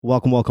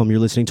Welcome.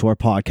 You're listening to our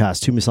podcast,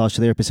 Two Massage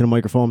Therapists and a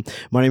Microphone.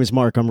 My name is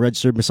Mark. I'm a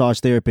registered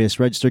massage therapist,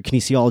 registered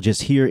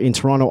kinesiologist here in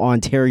Toronto,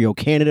 Ontario,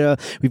 Canada.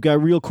 We've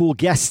got real cool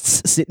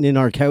guests sitting in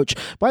our couch.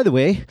 By the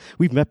way,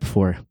 we've met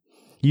before.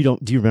 Do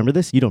you remember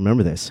this? You don't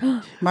remember this.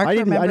 Mark, I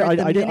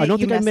don't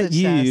think I met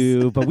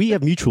you, but we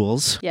have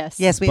mutuals. Yes,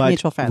 we have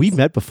mutual friends. We've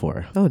met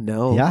before. Oh,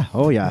 no. Yeah.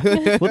 Oh,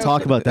 yeah. We'll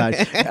talk about that.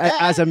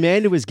 As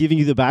Amanda was giving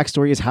you the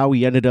backstory, is how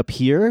we ended up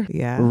here.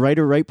 Yeah.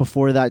 Right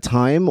before that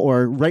time,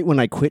 or right when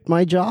I quit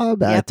my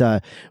job.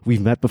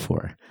 We've met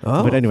before.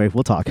 Oh. But anyway,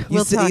 we'll talk.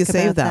 We'll talk you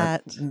saved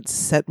about that.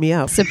 Set me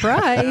up.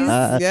 Surprise.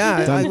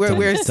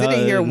 We're sitting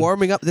here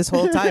warming up this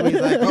whole time. He's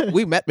like, oh,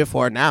 we met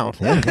before now.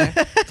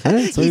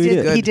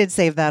 He did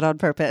save that on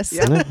purpose.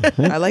 Yeah.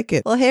 I like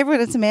it. Well, hey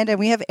everyone, it's Amanda, and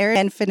we have Erin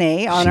and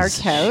Finney on our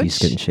couch. She's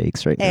getting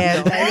shakes right now.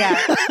 And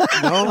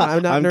No,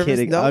 I'm not nervous.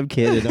 Kidding. No. I'm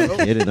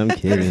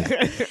kidding.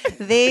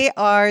 They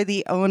are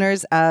the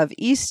owners of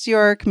East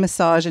York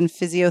Massage and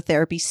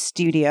Physiotherapy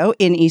Studio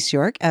in East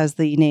York, as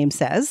the name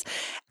says.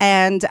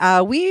 And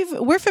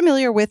we're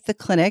familiar with the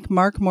clinic,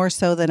 Mark more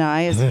so than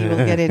I, as he will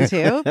get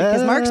into,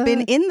 because Mark's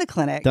been in the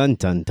clinic. Dun,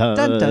 dun, dun.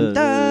 Dun, dun,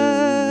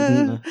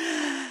 dun.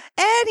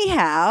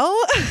 Anyhow...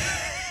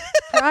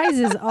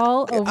 Surprises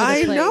all over the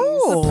place. I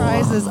know.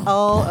 Surprises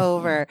all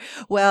over.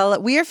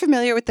 Well, we are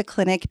familiar with the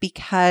clinic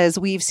because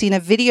we've seen a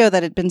video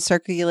that had been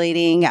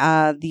circulating.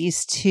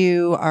 These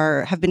two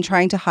have been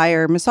trying to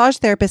hire massage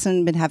therapists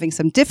and been having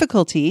some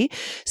difficulty.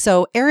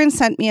 So Erin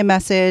sent me a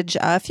message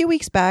a few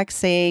weeks back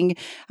saying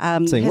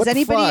has "What the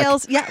anybody fuck?"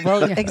 else? Yeah,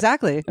 well,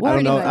 exactly. I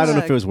don't know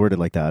if it was worded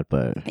like that,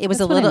 but It was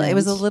That's a what I little. It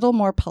was a meant. little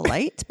more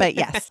polite, but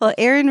yes. Well,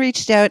 Erin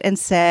reached out and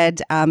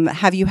said,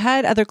 "Have you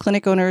had other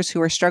clinic owners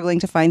who are struggling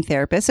to find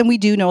therapists?" And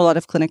we do know a lot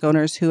of clinic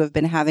owners who have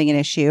been having an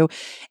issue,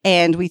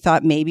 and we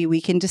thought maybe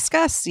we can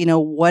discuss,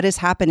 what is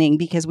happening,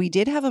 because we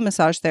did have a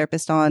massage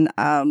therapist on,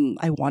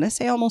 I want to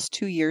say almost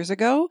 2 years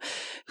ago,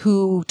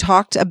 who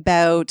talked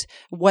about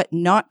what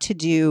not to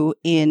do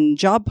in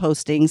job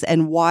postings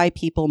and why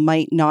people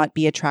might not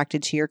be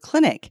attracted to your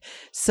clinic.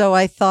 So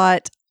I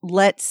thought,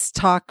 let's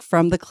talk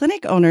from the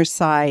clinic owner's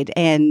side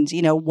and,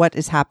 what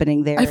is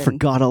happening there. I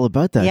forgot all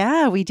about that.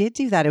 Yeah, we did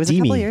do that. It was a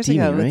couple of years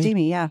ago with right?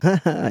 Demi, yeah.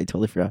 I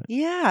totally forgot.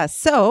 Yeah.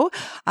 So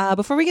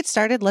before we get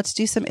started, let's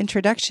do some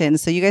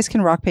introductions. So you guys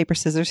can rock, paper,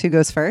 scissors. Who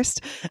goes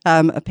first?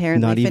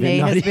 Apparently, Finney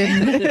has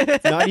been...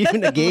 Not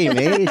even a game,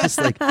 eh? It's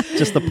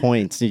just the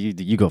points.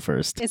 You go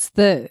first.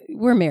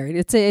 We're married.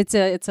 It's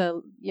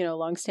a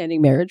long-standing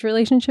marriage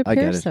relationship. I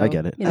here,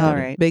 get it. All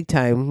right. Big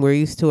time. We're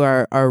used to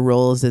our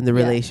roles in the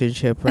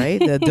relationship, right?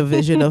 The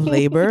division of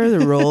labor, the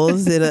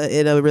roles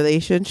in a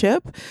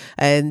relationship.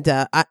 And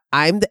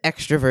I'm the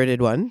extroverted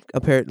one,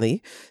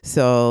 apparently.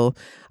 So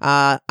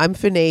I'm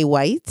Finney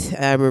White.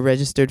 I'm a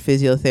registered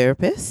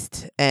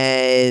physiotherapist.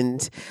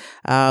 And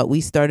we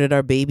started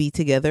our baby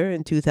together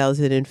in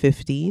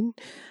 2015.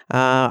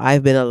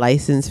 I've been a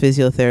licensed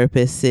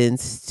physiotherapist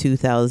since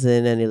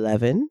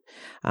 2011.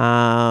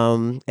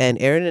 And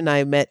Erin and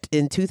I met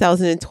in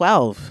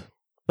 2012.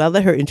 I'll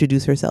let her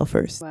introduce herself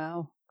first.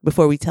 Wow.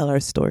 Before we tell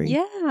our story.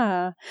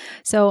 Yeah.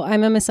 So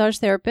I'm a massage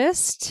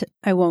therapist.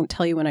 I won't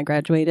tell you when I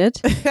graduated.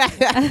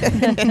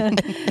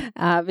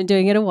 I've been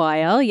doing it a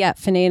while. Yeah.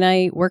 Finney and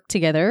I worked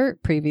together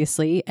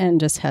previously and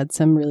just had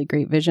some really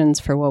great visions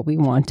for what we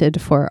wanted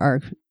for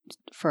our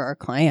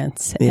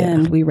clients. Yeah.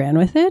 And we ran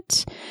with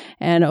it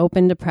and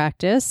opened a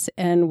practice,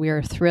 and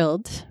we're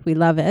thrilled. We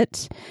love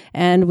it.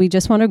 And we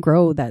just want to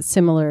grow that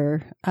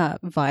similar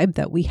vibe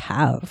that we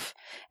have.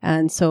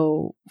 And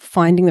so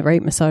finding the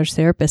right massage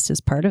therapist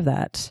is part of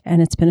that.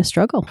 And it's been a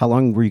struggle. How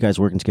long were you guys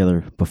working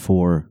together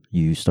before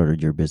you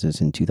started your business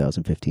in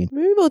 2015?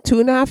 Maybe about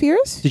 2.5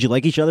 years. Did you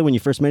like each other when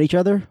you first met each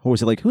other? Or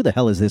was it like, who the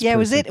hell is this Yeah,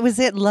 person? was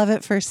it love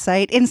at first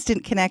sight,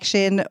 instant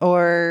connection,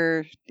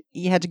 or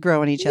you had to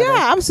grow on each other?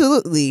 Yeah,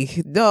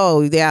 absolutely.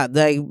 No, yeah,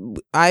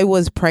 I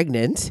was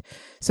pregnant.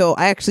 So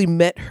I actually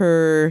met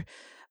her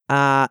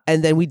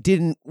and then we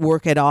didn't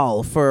work at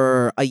all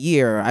for a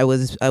year. I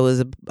was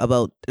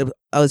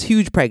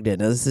huge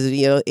pregnant. I was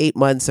 8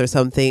 months or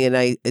something, and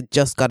I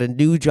just got a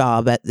new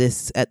job at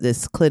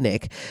this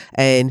clinic,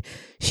 and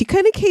she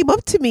kind of came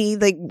up to me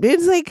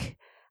it's like,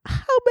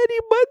 how many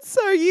months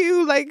are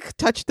you?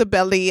 Touch the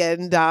belly,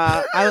 and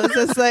I was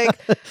just like,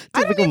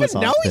 I don't Typical even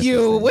massage know therapist.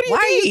 you. What do you Why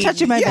are you mean?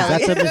 touching my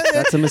belly?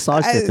 That's a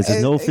massage therapist.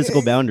 There's no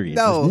physical boundaries.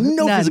 No, There's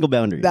no none. physical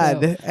boundaries.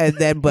 None. And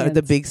then, but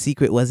the Yes. big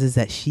secret is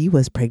that she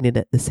was pregnant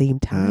at the same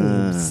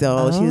time.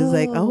 So she was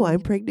like, "Oh, Oh. I'm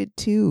pregnant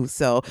too."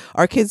 So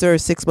our kids are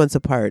 6 months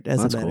apart,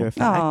 as That's a matter cool. of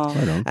fact. Aw.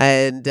 Right on.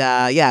 And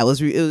it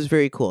was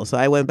very cool. So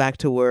I went back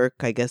to work,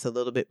 I guess, a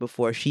little bit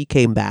before she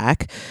came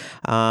back,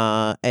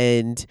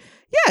 and.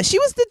 Yeah, she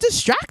was the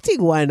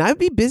distracting one. I'd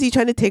be busy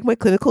trying to take my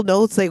clinical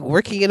notes,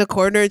 working in a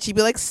corner, and she'd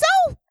be like, "So,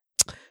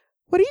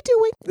 what are you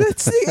doing?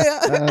 Let's see.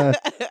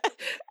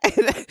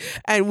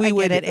 And we I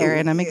would get it,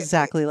 Erin. I'm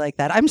exactly like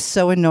that. I'm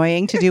so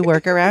annoying to do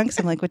work around because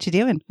I'm like, what you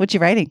doing? What you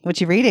writing? What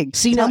you reading?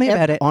 Tell me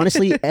about it.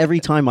 Honestly, every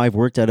time I've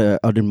worked at a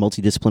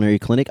multidisciplinary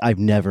clinic, I've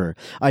never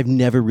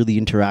really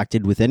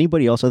interacted with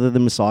anybody else other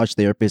than massage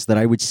therapists that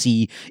I would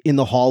see in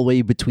the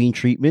hallway between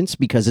treatments,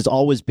 because it's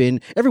always been,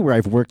 everywhere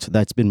I've worked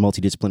that's been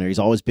multidisciplinary, it's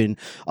always been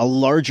a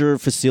larger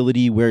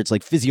facility where it's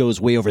like physio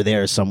is way over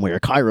there somewhere,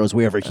 chiro is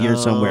way over here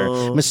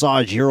somewhere,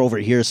 massage, you're over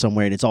here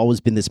somewhere, and it's always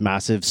been this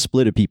massive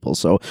split of people.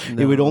 So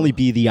it would only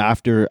be the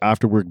after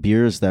work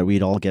beers that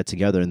we'd all get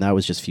together, and that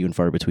was just few and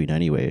far between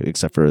anyway,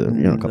 except for a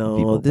couple of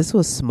people. This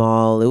was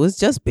small. It was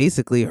just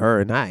basically her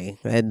and I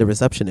and the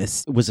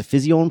receptionist. Was a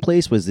physio owned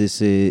place? Was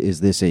this is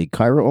this a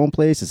chiro owned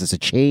place? Is this a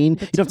chain?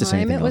 You don't have to say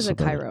anything it was else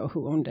a about chiro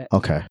who owned it.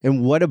 Okay.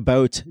 And what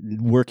about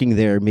working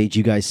there made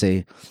you guys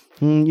say,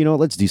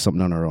 let's do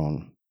something on our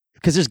own?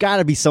 Because there's got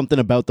to be something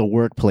about the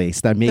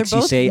workplace that makes They're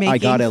you both say, I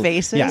got to.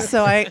 faces, Yeah.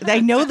 so I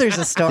know there's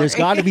a story. There's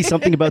got to be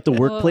something about the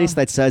workplace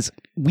that says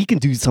we can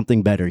do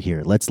something better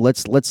here. Let's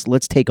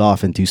take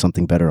off and do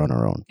something better on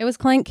our own. It was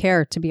client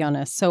care, to be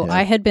honest. So Yeah.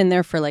 I had been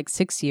there for like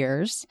 6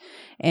 years,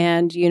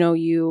 and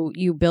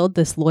you build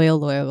this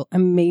loyal,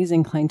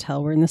 amazing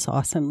clientele. We're in this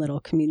awesome little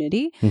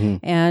community,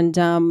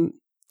 and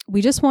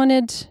we just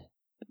wanted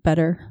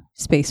better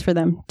space for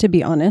them, to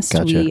be honest.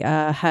 Gotcha. We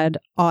had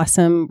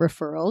awesome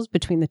referrals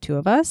between the two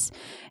of us,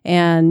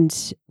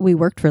 and we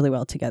worked really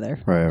well together.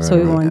 Right, So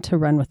we wanted to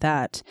run with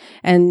that.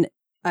 And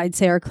I'd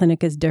say our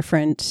clinic is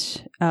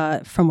different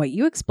from what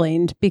you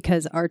explained,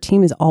 because our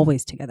team is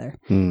always together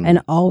and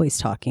always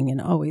talking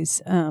and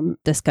always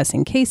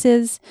discussing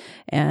cases,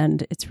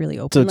 and it's really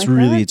open. So it's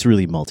it's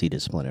really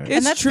multidisciplinary.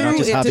 It's true. Not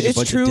just having a It's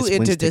bunch of true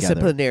disciplines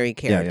interdisciplinary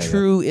care. Yeah.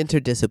 True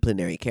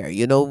interdisciplinary care.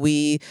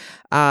 We,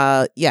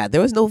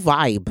 there was no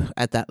vibe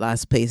at that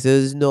last place.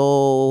 It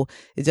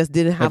just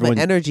didn't have Everyone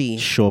an energy.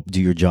 Show up, do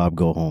your job,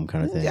 go home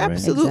kind of thing. Right?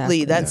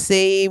 Absolutely. Exactly. That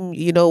same,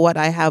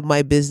 I have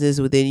my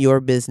business within your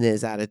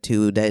business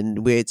attitude,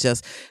 and where it's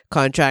just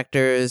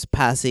contractors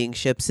passing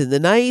ships in the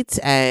night,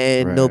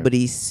 and Right.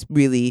 nobody's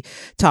really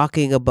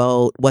talking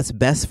about what's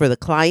best for the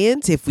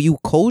client. If you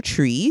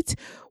co-treat,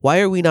 why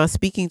are we not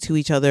speaking to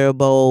each other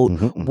about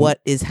what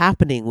is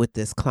happening with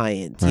this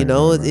client? Right.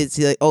 It's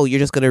like, oh, you're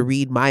just going to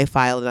read my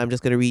file and I'm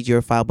just going to read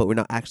your file, but we're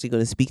not actually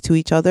going to speak to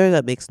each other.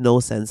 That makes no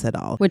sense at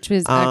all. which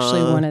was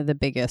actually one of the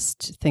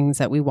biggest things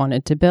that we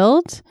wanted to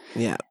build.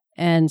 Yeah.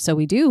 And so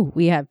we do.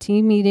 We have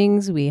team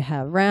meetings, we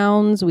have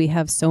rounds, we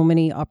have so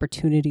many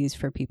opportunities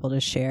for people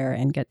to share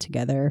and get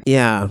together.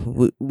 Yeah,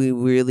 we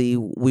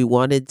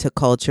wanted to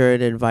culture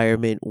an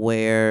environment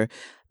where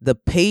the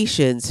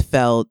patients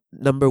felt,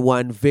 number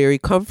one, very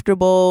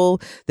comfortable.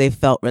 They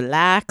felt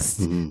relaxed.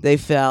 They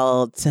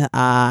felt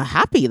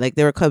happy, like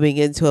they were coming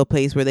into a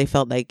place where they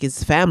felt like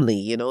it's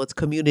family, it's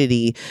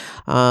community.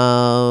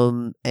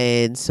 And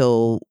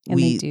so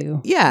They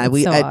do. Yeah, It's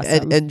we so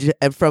awesome.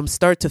 and from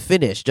start to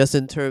finish, just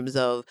in terms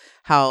of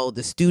how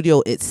the studio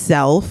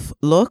itself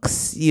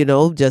looks,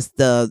 just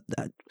the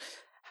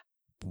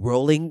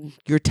rolling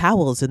your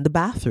towels in the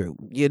bathroom,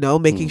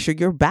 making sure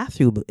your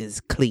bathroom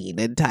is clean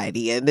and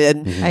tidy, and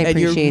then I and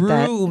your appreciate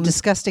that. room.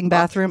 Disgusting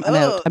bathroom. I'm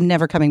out. I'm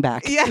never coming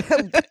back. Yeah,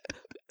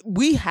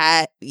 we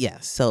had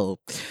so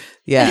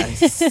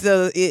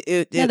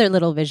it Another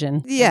little vision.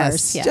 of yes,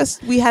 ours. Yeah.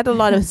 just we had a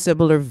lot of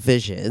similar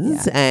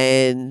visions,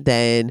 and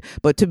then,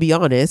 but to be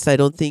honest, I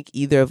don't think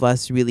either of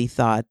us really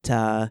thought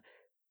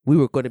we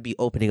were going to be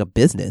opening a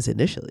business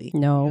initially.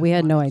 No, we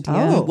had no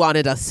idea. We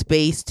wanted a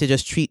space to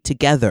just treat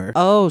together.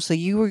 Oh, so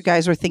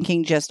guys were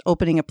thinking just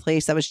opening a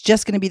place that was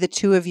just going to be the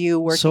two of you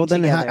working So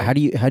then together.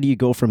 how do you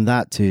go from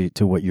that to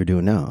what you're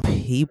doing now?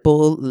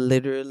 People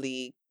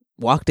literally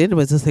walked in and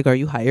was just like, are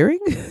you hiring?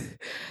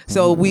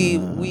 So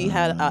we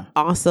had an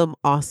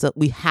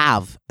we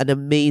have an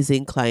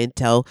amazing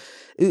clientele.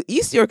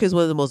 East York is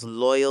one of the most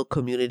loyal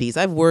communities.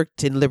 I've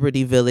worked in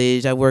Liberty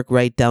Village. I work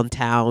right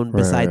downtown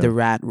beside the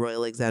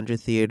Royal Alexandra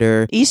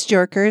Theater. East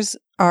Yorkers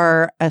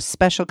are a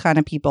special kind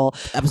of people.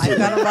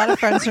 Absolutely. I've got a lot of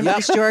friends from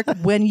East York.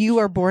 When you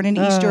are born in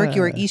East York,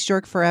 you are East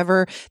York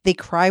forever. They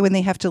cry when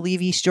they have to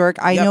leave East York.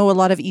 I know a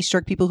lot of East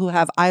York people who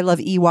have I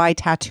Love EY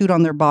tattooed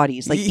on their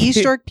bodies. Like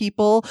East York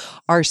people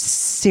are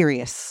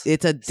serious.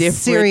 It's a different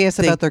serious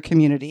thing. about their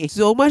community.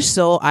 So much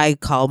so, I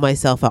call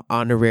myself an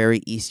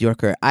honorary East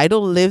Yorker. I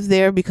don't live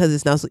there because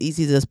it's not so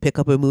easy to just pick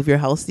up and move your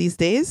house these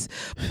days.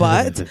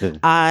 But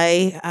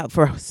I,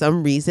 for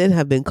some reason,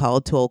 have been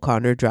called to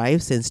O'Connor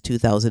Drive since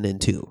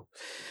 2002.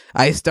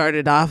 I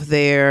started off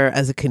there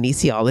as a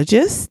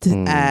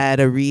kinesiologist at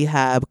a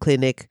rehab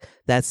clinic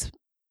that's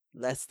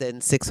less than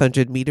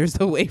 600 meters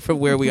away from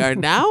where we are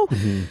now.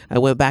 I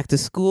went back to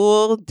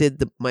school,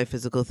 did my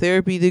physical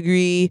therapy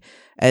degree,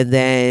 and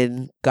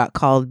then got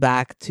called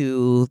back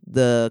to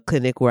the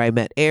clinic where I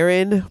met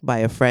Erin by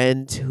a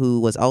friend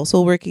who was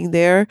also working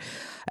there.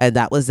 And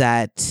that was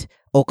at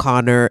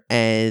O'Connor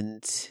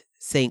and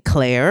St.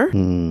 Clair.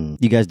 You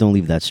guys don't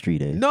leave that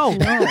street, eh? No,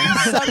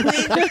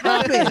 something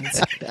happened.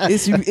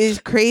 It's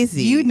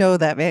crazy. You know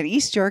that, man.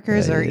 East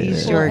Yorkers are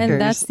East Well, Yorkers.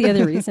 and that's the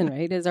other reason,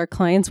 right? Is our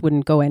clients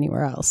wouldn't go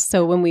anywhere else.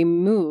 So when we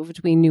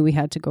moved, we knew we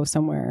had to go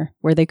somewhere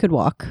where they could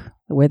walk,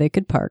 where they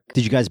could park.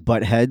 Did you guys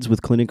butt heads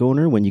with clinic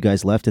owner when you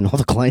guys left and all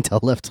the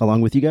clientele left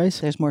along with you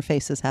guys? There's more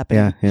faces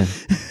happening. Yeah.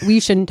 We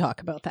shouldn't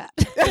talk about that.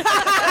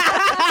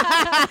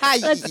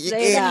 Let's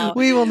say that.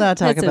 We will not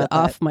talk That's about an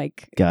that. off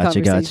mic.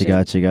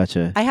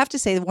 Gotcha. I have to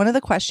say, one of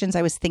the questions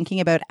I was thinking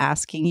about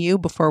asking you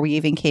before we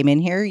even came in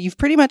here, you've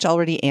pretty much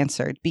already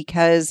answered,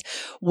 because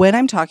when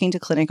I'm talking to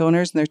clinic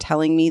owners and they're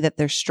telling me that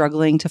they're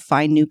struggling to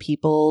find new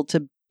people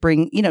to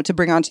bring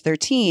onto their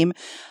team,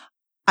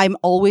 I'm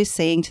always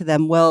saying to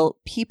them, well,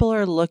 people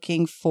are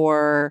looking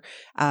for,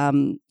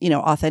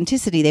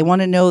 authenticity. They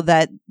want to know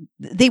that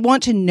they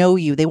want to know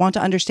you. They want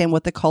to understand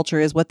what the culture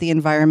is, what the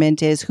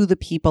environment is, who the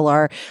people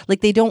are.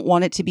 Like, they don't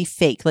want it to be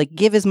fake. Like,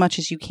 give as much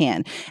as you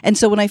can. And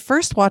so when I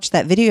first watched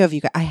that video of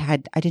you, I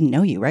didn't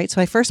know you, right? So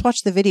I first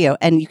watched the video,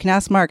 and you can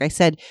ask Mark, I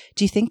said,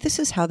 do you think this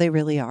is how they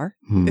really are?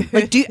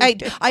 Like,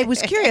 I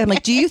was curious. I'm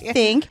like, do you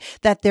think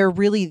that they're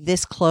really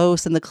this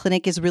close and the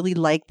clinic is really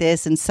like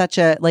this and such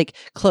a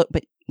close,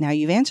 but now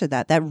you've answered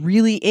that. That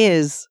really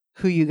is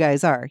who you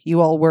guys are.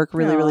 You all work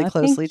really, really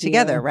closely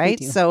together,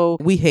 right? So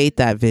we hate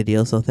that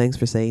video. So thanks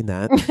for saying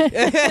that.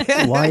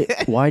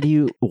 Why do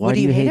you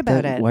hate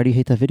about that? it? Why do you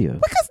hate that video?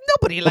 Because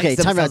nobody likes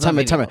themselves on time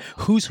video. out.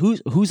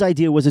 Whose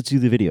idea was it to do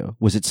the video?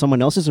 Was it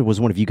someone else's or was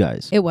it one of you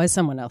guys? It was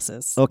someone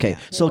else's. Okay,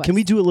 so can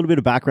we do a little bit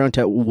of background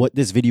to what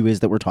this video is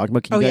that we're talking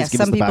about? Can you guys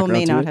give us some the people background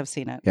may to not it? have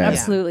seen it. Yeah.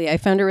 Absolutely. I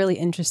found it really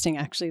interesting,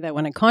 actually, that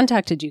when I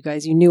contacted you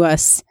guys, you knew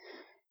us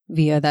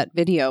via that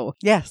video.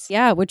 Yes.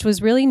 Yeah, which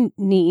was really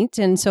neat.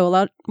 And so a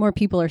lot more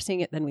people are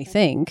seeing it than we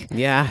think.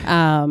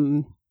 Yeah.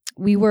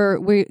 We're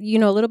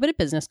a little bit of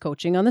business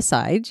coaching on the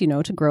side,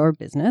 to grow our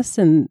business.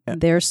 And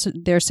their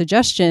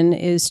suggestion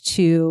is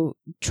to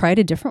try it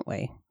a different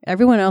way.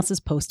 Everyone else is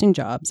posting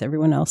jobs.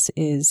 Everyone else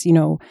is,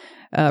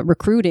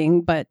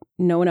 recruiting, but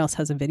no one else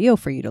has a video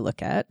for you to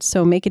look at.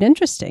 So make it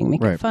interesting,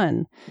 make it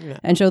fun,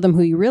 and show them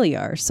who you really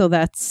are. So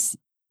that's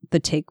the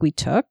take we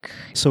took.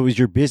 So is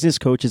your business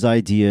coach's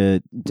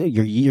idea,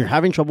 you're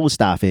having trouble with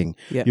staffing.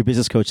 Yeah. Your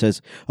business coach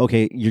says,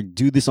 okay, you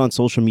do this on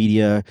social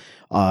media,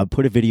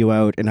 put a video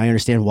out, and I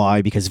understand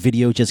why, because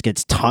video just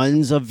gets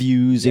tons of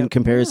views in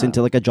comparison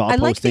to like a job I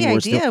like posting the or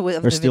idea still, of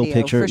or the still video,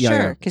 picture. for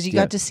sure, because you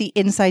got to see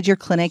inside your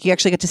clinic. You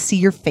actually got to see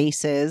your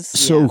faces.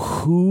 So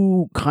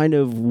who kind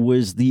of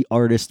was the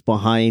artist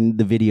behind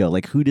the video?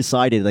 Like, who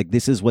decided, like,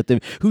 this is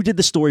who did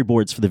the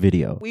storyboards for the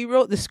video? We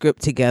wrote the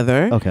script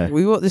together. Okay.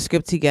 We wrote the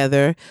script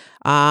together.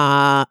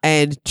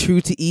 And true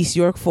to East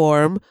York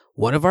form,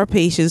 one of our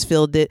patients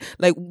filmed it.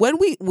 Like when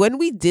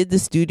we did the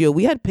studio,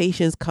 we had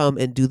patients come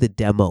and do the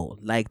demo.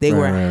 Like they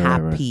were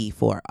happy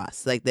for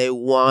us. Like they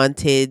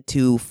wanted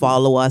to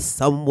follow us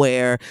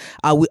somewhere.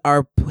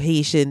 Our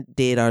patient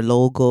did our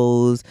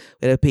logos.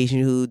 We had a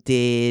patient who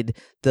did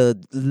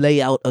the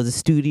layout of the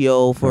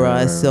studio for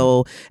us.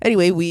 So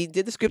anyway, we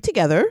did the script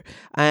together,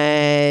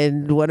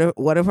 and one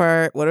of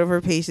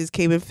our patients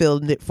came and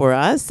filmed it for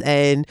us.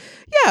 And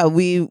yeah,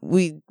 we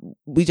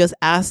just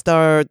asked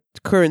our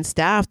current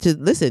staff to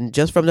listen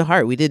just from the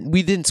heart. We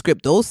didn't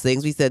script those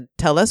things. We said,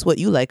 tell us what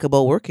you like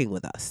about working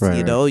with us.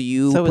 You So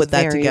it was put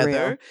that very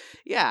together. real.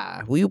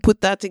 Yeah, we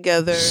put that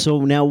together.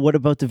 So now what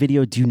about the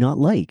video do you not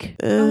like?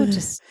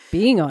 Just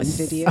being on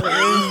video.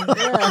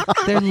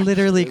 They're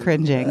literally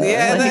cringing.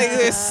 Yeah, Like,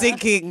 they're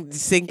sinking.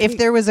 if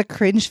there was a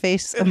cringe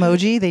face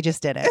emoji, they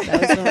just did it.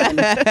 That was the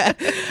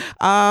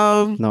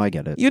one. No, I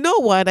get it. You know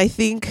what? I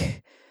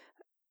think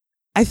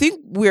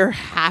we're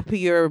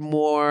happier,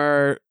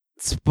 more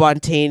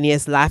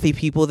spontaneous, laughy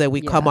people that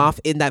we come off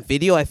in that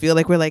video. I feel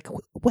like we're like,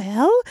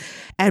 well,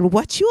 and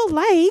what you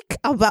like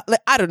about,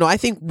 like, I don't know. I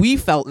think we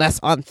felt less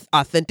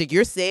authentic.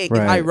 You're saying it's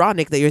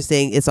ironic that you're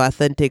saying it's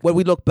authentic. When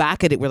we look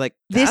back at it, we're like,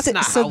 that's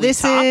not how we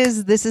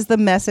talk. This is the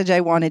message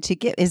I wanted to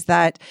give, is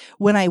that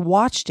when I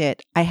watched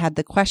it, I had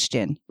the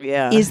question,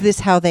 is this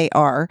how they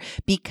are?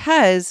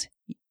 Because,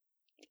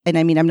 and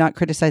I mean, I'm not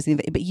criticizing,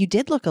 but you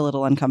did look a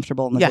little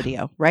uncomfortable in the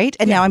video, right?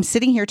 And now I'm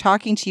sitting here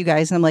talking to you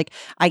guys and I'm like,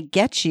 I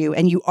get you.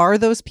 And you are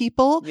those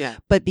people. Yeah.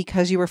 But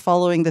because you were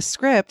following the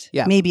script,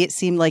 maybe it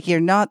seemed like you're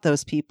not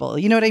those people.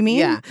 You know what I mean?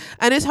 Yeah.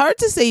 And it's hard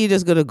to say you're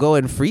just going to go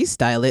and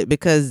freestyle it,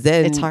 because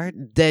then it's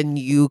hard. Then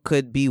you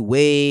could be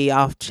way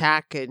off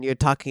track and you're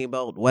talking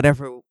about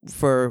whatever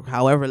for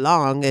however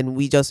long. And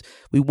we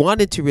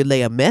wanted to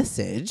relay a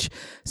message.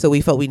 So we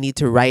felt we need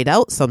to write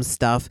out some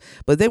stuff.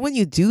 But then when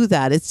you do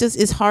that,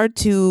 it's hard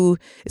to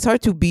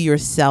to be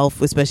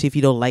yourself, especially if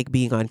you don't like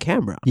being on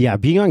camera. Yeah,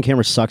 being on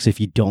camera sucks if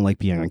you don't like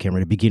being on camera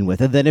to begin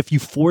with. And then if you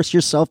force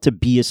yourself to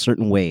be a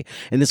certain way,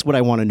 and this is what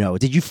I want to know,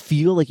 did you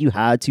feel like you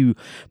had to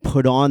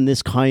put on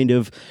this kind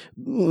of,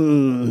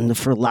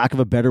 for lack of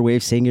a better way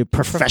of saying it,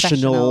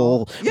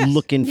 professional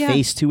looking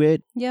face to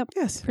it? Yep.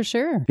 Yes. For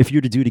sure. If you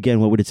were to do it again,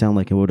 what would it sound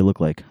like and what would it look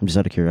like? I'm just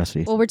out of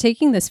curiosity. Well, we're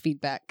taking this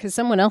feedback because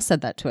someone else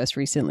said that to us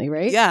recently,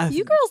 right? Yeah.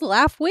 You girls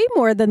laugh way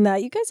more than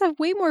that. You guys have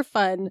way more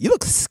fun. You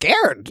look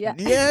scared. Yeah.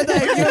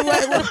 Like, you're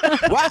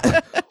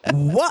like,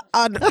 what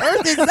on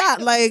earth is that?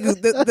 Like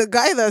the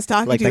guy that's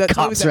talking Like to you. the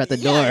cops are at the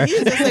door.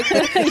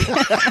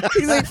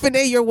 He's like,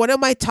 Finney, you're one of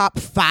my top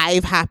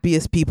 5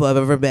 happiest people I've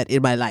ever met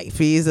in my life.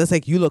 He's just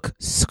like, you look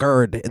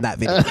scared in that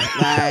video.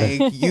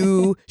 Like,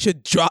 you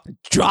should drop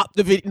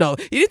the video. No,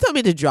 he didn't tell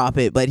me to drop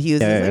it, but he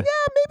was just like,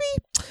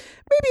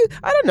 maybe,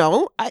 I don't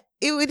know.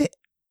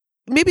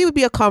 Maybe it would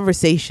be a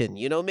conversation,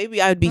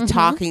 maybe I would be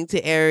talking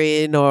to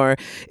Aaron, or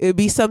it would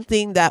be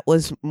something that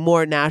was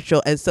more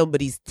natural and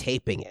somebody's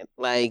taping it.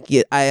 Like,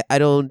 I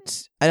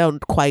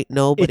don't quite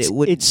know, but it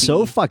would be. It's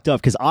so fucked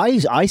up because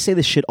I say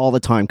this shit all the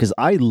time because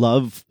I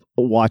love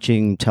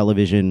watching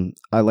television.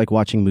 I like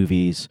watching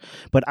movies,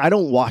 but I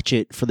don't watch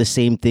it for the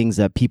same things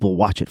that people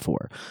watch it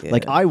for. Yeah.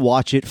 Like, I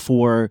watch it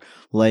for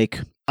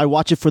I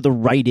watch it for the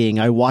writing.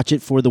 I watch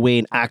it for the way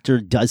an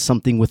actor does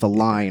something with a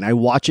line. I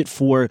watch it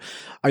for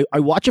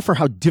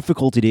how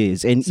difficult it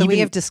is. And So even, we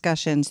have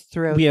discussions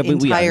throughout Yeah, but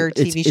entire it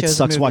TV shows.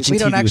 sucks and movies. watching We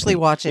don't TV with actually you.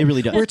 watch it. It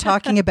really does. We're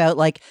talking about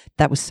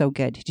that was so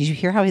good. Did you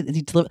hear how he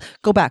delivered?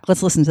 Go back.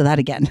 Let's listen to that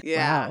again.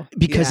 Yeah.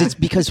 Because it's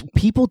because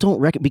people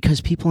don't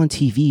because people on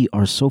TV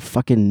are so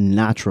fucking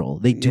natural.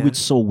 They do it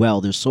so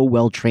well. They're so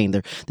well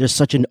trained. They're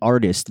such an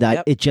artist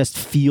that it just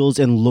feels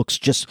and looks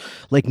just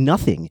like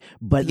nothing.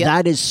 But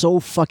that is so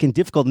fucking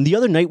difficult. And the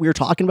other night we were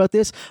talking about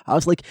this. I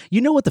was like,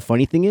 you know what the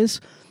funny thing is?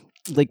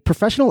 Like,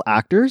 professional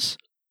actors,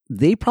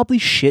 they probably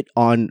shit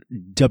on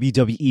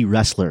WWE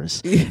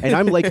wrestlers. And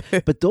I'm like,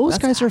 but those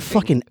guys are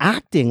fucking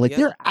acting. Like,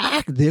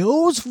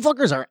 those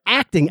fuckers are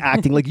acting.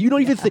 Like, you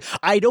don't even think,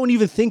 I don't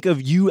even think of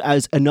you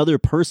as another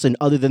person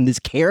other than this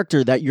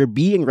character that you're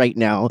being right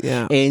now.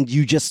 Yeah. And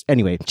you just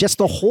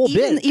the whole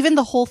bit. Even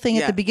the whole thing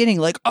at the beginning,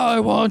 like, I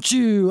want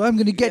you. I'm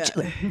going to get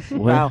you.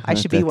 Wow, I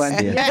should be one.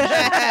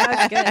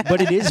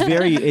 But it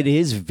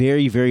is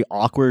very, very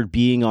awkward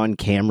being on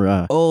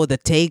camera. Oh, the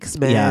takes,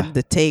 man. Yeah.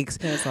 The takes.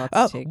 There's lots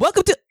of takes.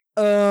 Welcome to.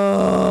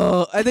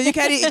 And then you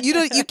can't.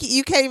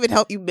 You can't even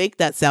help you make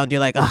that sound. You're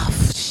like,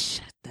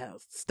 shit.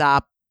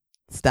 Stop.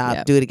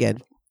 Yeah. Do it again.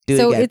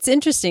 So it's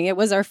interesting. It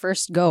was our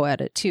first go at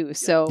it too.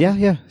 So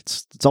Yeah.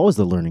 It's always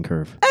the learning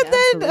curve. And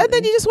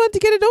then you just wanted to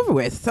get it over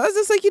with. So I was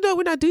just like,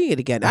 we're not doing it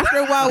again. After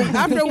a while,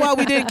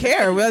 we didn't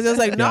care. We was just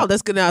like, no,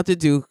 that's gonna have to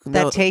do.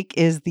 That take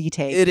is the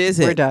take. It is.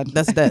 We're done.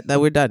 That's that.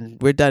 We're done.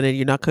 We're done, and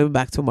you're not coming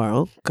back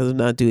tomorrow because I'm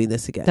not doing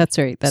this again. that's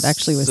right. That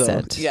actually was So,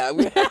 said. Yeah.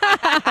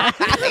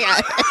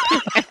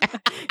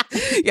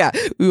 Yeah.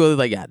 We were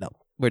like, no,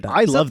 we're done.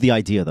 I love the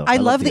idea, though. I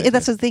love idea.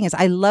 that's the thing is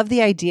I love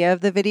the idea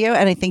of the video,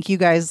 and I think you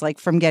guys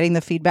from getting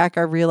the feedback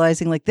are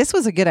realizing this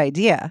was a good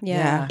idea.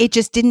 Yeah. It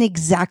just didn't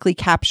exactly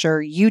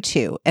capture you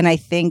two, and I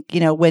think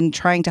when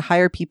trying to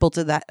hire people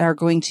that are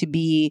going to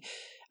be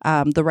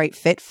the right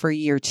fit for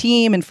your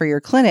team and for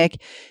your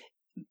clinic,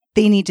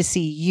 they need to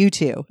see you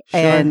two,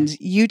 and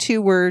you two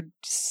were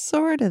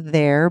sort of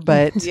there,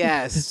 but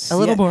Yes. a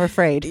little more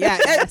afraid. Yeah,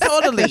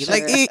 totally. Sure.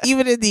 Like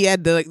even in the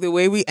end, the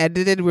way we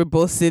ended it, we're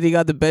both sitting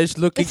on the bench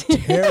looking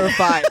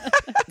terrified.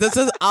 This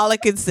is all I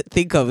can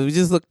think of. We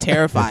just look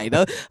terrified.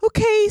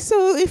 Okay,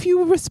 so if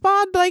you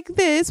respond like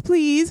this,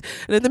 please.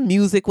 And then the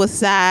music was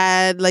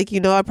sad.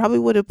 I probably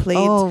would have played.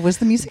 Oh, was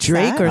the music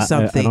Drake sad? or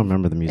something. I don't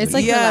remember the music. It's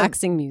like Yeah.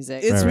 relaxing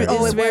music. It's, Right, right. it's Oh,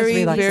 it was very,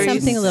 relaxing. very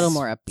Something a little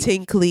more upbeat.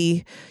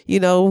 tinkly.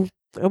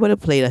 I would have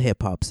played a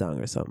hip hop song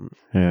or something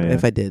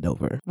if I did it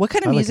over. What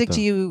kind of I like music it,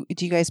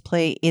 do you guys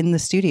play in the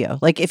studio?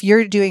 Like if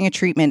you're doing a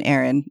treatment,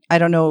 Aaron, I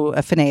don't know,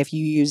 Finney, if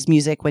you use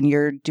music when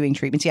you're doing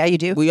treatments. Yeah, you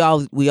do. All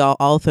the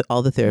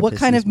therapists. What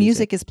kind use of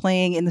music is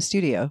playing in the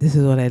studio? This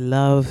is what I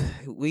love.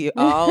 We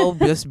all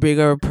just bring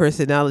our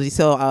personality.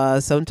 So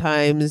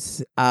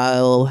sometimes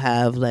I'll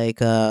have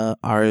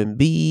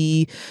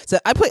R&B. So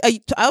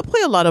I'll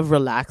play a lot of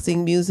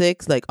relaxing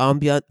music, like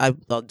ambient.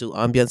 I'll do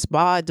ambient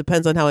spa. It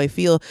depends on how I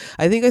feel.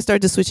 I think I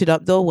started to switch it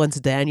up though once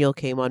Daniel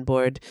came on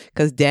board,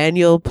 because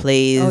Daniel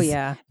plays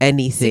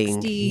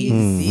anything. 60s,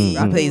 He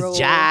rock and plays roll.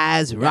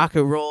 jazz, rock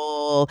and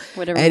roll,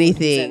 Whatever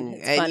anything.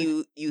 it's And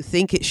fun. you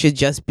think it should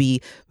just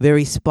be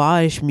very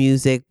spa-ish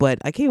music, but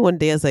I came one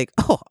day, I was like,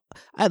 oh,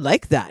 I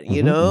like that.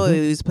 He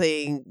was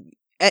playing.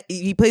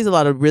 He plays a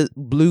lot of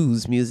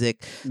blues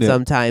music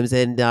sometimes,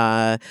 and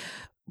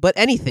but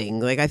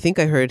anything. I think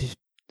I heard.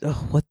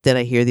 What did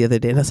I hear the other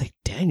day? And I was like,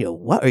 Daniel,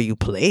 what are you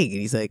playing?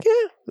 And he's like,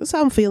 yeah, that's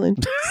how I'm feeling.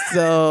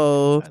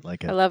 So I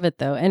like it. I love it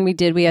though. And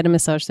we had a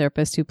massage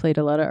therapist who played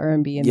a lot of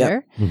R&B in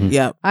there.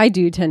 yeah, I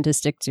do tend to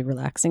stick to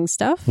relaxing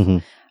stuff.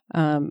 Mhm.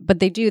 But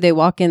they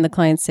walk in, the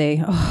clients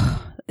say,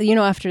 oh,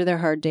 after their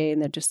hard day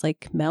and they're just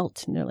like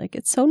melt and they're like,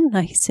 it's so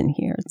nice in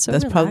here. It's so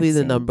That's probably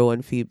the relaxing. number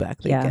one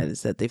feedback they Yeah. get,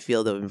 is that they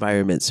feel the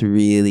environment's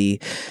really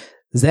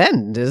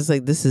zen. It's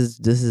like, this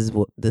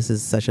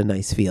is such a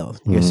nice feel.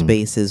 Your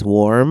space is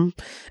warm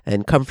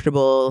and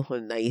comfortable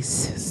and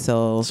nice.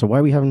 So So why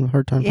are we having a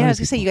hard time? Yeah, I was finding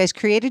gonna say, you guys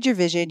created your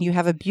vision. You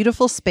have a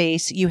beautiful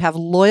space. You have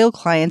loyal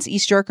clients.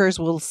 East Yorkers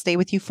will stay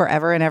with you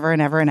forever and ever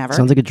and ever and ever. people?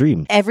 Sounds like a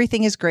dream.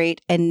 Everything is great,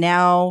 and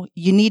now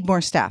you need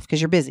more staff because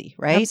you're busy,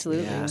 right?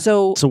 Absolutely. Yeah.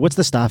 So, So what's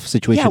the staff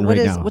situation right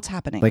now? what's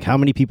happening? Like how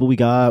many people we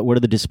got? What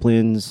are the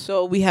disciplines?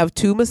 So we have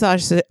two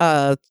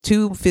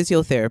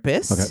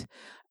physiotherapists. Okay.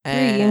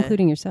 3,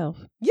 including yourself.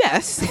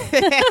 Yes.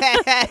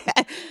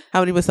 How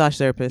many massage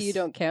therapists? You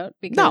don't count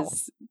No.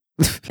 because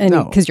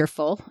No. you're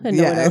full and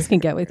no one else can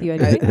get with you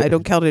anyway. I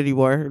don't count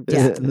anymore.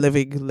 Just Yeah.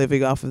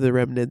 living off of the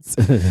remnants.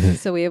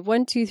 So we have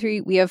 1, 2,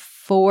 3. We have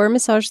 4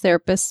 massage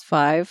therapists.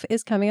 5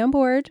 is coming on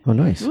board. Oh,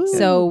 nice.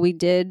 So we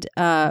did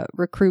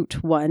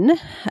recruit 1,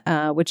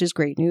 which is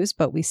great news,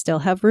 but we still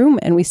have room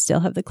and we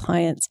still have the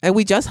clients. And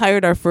we just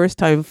hired our first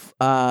time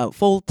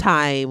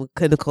full-time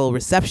clinical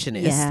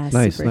receptionist. Yeah,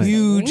 Nice, super nice.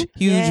 Huge,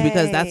 exciting.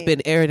 because that's Yay.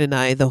 been Erin and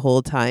I the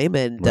whole time,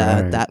 and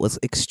Right. that was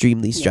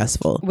extremely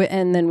stressful.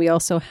 And then we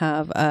also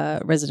have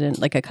a resident,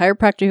 like a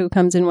chiropractor who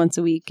comes in once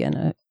a week and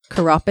a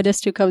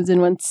chiropodist who comes in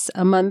once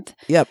a month.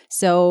 Yep.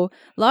 So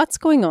lots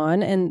going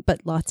on, but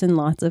lots and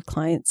lots of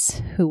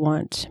clients who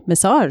want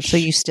massage. so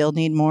you still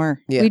need more.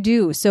 Yeah. We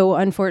do. So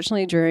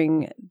unfortunately,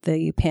 during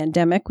the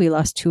pandemic, we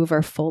lost 2 of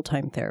our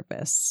full-time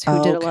therapists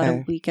who did a lot Okay.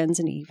 of weekends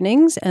and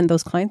evenings, and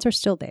those clients are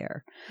still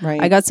there.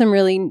 Right. I got some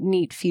really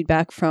neat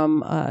feedback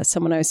from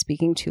someone I was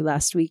speaking to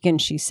last week, and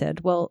she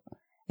said, well,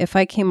 if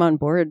I came on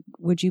board,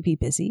 would you be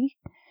busy?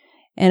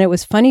 And it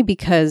was funny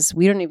because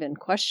we don't even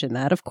question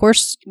that. Of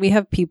course, we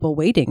have people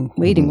waiting.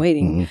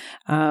 Mhm.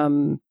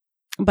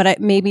 But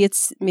maybe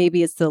it's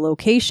the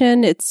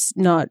location. It's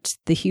not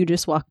the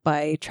hugest walk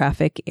by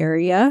traffic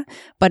area,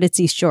 but it's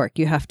East York.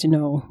 You have to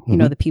know,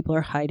 the people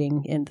are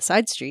hiding in the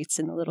side streets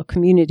in the little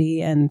community,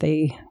 and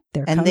they're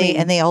and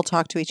coming. they all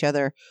talk to each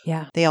other.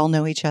 Yeah, They all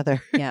know each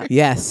other. yeah.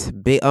 Yes.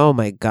 Oh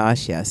my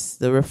gosh, yes.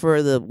 The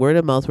word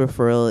of mouth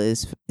referral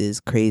is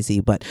crazy,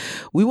 but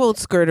we won't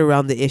skirt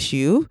around the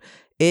issue.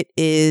 It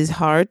is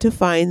hard to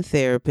find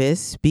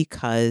therapists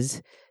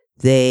because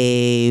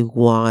they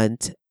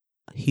want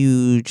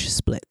huge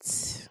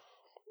splits.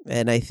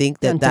 And I think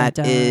Dun, that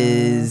dun, dun.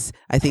 is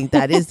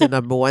the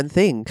number one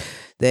thing.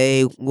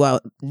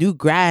 New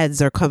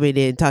grads are coming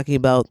in talking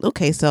about,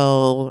 okay,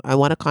 so I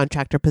want a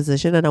contractor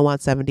position and I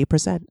want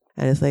 70%.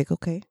 And it's like,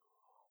 okay.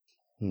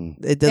 Hmm.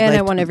 And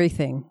I want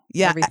everything.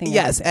 Yeah. Everything,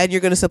 Yes. everything. And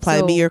you're going to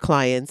supply me So- your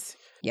clients.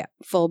 Yeah,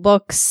 full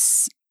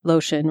books,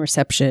 lotion,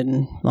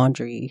 reception,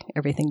 laundry,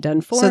 everything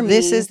done for So me.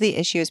 this is the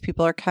issue: is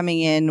people are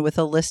coming in with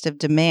a list of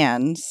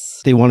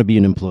demands. They want to be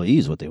an employee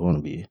is what they want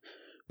to be,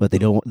 but they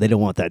don't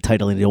want that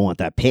title and they don't want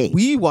that pay.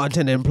 We want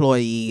an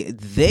employee.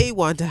 They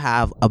want to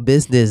have a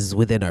business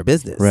within our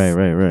business.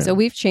 Right. So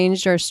we've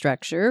changed our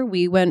structure.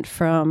 We went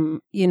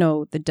from,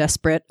 the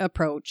desperate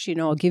approach,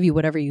 I'll give you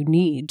whatever you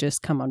need,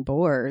 just come on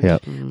board. Yeah.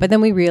 But then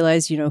we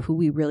realized, who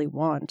we really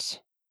want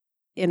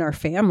in our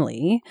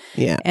family.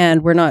 Yeah.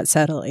 And we're not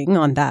settling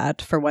on that,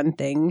 for one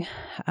thing.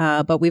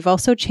 But we've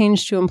also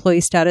changed to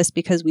employee status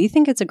because we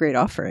think it's a great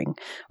offering.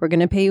 We're going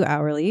to pay you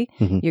hourly.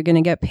 Mhm. You're going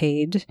to get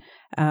paid,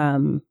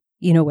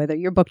 whether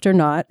you're booked or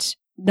not.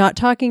 Not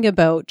talking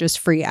about just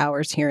free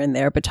hours here and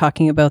there, but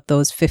talking about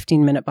those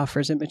 15-minute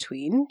buffers in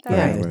between.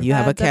 Yeah. Right. You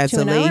have a adds up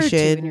to an hour or two in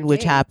cancellation, your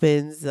which day.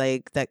 happens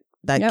like that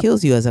Yep.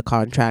 kills you as a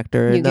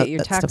contractor. You and get your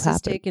that stuff taxes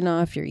happens. taken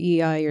off, your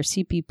EI, your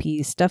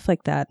CPP, stuff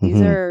like that.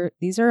 Mhm.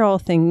 These are all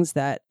things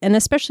that, and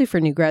especially for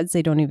new grads,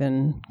 they don't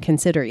even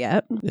consider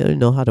yet. They don't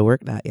know how to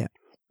work that yet.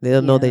 They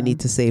don't know they Yeah. need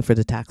to save for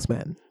the tax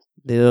man.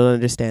 They don't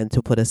understand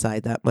to put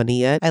aside that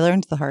money yet. I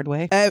learned the hard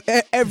way.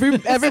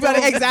 Everybody,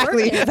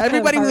 exactly. working the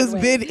Everybody hard who's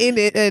way. been in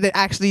it and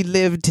actually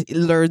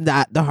learned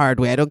that the hard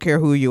way. I don't care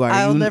who you are.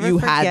 I'll never you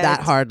forget. had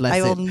that hard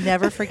lesson. I will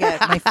never forget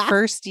my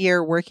first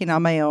year working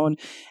on my own,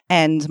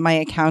 and my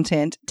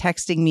accountant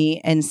texting me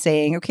and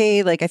saying,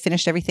 okay, like I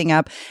finished everything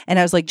up. And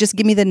I was like, just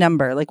give me the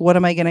number. Like, what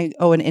am I going to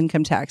owe in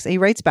income tax? And he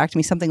writes back to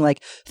me something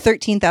like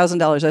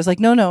 $13,000. I was like,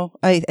 no,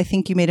 I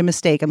think you made a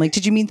mistake. I'm like,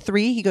 did you mean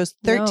 3? He goes,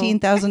 No.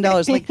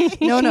 $13,000.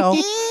 Like, no,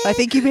 I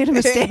think you made a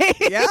mistake.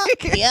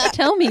 Yeah.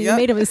 Tell me you Yep.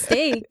 made a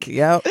mistake.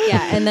 Yep.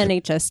 Yeah, and then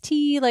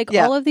HST, like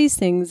Yeah. all of these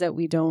things that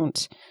we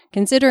don't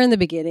consider in the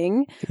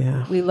beginning,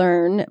 Yeah. we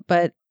learn,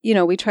 but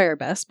we try our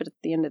best. But at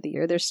the end of the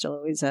year, there's still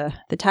always the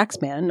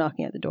tax man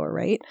knocking at the door,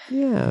 right?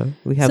 Yeah.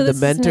 We have So the this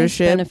is a nice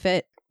mentorship.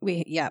 benefit.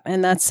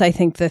 And that's, I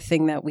think, the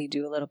thing that we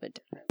do a little bit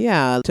different.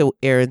 Yeah. To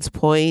Erin's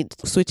point,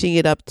 switching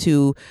it up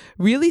to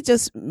really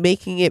just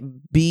making it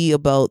be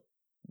about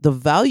the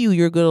value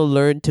you're going to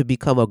learn to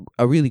become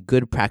a really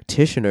good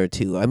practitioner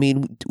too. I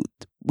mean,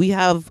 we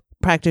have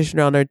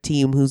practitioner on our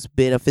team who's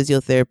been a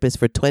physiotherapist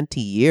for 20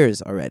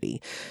 years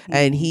already.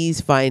 And he's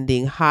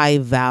finding high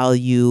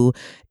value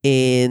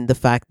in the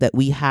fact that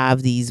we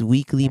have these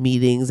weekly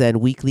meetings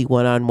and weekly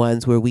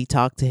one-on-ones where we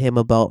talk to him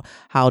about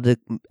how to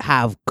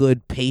have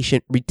good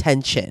patient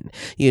retention.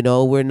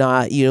 We're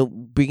not,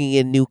 bringing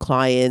in new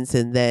clients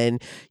and then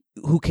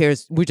who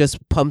cares? We're just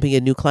pumping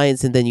in new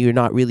clients and then you're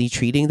not really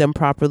treating them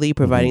properly,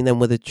 providing them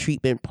with a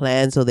treatment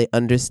plan so they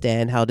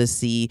understand how to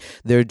see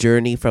their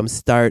journey from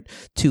start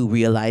to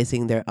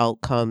realizing their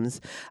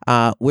outcomes.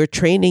 We're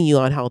training you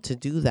on how to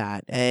do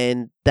that.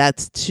 And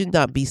that should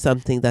not be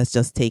something that's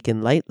just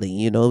taken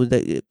lightly.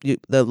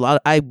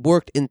 I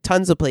worked in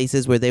tons of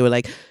places where they were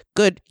like,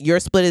 good, your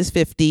split is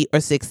 50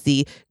 or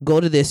 60, go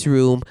to this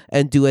room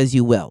and do as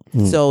you will.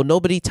 So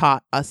nobody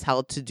taught us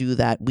how to do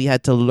that. We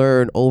had to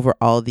learn over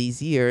all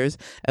these years,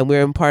 and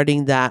we're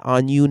imparting that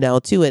on you now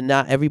too. And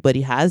not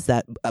everybody has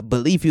that.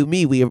 Believe you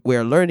me,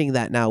 we're learning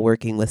that now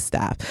working with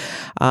staff.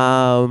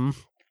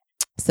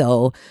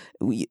 So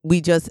we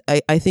just,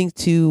 I think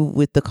too,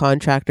 with the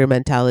contractor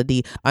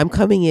mentality, I'm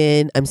coming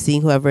in, I'm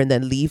seeing whoever and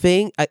then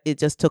leaving. It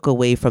just took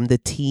away from the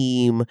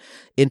team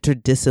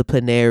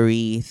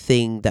interdisciplinary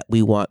thing that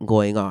we want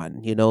going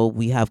on.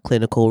 We have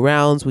clinical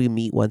rounds. We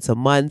meet once a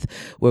month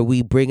where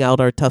we bring out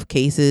our tough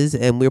cases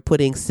and we're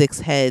putting 6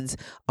 heads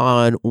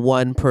on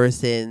one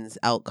person's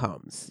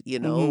outcomes.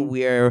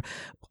 We're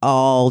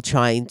all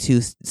trying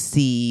to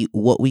see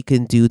what we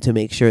can do to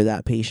make sure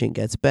that patient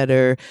gets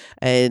better.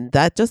 And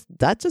that just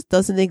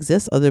doesn't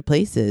exist other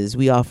places.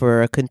 We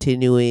offer a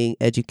continuing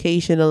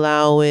education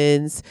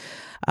allowance.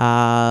 We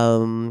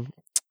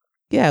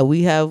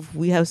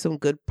have some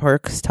good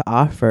perks to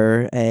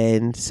offer.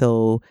 And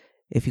so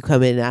if you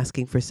come in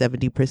asking for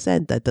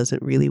 70%, that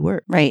doesn't really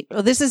work. Right.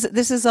 Well, this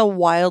is a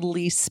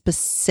wildly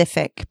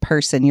specific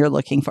person you're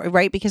looking for,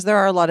 right? Because there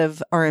are a lot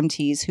of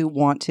RMTs who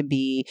want to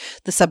be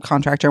the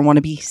subcontractor and want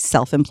to be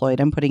self-employed.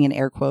 I'm putting in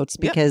air quotes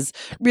because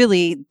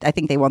really, I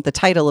think they want the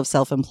title of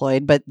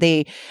self-employed, but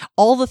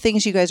all the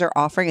things you guys are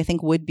offering, I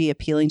think would be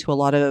appealing to a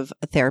lot of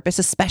therapists,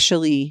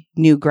 especially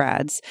new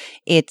grads.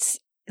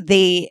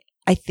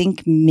 I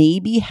think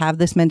maybe have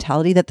this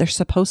mentality that they're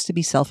supposed to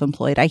be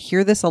self-employed. I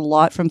hear this a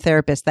lot from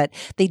therapists that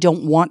they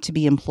don't want to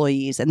be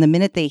employees. And the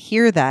minute they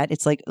hear that,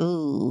 it's like,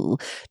 ooh,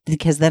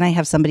 because then I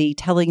have somebody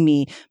telling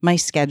me my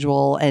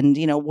schedule and,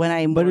 when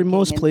I'm But in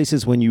most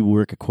places, when you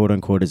work, quote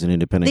unquote, as an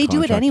independent they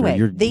do it anyway.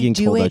 You're being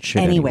told that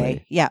shit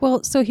anyway. Yeah.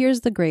 Well, so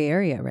here's the gray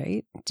area,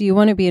 right? Do you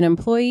want to be an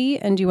employee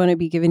and do you want to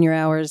be given your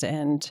hours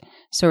and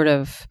sort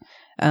of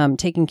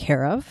taken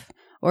care of?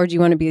 Or do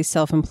you want to be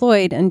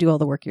self-employed and do all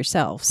the work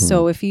yourself?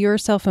 So if you're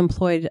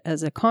self-employed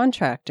as a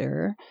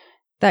contractor,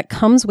 that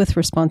comes with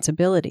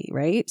responsibility,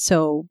 right?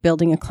 So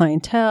building a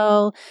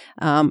clientele,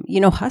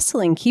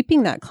 hustling,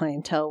 keeping that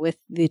clientele with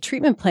the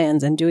treatment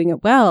plans and doing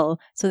it well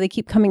so they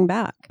keep coming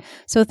back.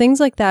 So things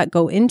like that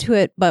go into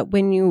it. But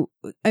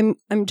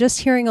I'm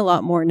just hearing a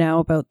lot more now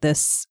about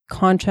this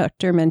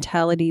contractor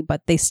mentality,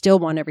 but they still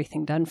want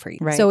everything done for you.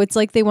 Right. So it's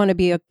like they want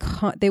to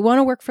they want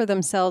to work for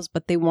themselves,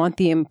 but they want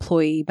the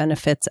employee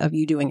benefits of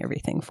you doing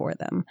everything for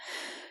them.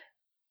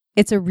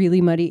 It's a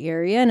really muddy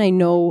area. And I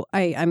know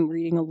I'm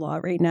reading a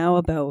lot right now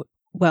about,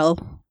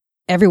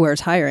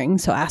 everywhere's hiring.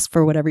 So ask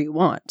for whatever you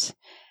want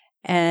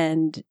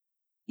and,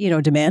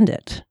 demand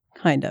it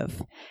kind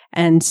of.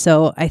 And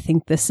so I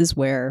think this is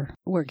where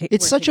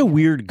it's such a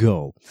weird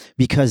go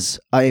because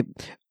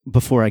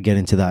before I get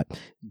into that,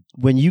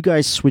 when you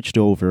guys switched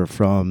over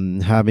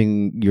from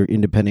having your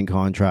independent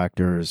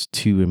contractors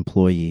to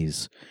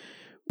employees,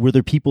 were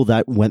there people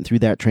that went through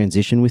that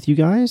transition with you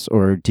guys,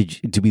 or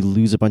did we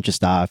lose a bunch of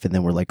staff and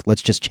then we're like,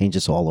 let's just change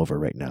this all over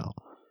right now?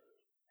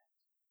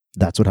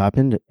 That's what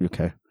happened?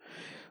 Okay.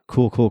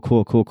 Cool.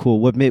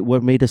 What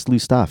made us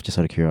lose staff, just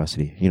out of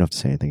curiosity? You don't have to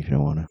say anything if you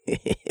don't want to.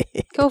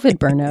 COVID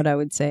burnout, I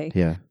would say.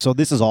 Yeah. So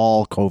this is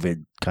all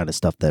COVID kind of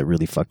stuff that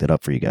really fucked it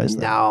up for you guys,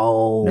 then.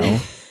 No.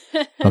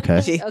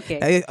 Okay.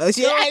 Okay.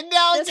 I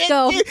know. Let's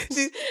go.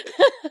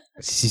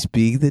 She's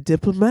being the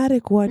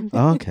diplomatic one.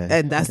 Oh, okay.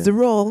 And that's the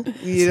role.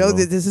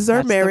 This is our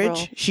That's the role.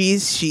 marriage.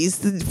 She's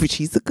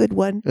the good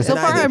one. So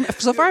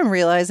far, I'm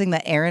realizing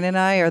that Aaron and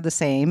I are the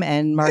same,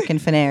 and Mark and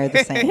Finay are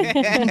the same.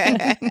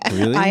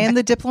 Really? I am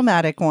the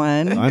diplomatic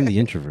one. I'm the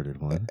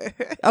introverted one.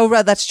 Oh,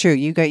 right, that's true.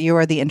 You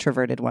are the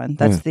introverted one.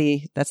 That's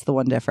the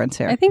one difference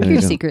here. I think There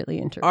you're you go. secretly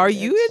introverted. Are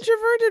you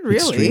introverted? Really?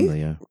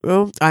 Extremely, yeah.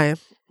 Well, I am.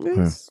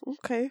 Yes.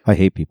 Okay. I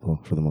hate people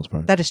for the most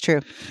part. That is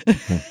true. And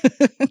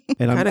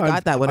Kind of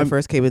got that when I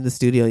first came in the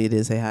studio. You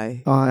didn't say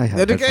hi. I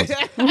have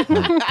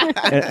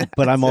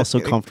but I'm also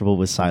comfortable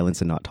with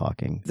silence and not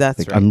talking.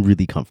 That's right. I'm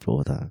really comfortable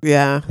with that.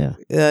 Yeah. Yeah.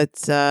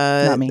 It's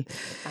Not me.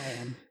 I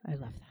am. I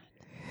love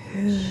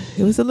that.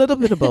 It was a little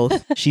bit of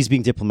both. She's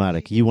being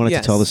diplomatic. You wanted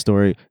Yes. to tell the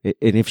story, and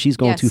if she's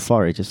going too Yes.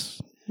 far, it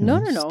just No.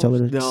 just tell her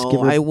to just give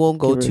No, her- I won't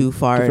go give her- too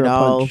far give her at a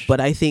all. punch.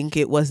 But I think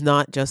it was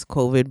not just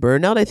COVID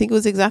burnout. I think it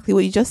was exactly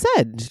what you just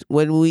said.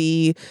 When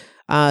we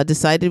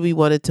decided we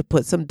wanted to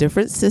put some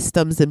different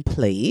systems in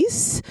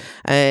place.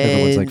 And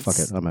Everyone's like, fuck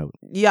it, I'm out.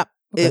 Yeah.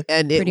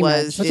 And it Pretty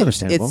was much. That's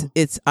understandable.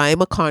 it's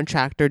I'm a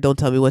contractor, don't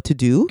tell me what to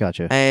do.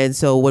 Gotcha. And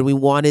so when we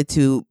wanted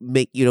to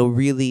make,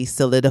 really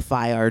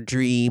solidify our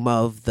dream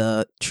of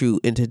the true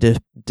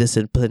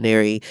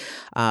interdisciplinary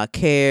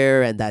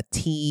care and that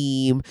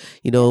team,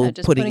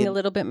 Just putting putting in, a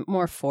little bit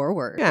more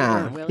forward. Yeah.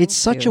 They weren't willing It's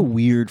such to. a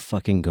weird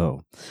fucking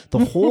go.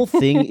 The whole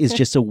thing is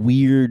just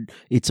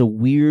it's a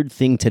weird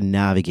thing to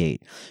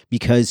navigate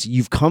because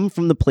you've come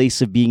from the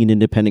place of being an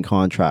independent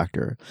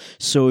contractor.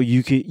 So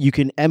you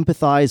can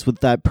empathize with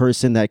that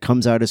person that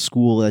comes out of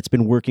school that's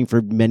been working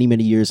for many,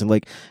 many years and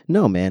like,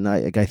 no, man,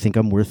 I think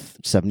I'm worth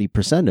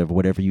 70% of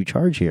whatever you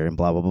charge here and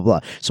blah, blah, blah, blah.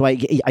 So I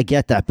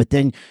get that. But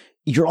then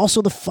you're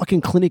also the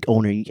fucking clinic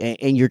owner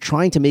and you're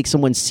trying to make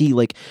someone see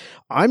like,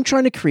 I'm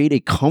trying to create a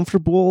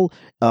comfortable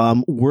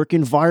work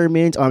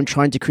environment. I'm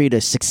trying to create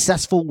a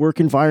successful work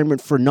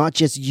environment for not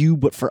just you,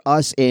 but for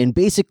us. And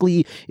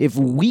basically, if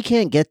we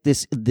can't get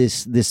this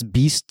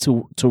beast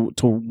to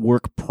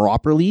work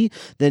properly,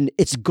 then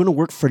it's going to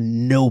work for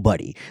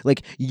nobody.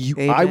 Like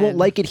I won't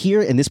like it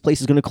here and this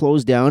place is going to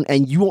close down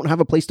and you won't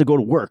have a place to go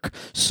to work.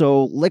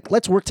 So like,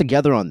 let's work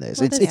together on this.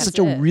 Well, It's such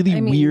a really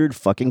weird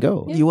fucking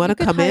go. you want to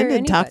could come in hire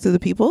and talk to the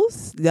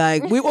peoples?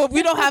 Like we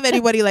don't have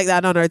anybody like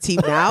that on our team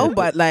now,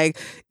 but like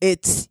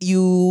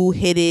you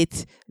hit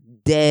it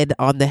dead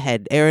on the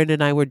head. Aaron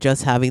and I were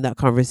just having that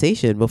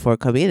conversation before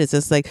coming in. It's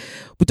just like,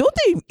 but don't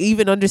they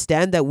even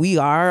understand that we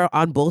are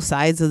on both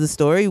sides of the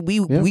story? We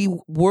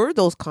were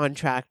those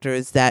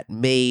contractors that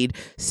made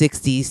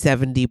 60,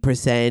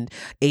 70%,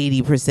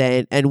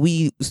 80%, and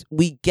we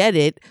get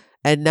it.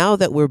 And now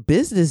that we're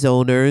business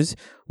owners,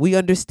 we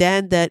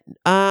understand that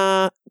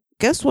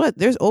guess what?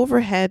 There's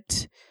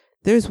overhead,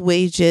 there's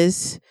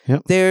wages,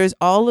 there's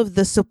all of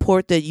the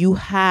support that you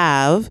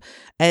have,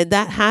 and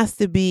that has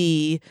to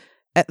be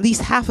at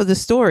least half of the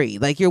story.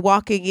 Like you're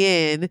walking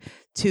in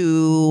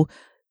to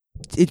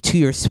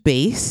your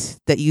space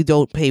that you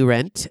don't pay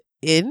rent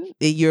in.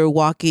 You're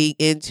walking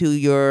into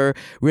your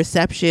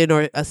reception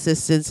or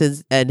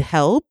assistance and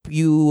help.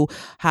 You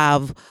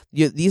have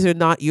these are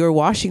not your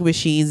washing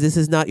machines. This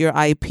is not your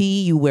IP.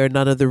 You wear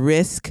none of the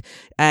risk,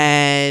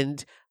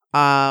 and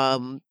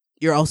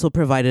you're also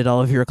provided all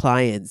of your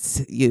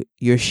clients,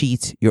 your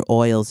sheets, your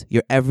oils,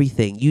 your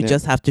everything. You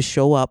just have to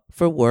show up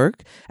for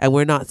work, and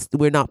we're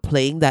not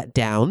playing that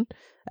down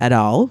at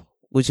all,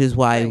 which is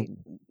why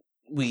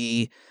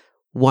we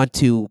want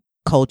to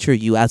culture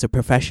you as a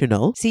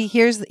professional. See,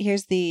 here's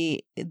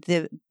the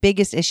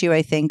biggest issue.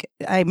 I think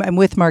I'm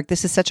with Mark.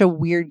 This is such a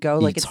weird go.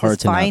 Like it's hard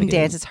this to fine navigate.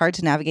 dance. It's hard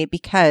to navigate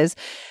because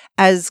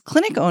as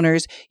clinic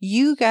owners,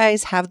 you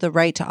guys have the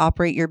right to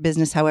operate your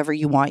business however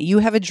you want. You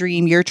have a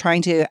dream. You're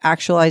trying to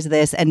actualize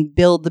this and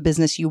build the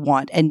business you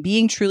want. And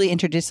being truly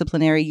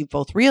interdisciplinary, you've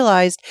both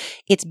realized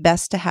it's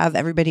best to have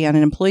everybody on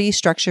an employee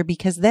structure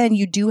because then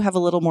you do have a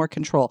little more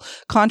control.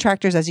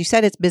 Contractors, as you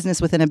said, it's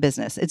business within a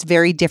business. It's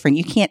very different.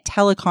 You can't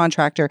tell a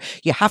contractor,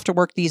 you have to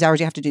work these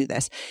hours, you have to do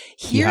this.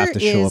 You have to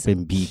show up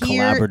and be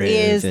collaborative.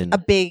 Here is a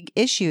big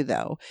issue,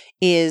 though,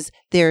 is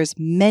there's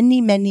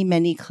many, many,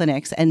 many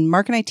clinics, and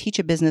Mark and I teach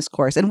a business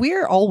course, and we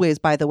are always,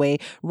 by the way,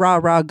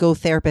 go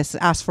therapists,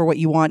 ask for what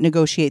you want,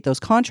 negotiate those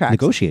contracts.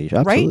 Negotiate,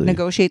 absolutely. Right?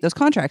 Negotiate those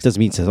contracts. Doesn't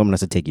mean someone has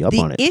to take you up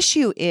on it. The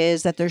issue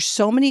is that there's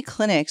so many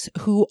clinics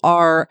who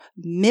are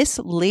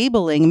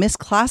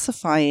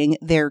misclassifying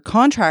their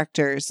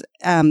contractors,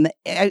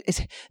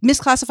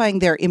 misclassifying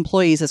their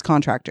employees as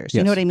contractors.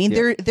 You know what I mean?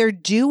 Yeah. They're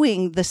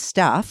doing the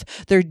stuff.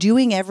 They're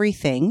doing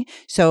everything.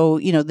 So,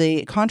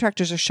 the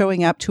contractors are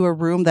showing up to a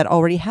room that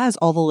already has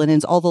all the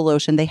linens, all the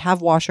lotion. They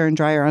have washer and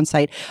dryer on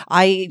site.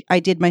 I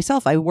did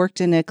myself. I worked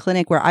in a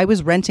clinic where I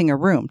was renting a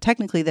room.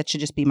 Technically, that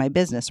should just be my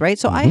business, right?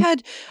 So I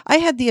had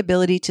the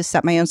ability to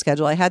set my own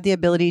schedule. I had the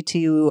ability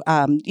to,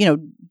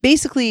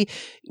 basically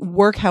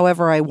work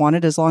however I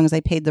wanted as long as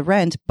I paid the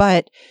rent.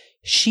 But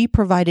she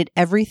provided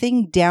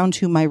everything down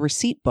to my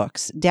receipt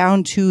books,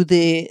 down to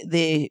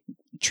the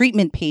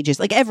treatment pages,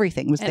 like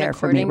everything was there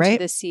for me, right?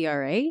 To the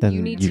CRA, Then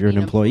you need you're to be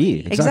an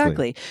employee.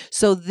 Exactly.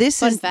 So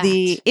this Fun is fact.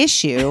 the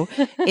issue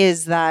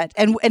is that,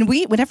 and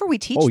we, whenever we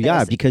teach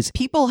this, because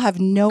people have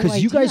no idea.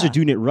 Because you guys are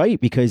doing it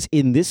right. Because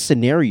in this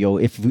scenario,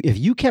 if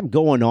you kept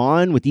going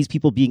on with these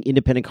people being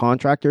independent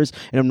contractors,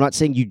 and I'm not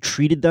saying you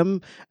treated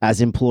them as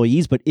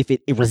employees, but if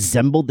it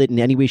resembled it in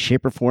any way,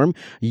 shape, or form,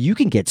 you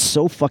can get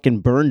so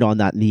fucking burned on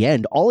that in the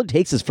end. All it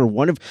takes is for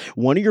one of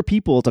your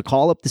people to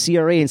call up the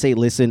CRA and say,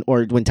 listen,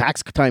 or when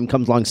tax time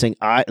comes along saying,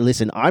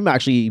 I'm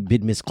actually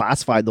been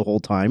misclassified the whole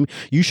time.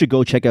 You should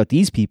go check out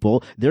these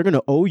people. They're going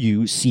to owe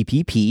you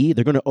CPP.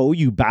 They're going to owe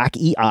you back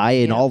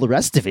EI and all the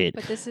rest of it.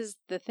 But this is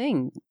the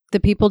thing. The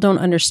people don't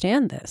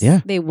understand this.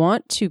 Yeah. They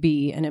want to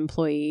be an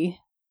employee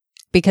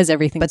because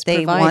everything's but they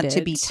provided. want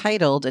to be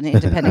titled an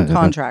independent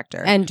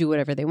contractor and do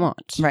whatever they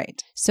want.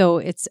 Right. So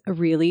it's a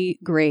really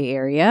gray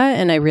area.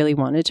 And I really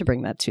wanted to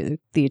bring that to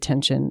the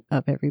attention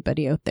of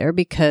everybody out there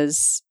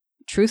because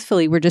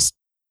truthfully, we're just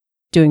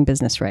doing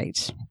business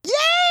right. Yay!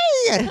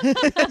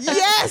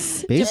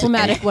 Yes. Basically.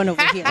 Diplomatic one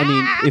over here. I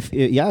mean,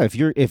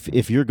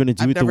 if you're going to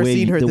do I've it the never way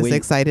seen her the this way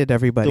excited.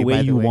 Everybody, the way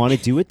by you way. want to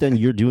do it, then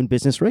you're doing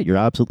business right. You're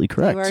absolutely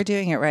correct. You are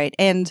doing it right.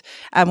 And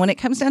when it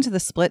comes down to the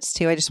splits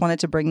too, I just wanted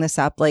to bring this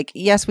up. Like,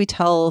 yes, we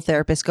tell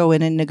therapists go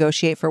in and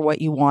negotiate for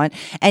what you want.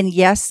 And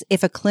yes,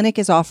 if a clinic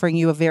is offering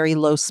you a very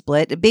low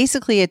split,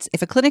 basically it's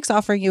if a clinic's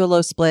offering you a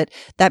low split,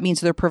 that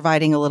means they're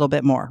providing a little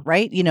bit more,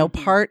 right? You know,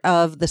 part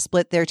of the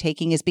split they're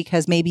taking is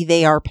because maybe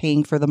they are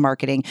paying for the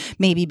marketing,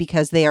 maybe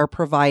because they are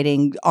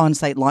providing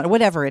on-site launch,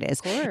 whatever it is.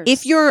 Of course.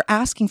 If you're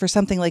asking for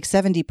something like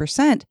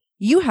 70%,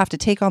 you have to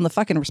take on the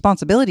fucking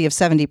responsibility of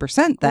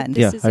 70% then.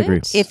 Yeah, This is I agree.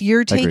 it. If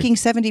you're agree. taking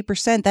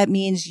 70%, that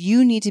means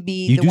you need to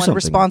be You the do one something.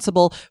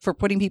 responsible for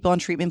putting people on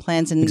treatment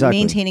plans and Exactly.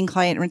 maintaining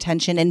client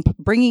retention and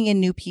bringing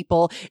in new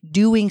people,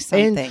 doing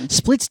something. And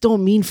splits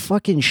don't mean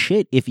fucking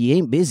shit if you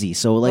ain't busy.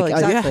 So, like, Well,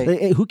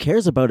 exactly. who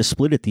cares about a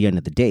split at the end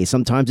of the day?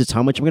 Sometimes it's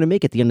how much I'm going to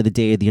make at the end of the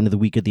day, at the end of the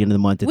week, at the end of the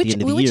month, at the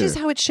end of the Which year. is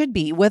how it should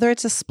be. Whether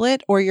it's a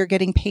split or you're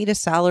getting paid a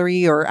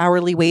salary or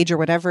hourly wage or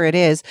whatever it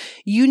is,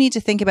 you need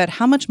to think about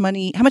how much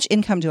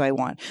income do I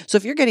want? So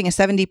if you're getting a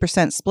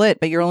 70% split,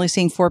 but you're only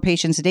seeing 4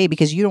 patients a day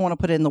because you don't want to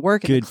put it in the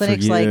work and Good the for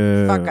clinic's like,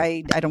 you. fuck,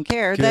 I don't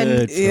care,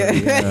 Good for Yeah.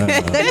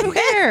 you. then who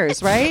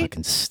cares, right?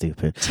 Fucking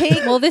stupid.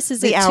 Take Well, this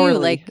is the it too. hourly.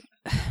 Like,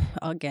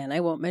 again, I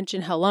won't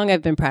mention how long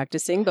I've been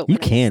practicing, but You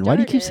when I can. Why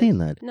do you keep started- saying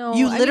that? No,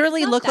 You I mean,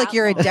 literally it's not look like that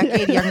you're a long.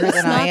 decade younger It's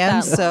than not I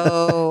am. that long.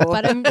 So,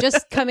 But I'm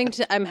just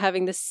I'm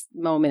having this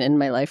moment in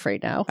my life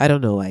right now. I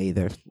don't know why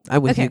either.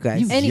 I'm with Okay. you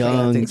guys. You Anyway,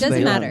 young, it doesn't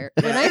young. matter.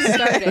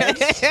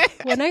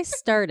 When I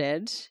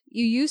started,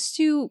 you used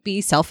to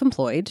be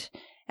self-employed.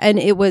 And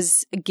it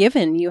was a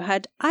given.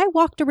 I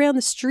walked around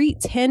the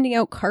streets handing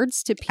out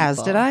cards to people.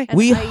 As did I. And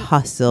We I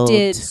hustled.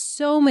 did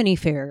so many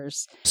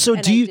fairs. So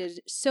and do I you did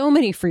so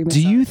many free do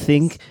you massages.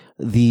 think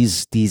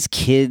these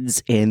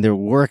kids and their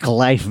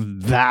work-life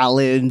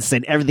balance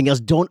and everything else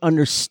don't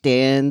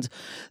understand?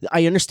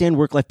 I understand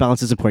work-life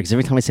balance is important because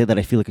every time I say that,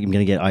 I feel like I'm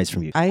going to get eyes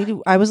from you.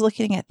 I was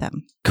looking at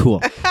them.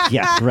 Cool.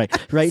 Yeah. Right.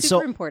 Right.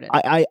 Super So important.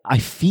 I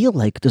feel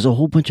like there's a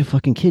whole bunch of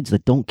fucking kids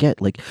that don't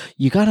get, like,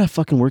 you gotta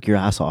fucking work your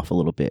ass off a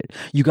little bit.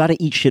 You gotta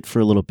eat shit for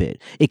a little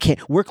bit. It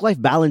can't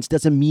work-life balance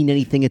doesn't mean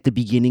anything at the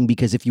beginning,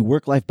 because if you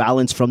work-life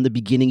balance from the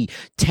beginning,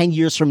 10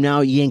 years from now,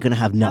 you ain't gonna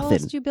have How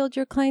nothing. else do you build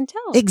your clientele?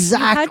 You had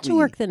Exactly. to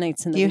work the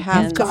nights and the You weekends.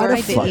 have to gotta work I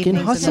did the fucking evenings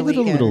and hustle the it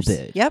a little weekends.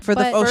 bit. Yep. For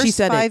the But- Oh, she first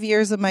said it. 5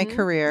 years of my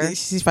career,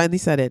 She finally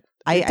said it.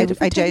 I did it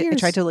for 10 years.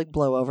 tried to like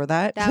blow over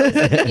that. That was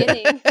the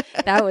beginning.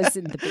 That was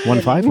in the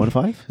beginning.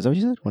 1-5? Is that what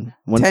you said?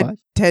 1-5?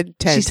 10.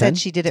 She said 10?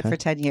 she did it for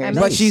 10 years. I'm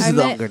But at- she's I'm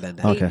longer at than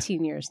that. Okay.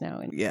 18 years now.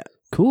 And Yeah.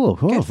 Cool.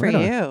 Good for right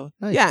on. you.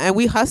 Nice. Yeah, and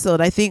we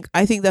hustled. I think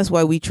that's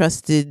why we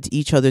trusted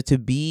each other to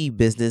be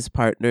business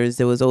partners.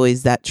 There was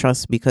always that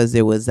trust because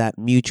there was that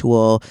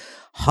mutual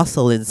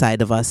hustle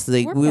inside of us.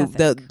 Like Work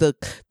ethic.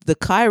 the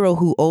Cairo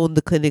who owned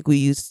the clinic we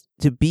used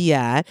to be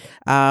at,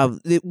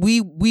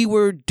 we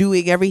were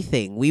doing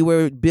everything. We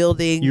were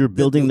building. You were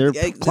building their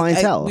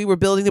clientele. We were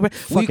building the.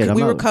 Fuck it, I'm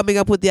we were out. coming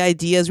up with the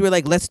ideas. We were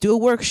like, let's do a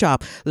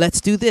workshop. Let's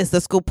do this.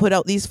 Let's go put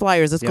out these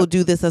flyers. Let's go Yep.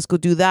 do this. Let's go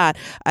do that.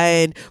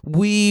 And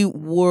we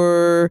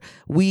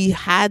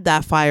had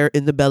that fire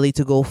in the belly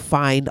to go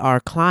find our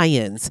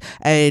clients,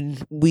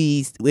 and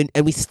we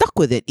stuck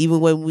with it. Even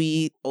when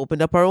we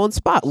opened up our own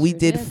spot, we Sure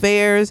did did.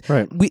 fairs.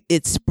 Right.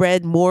 It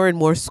spread. More and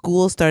more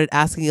schools started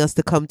asking us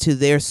to come to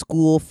their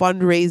school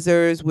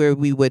fundraisers where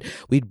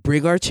we'd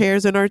bring our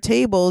chairs and our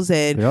tables,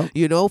 and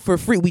Yep. for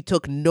free. We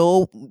took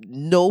no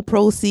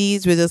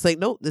proceeds. We're just like,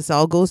 no, this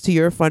all goes to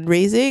your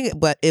fundraising,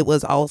 but it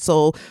was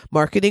also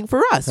marketing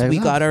for us. Fair We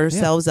enough, got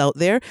ourselves out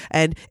there,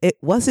 and it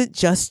wasn't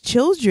just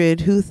children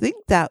who think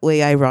that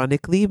way,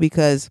 ironically,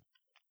 because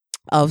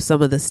of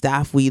some of the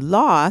staff we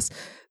lost.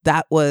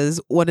 That was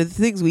one of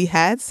the things. We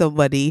had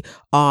somebody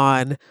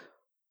on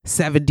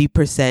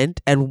 70%,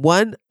 and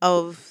one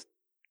of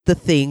the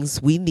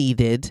things we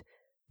needed,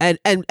 and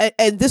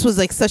this was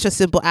like such a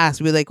simple ask.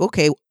 We were like,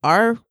 okay,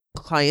 our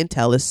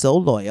clientele is so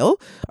loyal,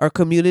 our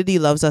community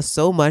loves us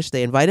so much,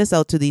 they invite us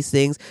out to these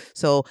things,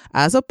 so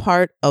as a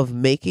part of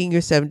making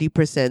your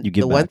 70%, You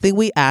give the one back. thing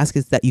we ask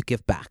is that you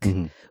give back.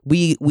 Mhm.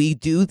 We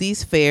do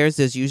these fairs.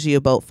 There's usually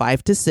about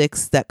 5 to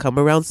 6 that come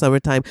around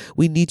summertime.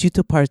 We need you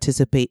to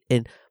participate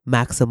in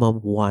maximum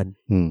 1.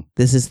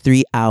 This is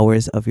 3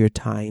 hours of your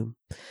time.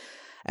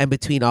 And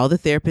between all the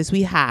therapists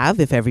we have,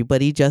 if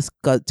everybody just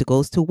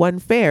goes to one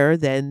fair,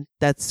 then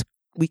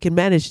we can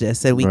manage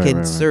this, and we Right, can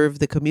right, right. serve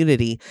the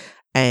community.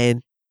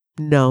 And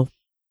no,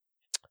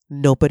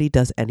 nobody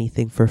does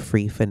anything for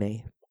free,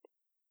 Fanae.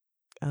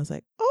 I was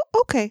like, oh,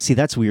 okay. See,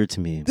 that's weird to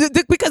me.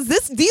 Because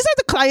these are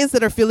the clients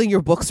that are filling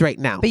your books right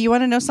now. But you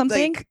want to know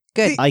something? Like-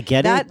 Good. I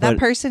get that it. that But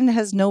person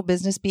has no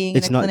business being in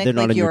It's a not- clinic they're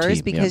not like on your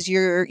yours team, because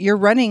you're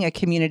running a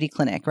community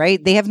clinic,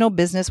 right? They have no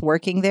business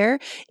working there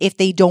if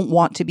they don't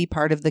want to be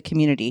part of the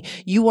community.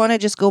 You want to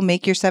just go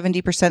make your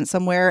 70%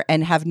 somewhere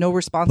and have no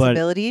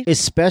responsibility.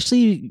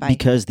 especially Bye.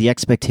 because the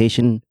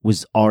expectation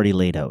was already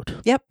laid out.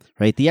 Yep.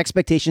 Right? The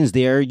expectation's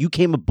there. You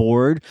came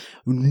aboard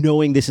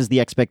knowing this is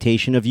the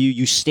expectation of you.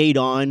 You stayed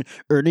on,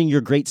 earning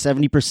your great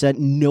 70%,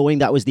 knowing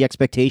that was the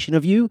expectation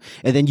of you,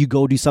 and then you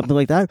go do something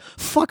like that.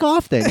 Fuck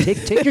off then.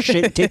 Take your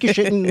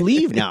shit and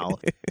leave now.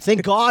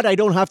 Thank God I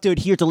don't have to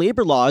adhere to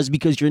labor laws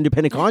because you're an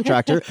independent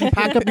contractor.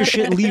 Pack up your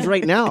shit and leave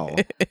right now.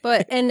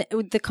 But and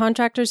the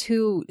contractors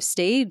who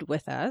stayed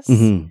with us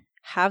Mhm.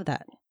 have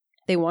that.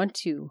 They want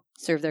to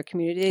serve their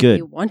community. Good.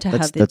 They want to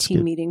That's- have the that's team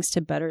good. meetings to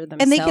better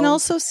themselves. And they can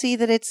also see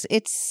that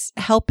it's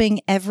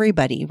helping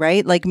everybody,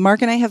 right? Like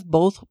Mark and I have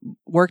both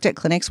worked at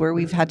clinics where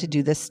we've had to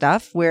do this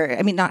stuff where,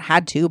 I mean, not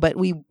had to, but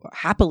we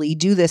happily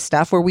do this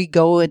stuff where we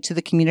go into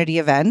the community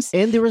events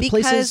And there were because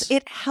places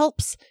it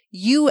helps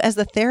you as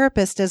the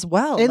therapist as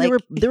well. And Like,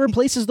 there were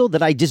places though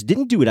that I just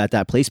didn't do it at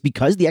that place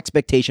because the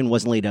expectation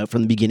wasn't laid out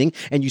from the beginning,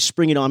 and you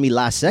spring it on me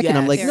last second.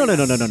 I'm Yes. like, Fair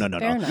no. Fair No.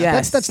 enough.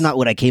 Yes. That's not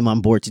what I came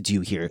on board to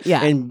do here.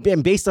 Yeah. And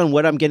based on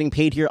what I'm getting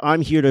paid here,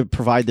 I'm here to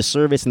provide the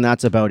service, and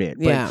that's about it.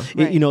 But Yeah.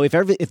 you know, if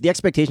the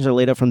expectations are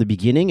laid out from the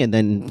beginning, and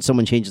then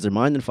someone changes their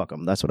mind, then fuck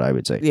them. That's what I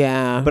would say.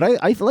 Yeah. But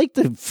I like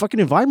the fucking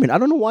environment. I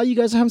don't know why you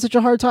guys are having such a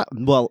hard time.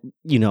 Well,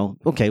 you know,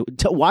 okay.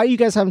 Why are you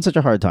guys having such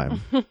a hard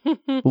time?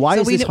 Why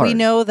so is we, this hard? we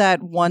know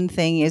that one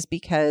thing is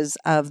because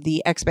of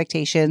the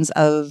expectations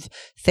of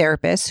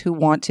therapists who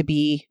want to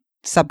be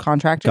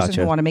subcontractors and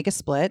Gotcha. who want to make a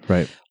split.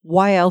 Right.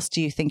 Why else do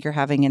you think you're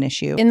having an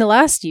issue? In the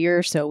last year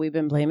or so, we've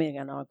been blaming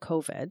it on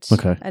COVID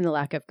Okay. and the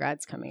lack of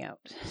grads coming out.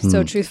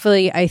 So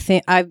truthfully, I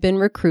think I've been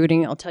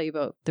recruiting. I'll tell you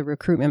about the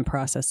recruitment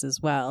process as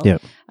well.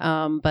 Yep.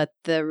 But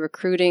the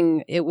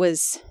recruiting, it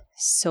was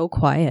so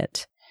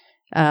quiet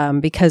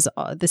because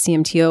the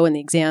CMTO and the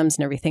exams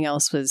and everything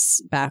else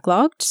was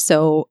backlogged.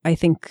 So I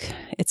think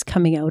it's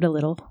coming out a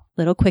little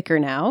quicker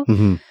now.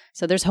 Mhm.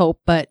 So there's hope,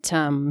 but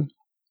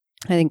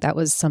I think that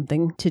was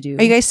something to do.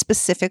 Are you guys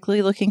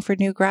specifically looking for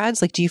new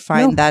grads? Like, do you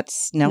find No.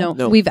 that's No,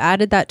 No. we've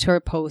added that to our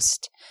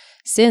post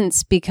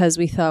since because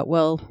we thought,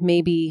 well,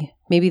 maybe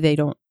they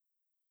don't.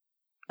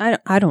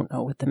 I don't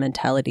know what the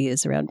mentality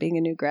is around being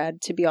a new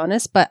grad, to be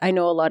honest. But I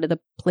know a lot of the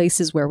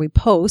places where we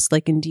post,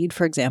 like Indeed,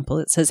 for example,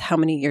 it says how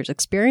many years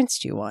experience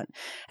do you want,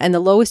 and the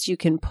lowest you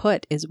can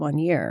put is 1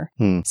 year.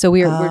 So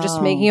we're just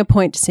Oh. making a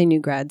point to say new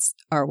grads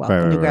are welcome.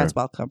 Right, new grads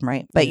welcome,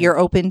 right? But Yeah. you're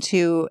open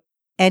to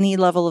any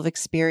level of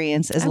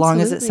experience as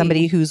long as it's Absolutely.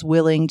 somebody who's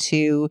willing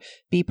to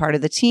be part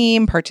of the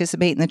team,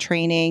 participate in the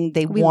training.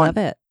 They We want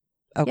love it.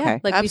 Okay. Yeah,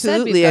 like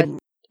Absolutely. we said, we've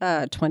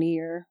got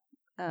 20-year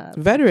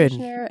Veteran.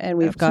 practitioner, and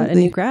we've got a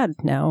Absolutely. new grad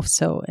now.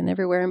 So and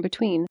everywhere in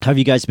between. Have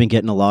you guys been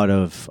getting a lot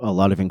of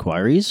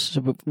inquiries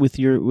with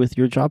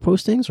your job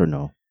postings or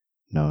no?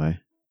 No.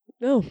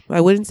 No, I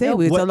wouldn't say. No.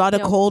 It's What- a lot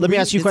of no. let Let me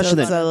ask you a question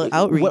then.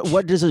 Outreach.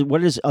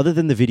 What is other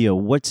than the video?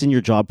 What's in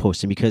your job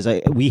posting? Because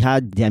we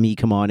had Demi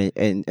come on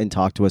and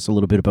talk to us a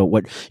little bit about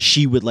what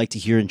she would like to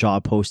hear in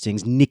job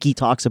postings. Nikki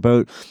talks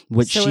about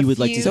what So she a would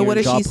like to few- hear So what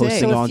in does job she say?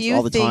 posting So a on few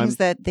all the time. things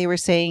that they were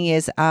saying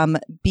is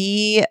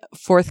be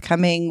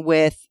forthcoming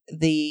with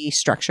the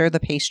structure,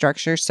 the pay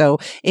structure. So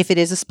if it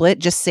is a split,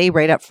 just say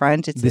right up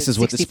front, it's This a is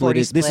what the 60-40 split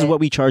is. This is split. what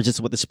we charge. This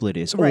is what the split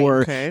is. Right.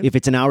 Or Okay. if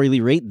it's an hourly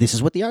rate, this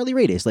is what the hourly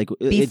rate is. Like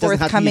Be it doesn't have to be a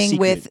forthcoming secret.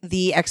 with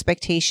the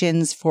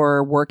expectations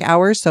for work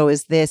hours. So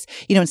is this,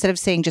 instead of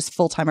saying just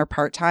full time or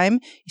part time,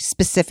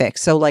 specific.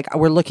 So like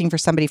we're looking for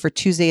somebody for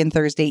Tuesday and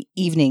Thursday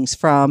evenings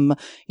from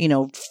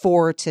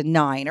 4 to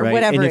 9 or Right.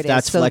 whatever and it if is.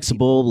 that's So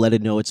flexible, let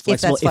it know it's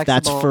flexible. that's If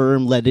that's flexible.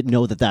 firm, let it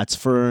know that that's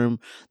firm.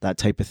 That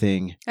type of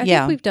thing. I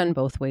Yeah. think we've done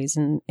both ways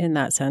in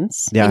that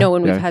sense. Yeah,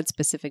 When we've yeah. had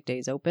specific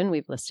days open,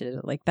 we've listed it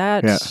like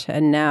that. Yeah.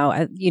 And now,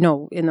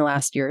 in the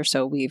last year or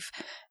so, we've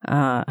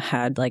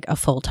had like a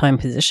full-time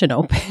position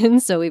open.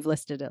 So we've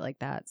listed it like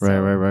that. So.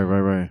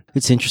 Right.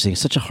 It's interesting.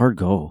 It's such a hard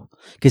go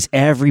because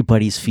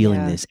everybody's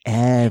feeling Yeah. this.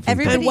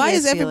 Everybody. And why is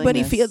is feeling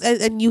everybody this.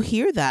 feel? And you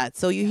hear that,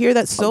 so you hear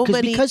that so 'Cause-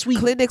 many because we-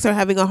 clinics are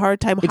having a hard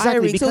time Exactly,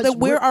 hiring. So because then,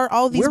 where are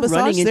all these we're massage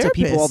running into therapists?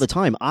 people all the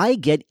time. I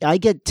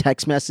get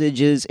text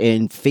messages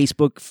and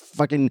Facebook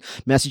fucking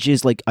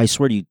messages, like I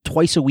swear to you,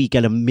 twice a week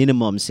at a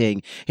minimum,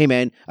 saying, "Hey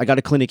man, I got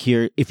a clinic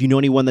here. If you know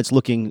anyone that's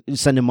looking,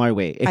 send them my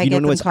way." If I you get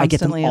know them anyone, I get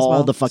them constantly as all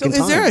well. the So fucking is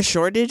time. there a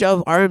shortage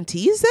of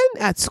RMTs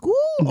then at school?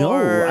 No,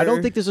 or- I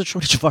don't think there's a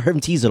shortage of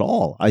RMTs at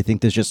all. I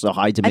think there's just a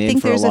high I demand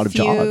think for a there's lot of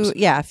jobs.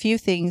 a few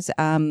things.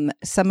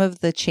 Some of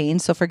the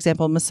chains. So, for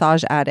example,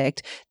 Massage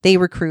Addict, they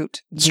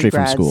recruit new Straight from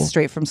grads school.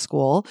 straight from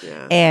school,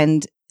 Yeah.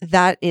 and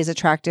that is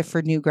attractive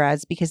for new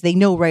grads because they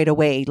know right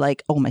away,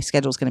 like, oh, my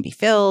schedule's going to be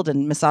filled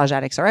and massage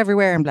addicts are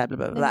everywhere and blah, blah,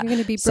 blah, blah. You're going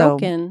to be So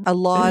broken. a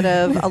lot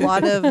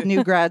of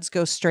new grads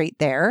go straight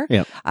there.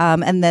 Yep.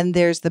 And then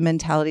there's the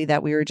mentality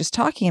that we were just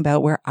talking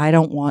about where I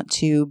don't want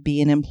to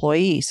be an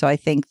employee. So I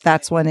think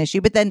that's one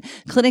issue. But then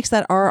clinics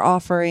that are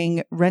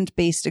offering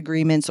rent-based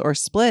agreements or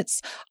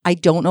splits, I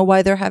don't know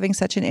why they're having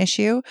such an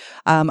issue.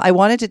 I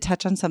wanted to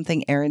touch on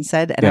something Aaron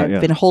said, and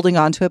I've been holding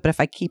on to it, but if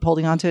I keep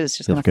holding on to it, it's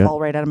just going to fall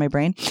right out of my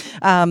brain.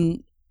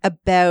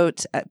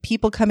 About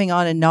people coming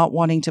on and not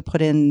wanting to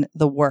put in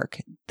the work.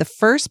 The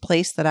first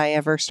place that I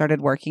ever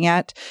started working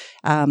at,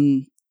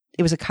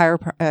 it was a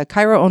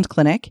chiro-owned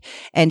clinic,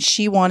 and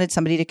she wanted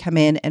somebody to come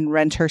in and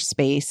rent her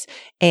space.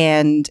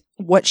 And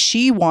what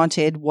she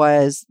wanted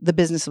was the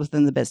business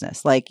within the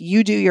business. Like,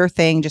 you do your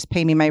thing, just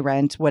pay me my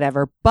rent,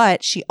 whatever.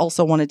 But she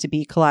also wanted to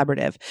be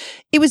collaborative.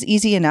 It was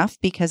easy enough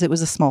because it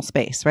was a small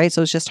space, right? So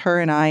it was just her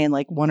and I and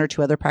like one or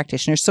two other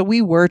practitioners. So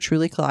we were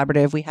truly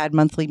collaborative. We had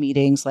monthly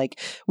meetings. Like,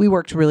 we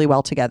worked really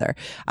well together.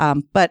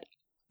 But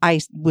I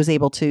was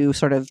able to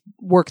sort of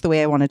work the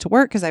way I wanted to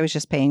work because I was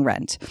just paying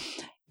rent.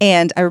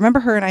 And I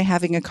remember her and I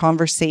having a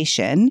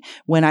conversation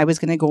when I was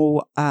going to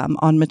go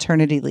on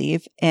maternity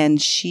leave,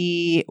 and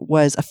she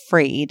was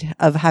afraid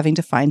of having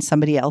to find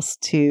somebody else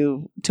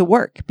to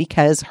work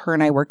because her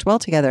and I worked well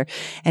together.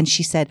 And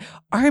she said,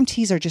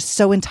 RMTs are just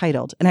so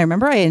entitled. And I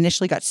remember I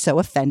initially got so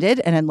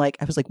offended, and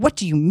I was like, what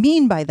do you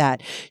mean by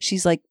that?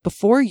 She's like,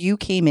 before you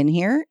came in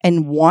here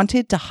and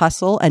wanted to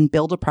hustle and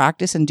build a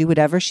practice and do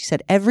whatever, she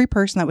said, every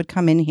person that would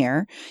come in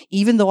here,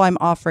 even though I'm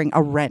offering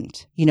a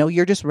rent,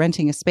 you're just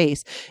renting a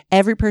space,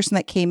 every person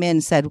that came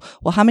in said,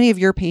 well, how many of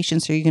your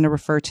patients are you going to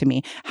refer to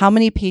me? How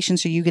many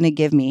patients are you going to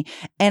give me?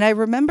 And I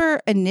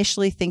remember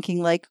initially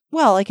thinking like,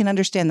 well, I can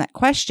understand that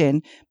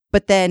question.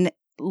 But then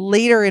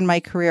later in my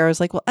career, I was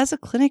like, well, as a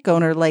clinic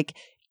owner, like,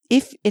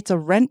 if it's a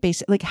rent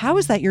based, like, how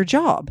is that your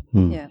job?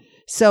 Yeah.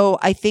 So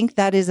I think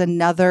that is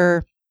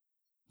another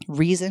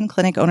reason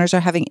clinic owners are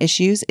having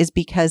issues, is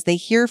because they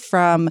hear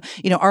from,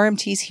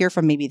 RMTs hear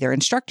from maybe their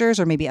instructors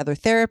or maybe other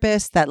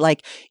therapists that,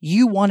 like,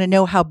 you want to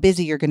know how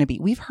busy you're going to be.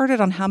 We've heard it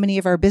on how many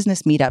of our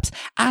business meetups.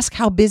 Ask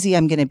how busy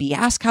I'm going to be.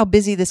 Ask how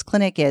busy this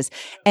clinic is.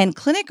 And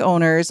clinic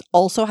owners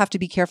also have to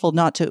be careful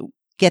not to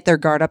get their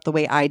guard up the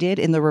way I did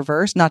in the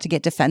reverse, not to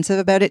get defensive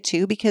about it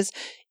too, because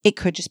it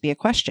could just be a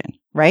question,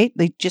 right?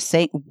 They just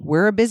say,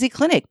 we're a busy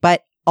clinic,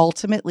 but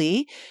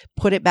ultimately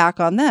put it back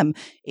on them.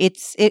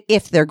 It's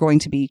if they're going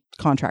to be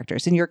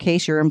contractors. In your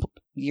case,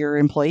 you're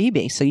employee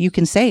based. So you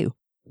can say,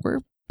 we're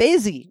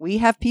busy. We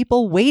have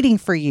people waiting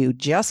for you.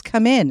 Just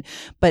come in.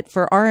 But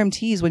for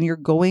RMTs, when you're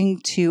going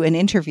to an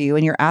interview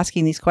and you're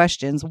asking these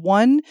questions,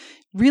 one,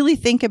 really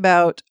think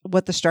about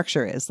what the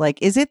structure is.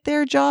 Like, is it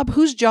their job?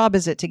 Whose job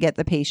is it to get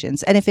the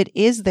patients? And if it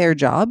is their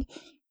job,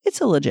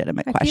 it's a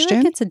legitimate question. I feel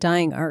like it's a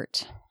dying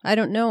art. I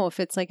don't know if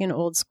it's like an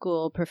old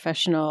school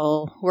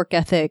professional work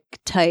ethic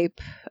type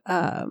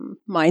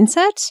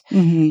mindset,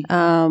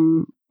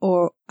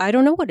 or I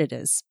don't know what it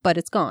is, but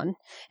it's gone.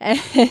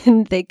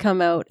 And they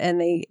come out and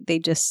they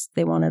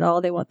want it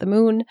all. They want the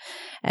moon.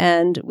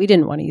 And we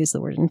didn't want to use the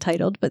word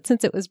entitled, but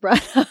since it was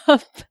brought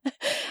up,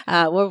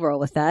 we'll roll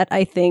with that.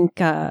 I think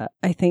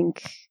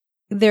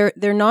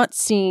they're not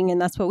seeing,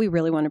 and that's what we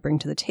really want to bring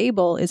to the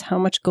table, is how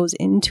much goes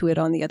into it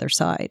on the other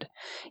side.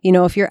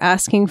 If you're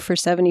asking for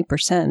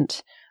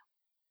 70%,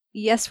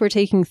 yes, we're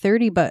taking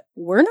 30, but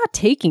we're not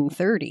taking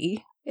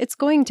 30. It's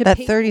going to that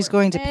pay 30 is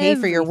going to pay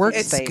for your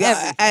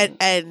workspace,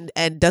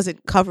 and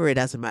doesn't cover it,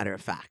 as a matter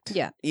of fact.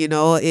 Yeah,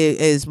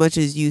 as much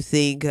as you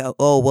think,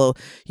 oh well,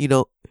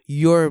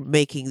 you're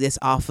making this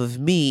off of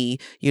me.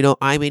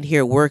 I'm in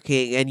here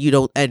working, and you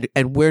don't,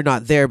 and we're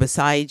not there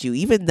beside you.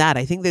 Even that,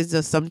 I think there's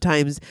just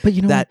sometimes, but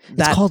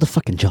it's called a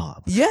fucking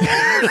job. Yeah,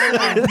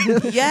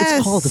 yes,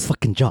 it's called a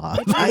fucking job.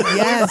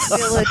 Yes,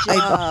 still a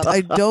job.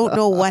 I don't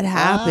know what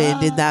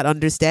happened in that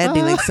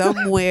understanding. Like,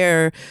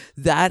 somewhere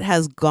that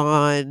has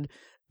gone.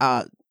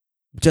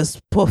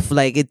 Just poof,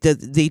 like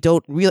they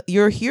don't real.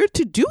 You're here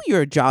to do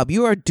your job.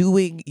 You are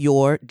doing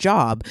your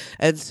job,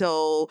 and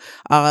so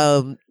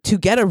to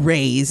get a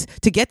raise,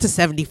 to get to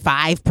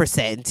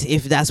 75%,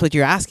 if that's what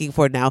you're asking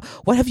for now,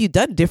 what have you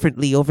done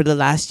differently over the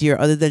last year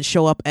other than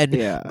show up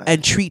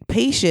and treat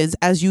patients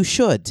as you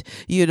should?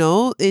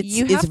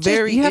 It's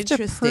very you have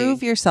interesting. to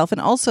prove yourself, and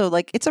also,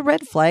 like, it's a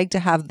red flag to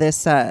have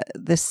this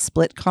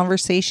split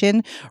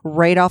conversation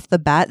right off the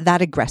bat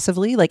that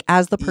aggressively, like,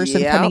 as the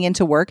person coming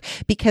into work,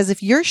 because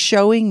if you're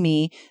showing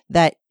me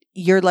that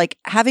you're like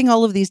having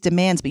all of these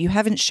demands, but you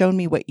haven't shown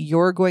me what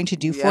you're going to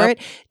do for it.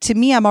 To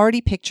me, I'm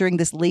already picturing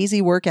this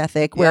lazy work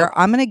ethic where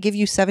I'm going to give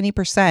you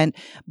 70%,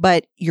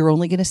 but you're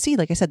only going to see,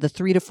 like I said, the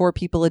 3 to 4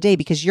 people a day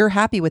because you're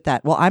happy with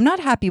that. Well, I'm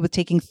not happy with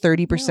taking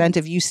 30%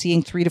 of you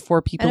seeing 3 to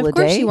 4 people a day. And of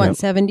course you want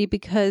 70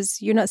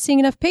 because you're not seeing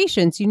enough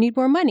patients. You need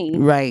more money.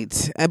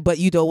 Right. But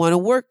you don't want to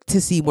work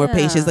to see more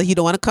patients. Like, you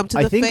don't want to come to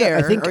the fair.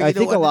 I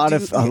think a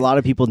lot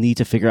of people need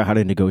to figure out how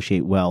to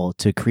negotiate well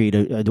to create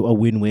a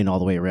win-win all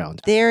the way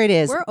around. There it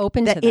is. We're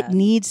open to that. It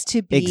needs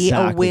to be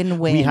a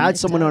win-win. We had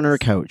someone on our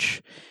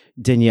couch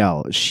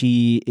Danielle,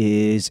 she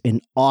is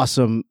an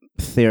awesome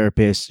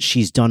therapist.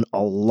 She's done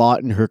a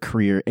lot in her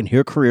career, and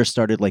her career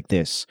started like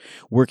this,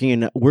 working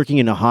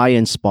in a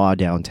high-end spa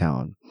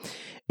downtown.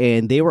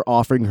 And they were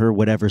offering her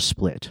whatever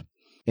split.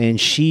 And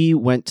she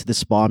went to the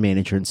spa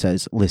manager and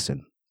says,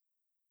 listen,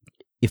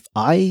 if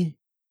I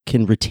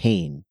can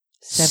retain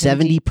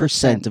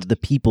 70% of the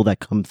people that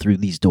come through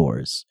these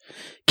doors,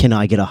 can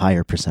I get a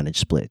higher percentage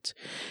split?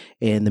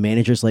 And the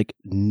manager's like,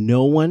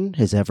 no one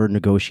has ever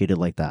negotiated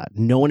like that.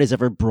 No one has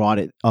ever brought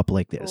it up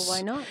like this. Well,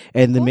 why not?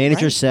 And the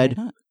manager right, said,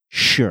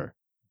 sure,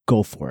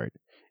 go for it.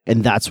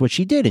 And that's what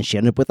she did. And she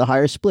ended up with a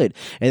higher split.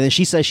 And then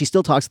she says she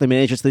still talks to the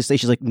manager to this day.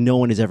 She's like, no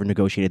one has ever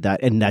negotiated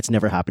that. And that's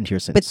never happened here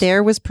since. But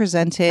there was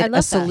presented a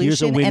that.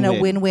 solution Here's a and a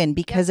win-win. win-win,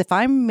 because if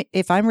I'm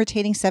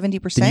retaining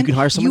 70%, Then you can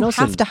hire someone else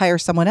have in. to hire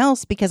someone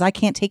else because I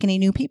can't take any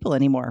new people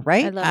anymore,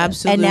 right? I love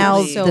Absolutely. And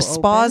now So the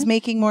spa's open.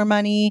 making more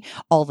money.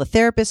 All the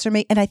therapists are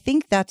making, and I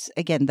think that's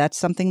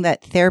something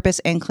that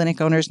therapists and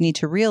clinic owners need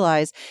to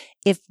realize.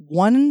 If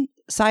one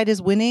side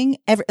is winning,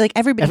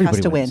 everybody has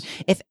to wins.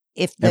 win.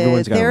 If the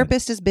Everyone's gotta win.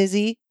 therapist is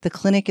busy, the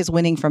clinic is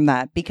winning from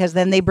that, because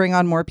then they bring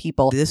on more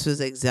people. This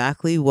was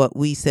exactly what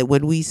we said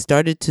when we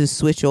started to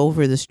switch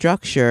over the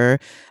structure,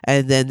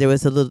 and then there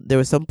was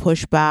some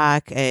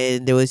pushback,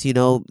 and there was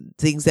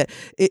things that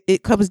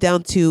it comes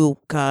down to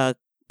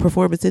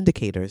performance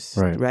indicators,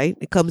 right?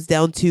 It comes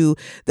down to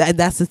that, and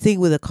that's the thing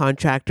with a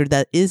contractor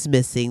that is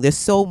missing. There's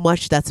so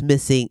much that's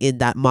missing in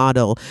that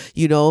model.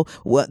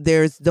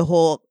 There's the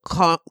whole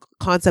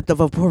concept of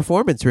a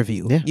performance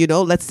review. Yeah.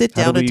 Let's sit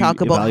How down do and we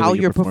talk about how evaluate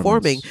your you're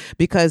performing, performance?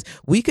 because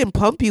we can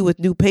pump you with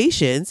new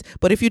patients,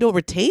 but if you don't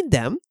retain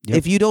them, Yep.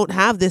 if you don't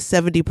have this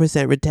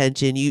 70%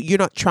 retention, you're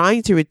not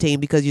trying to retain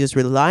because you're just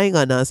relying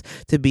on us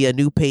to be a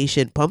new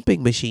patient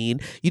pumping machine.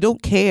 You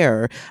don't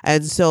care.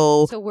 And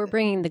so we're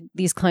bringing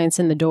these clients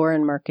in the door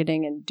and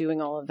marketing and doing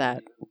all of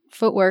that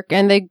footwork,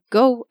 and they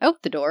go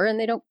out the door and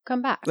they don't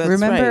come back. That's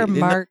Remember, right.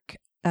 Mark?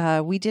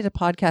 We did a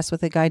podcast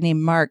with a guy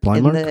named Mark.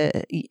 Blind Mark?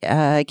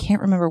 I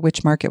can't remember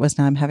which Mark it was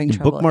now. I'm having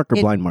trouble. Bookmark or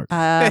blind Mark?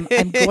 I'm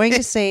going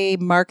to say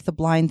Mark the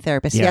blind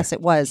therapist. Yeah. Yes, it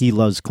was. He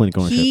loves clinic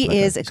ownership. He like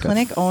is that. a He's got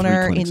clinic 3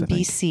 owner in clinics, I think.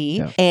 BC,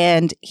 Yeah.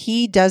 and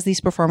he does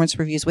these performance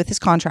reviews with his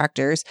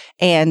contractors,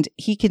 and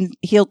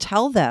he'll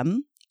tell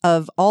them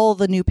of all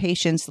the new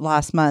patients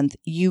last month,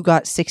 you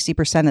got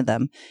 60% of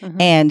them. Mhm.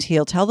 And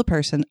he'll tell the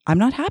person, I'm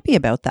not happy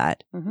about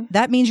that. Mhm.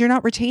 That means you're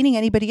not retaining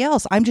anybody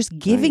else. I'm just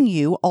giving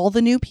you all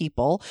the new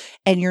people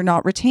and you're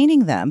not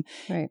retaining them.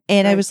 Right.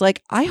 And I Right. was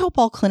like, I hope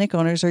all clinic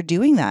owners are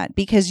doing that,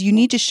 because you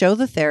need to show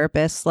the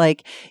therapist,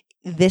 like,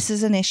 this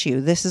is an issue.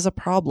 This is a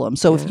problem.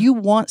 So if Yeah. you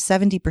want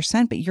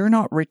 70%, but you're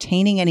not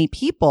retaining any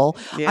people,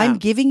 Yeah. I'm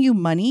giving you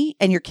money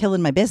and you're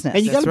killing my business.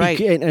 And you got That's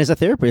to be, right. and as a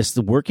therapist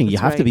working, you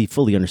That's have to right. be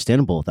fully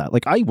understandable of that.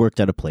 Like, I worked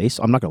at a place,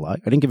 I'm not gonna lie,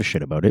 I didn't give a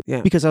shit about it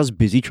Yeah. because I was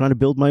busy trying to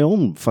build my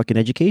own fucking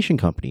education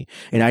company,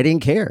 and I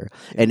didn't care.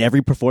 And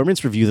every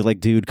performance review, they're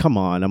like, dude, come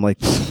on. I'm like,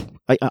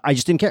 I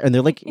just didn't care. And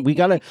they're like, you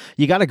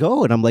gotta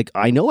go. And I'm like,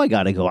 I know I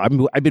gotta go.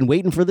 I've been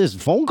waiting for this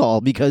phone call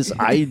because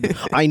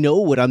I know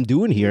what I'm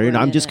doing here, and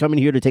I'm just coming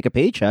here to take a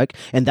paycheck,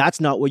 and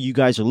that's not what you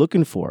guys are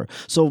looking for.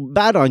 So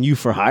bad on you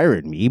for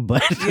hiring me,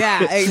 but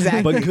Yeah,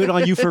 exactly. but good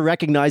on you for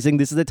recognizing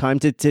this is the time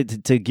to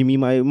give me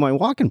my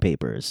walking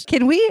papers.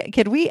 Can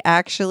we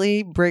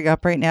actually bring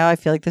up right now? I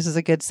feel like this is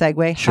a good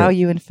segue. Sure. How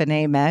you and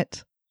Finney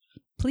met,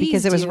 Please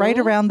because it was do. right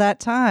around that It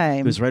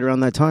time. was right around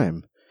that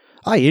time.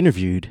 I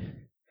interviewed.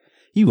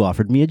 You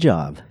offered me a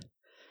job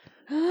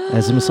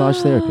as a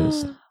massage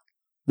therapist.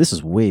 This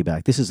is way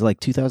back. This is like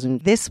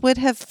 2016, This would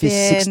have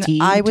been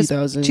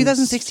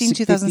 2016,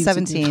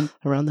 2017,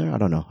 around there. I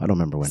don't know. I don't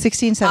remember when.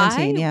 16,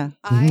 17. Yeah.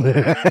 I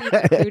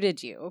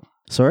recruited you.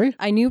 Sorry.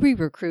 I knew we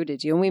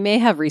recruited you, and we may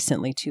have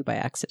recently too by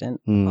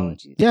accident. Mm.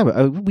 Apologies. Yeah,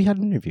 but we had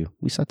an interview.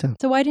 We sat down.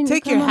 So why didn't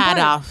Take you your come on hat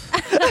board?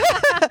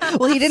 off.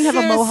 Well, he didn't have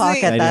a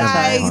mohawk at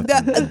I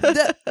that didn't have a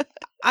time.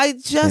 I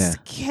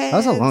just can't. That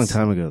was a long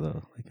time ago,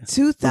 though. Like,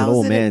 2000. I'm an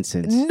old man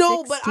since.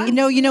 No, but I,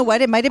 You know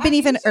what? It might have been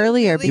even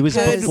earlier. really It was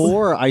good.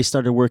 before I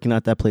started working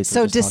at that place.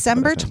 So I just talked about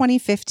December it.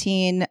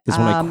 2015, Is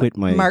when I quit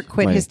my- Mark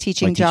quit my- his my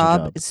teaching teaching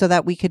job job. so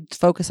that we could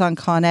focus on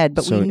Con Ed.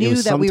 But So we it knew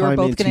was that we were sometime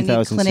both in going to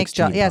need clinic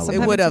 2016 jobs. Yeah, probably. It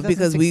sometime would in have,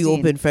 because we 2016.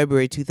 opened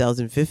February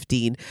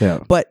 2015. Yeah.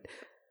 But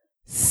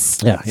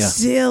Yeah.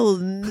 still,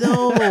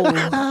 no.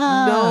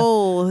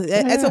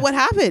 And so what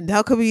happened?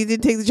 How come you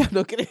didn't take the job?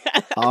 No kidding.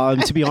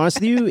 To be honest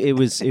with you, it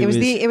was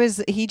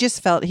He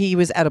just felt he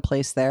was out of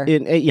place there.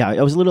 yeah,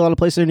 I was a little out of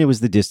place there, and it was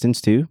the distance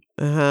too,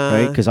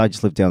 right? Because I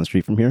just lived down the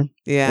street from here,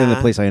 Yeah. and the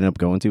place I ended up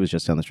going to was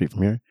just down the street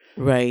from here.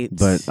 Right.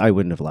 But I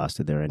wouldn't have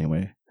lasted there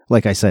anyway.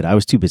 Like I said, I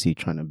was too busy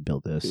trying to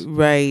build this.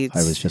 Right.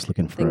 I was just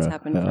looking for Things a,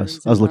 happen for a I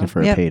reason, was looking huh?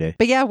 for a Yep. payday.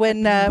 But yeah, when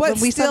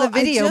we saw still, the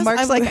video,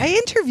 Mark's I'm like, I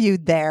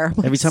interviewed there.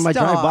 Every time I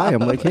drive by, I'm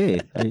Stop. like, hey,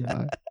 I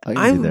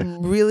can do there.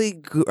 I'm really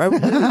good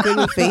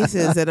with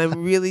faces, and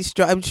I'm really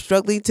I'm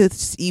struggling to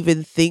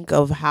even think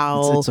of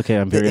how It's okay.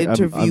 I'm the very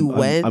interview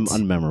went. I'm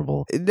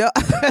unmemorable. No,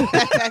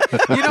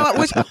 you know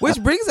what?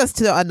 Which brings us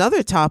to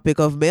another topic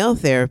of male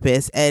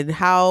therapists and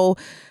how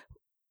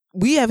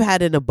we have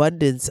had an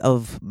abundance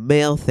of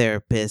male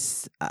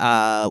therapists.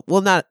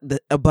 Well, not the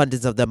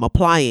abundance of them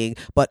applying,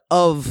 but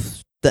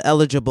of the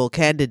eligible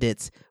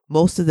candidates,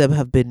 most of them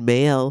have been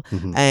male,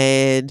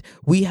 and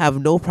we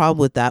have no problem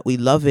with that. We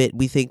love it.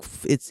 We think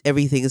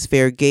everything is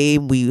fair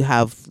game. We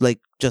have like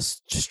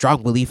just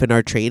strong belief in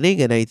our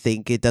training, and I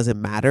think it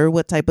doesn't matter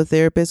what type of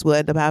therapist will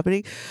end up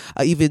happening,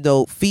 even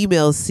though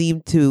females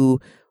seem to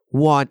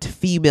want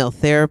female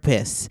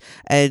therapists.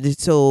 And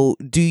so,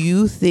 do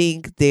you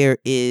think there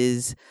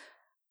is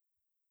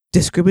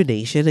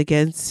discrimination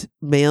against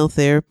male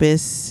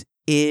therapists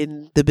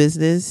in the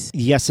business?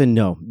 Yes and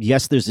no.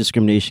 Yes, there's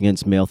discrimination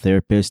against male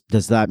therapists.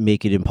 Does that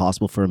make it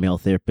impossible for a male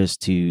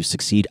therapist to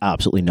succeed?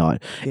 Absolutely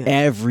not. Yeah.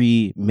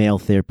 Every male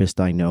therapist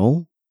I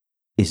know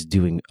is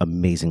doing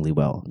amazingly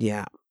well.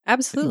 Yeah.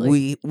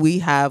 Absolutely. We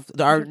have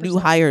our 100%. new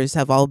hires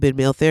have all been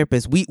male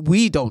therapists.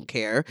 We don't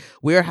care.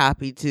 We're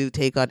happy to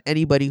take on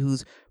anybody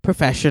who's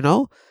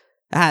professional,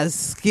 has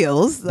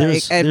skills,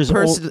 There's only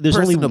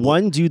personable.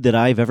 one dude that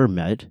I've ever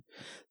met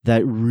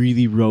that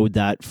really rode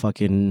that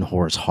fucking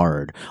horse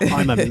hard.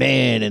 I'm a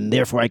man and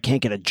therefore I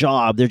can't get a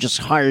job. They're just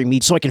hiring me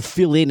so I can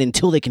fill in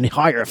until they can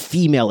hire a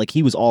female. Like,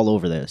 he was all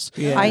over this.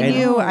 Yeah.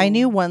 I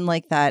knew one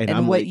like that, And and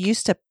I'm what like-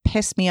 used to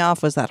piss me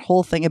off was that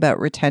whole thing about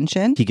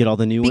retention. He get all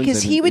the new ones.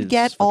 Because and he would it's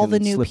get all the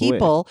fucking new slip away.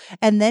 people,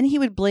 and then he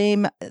would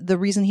blame the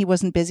reason he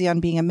wasn't busy on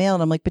being a male.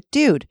 And I'm like, but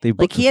dude, They like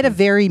booked he with had a me.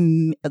 very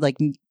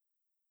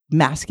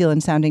masculine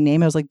sounding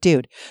name. I was like,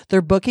 dude,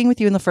 they're booking with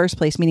you in the first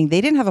place, meaning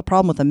they didn't have a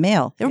problem with a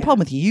male. They have a problem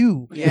with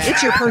you. Yeah.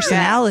 It's your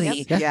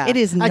personality. Yeah. It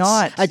is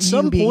not At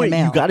some you being a point,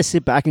 male. you got to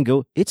sit back and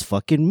go, it's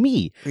fucking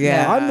me.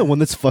 Yeah. I'm the one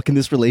that's fucking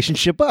this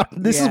relationship up.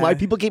 This is Yeah. why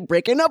people keep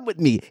breaking up with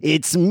me.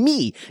 It's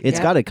me. It's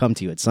Yeah. got to come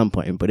to you at some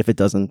point. But if it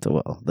doesn't,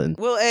 well, then.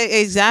 Well,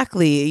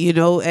 exactly. You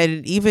know,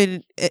 and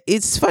even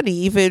it's funny,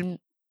 even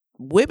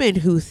women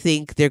who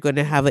think they're going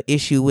to have an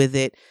issue with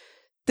it,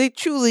 they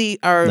truly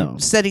are No.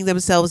 setting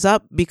themselves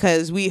up,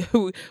 because we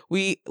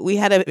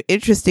had an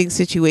interesting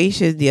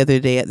situation the other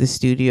day at the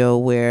studio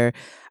where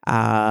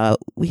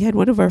we had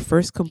one of our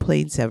first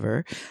complaints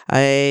ever,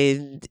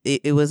 and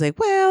it was like,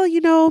 well, you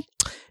know,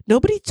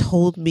 nobody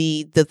told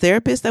me, the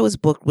therapist I was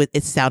booked with,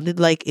 it sounded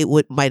like it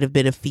might have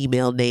been a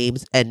female name,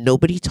 and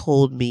nobody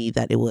told me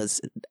that it was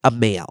a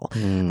male.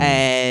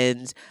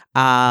 And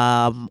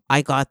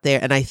I got there,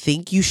 and I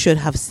think you should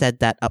have said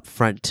that up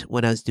front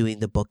when I was doing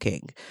the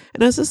booking.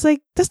 And I was just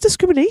like, that's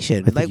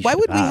discrimination. think Like, you why should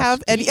would we ask.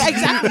 have any? Yeah,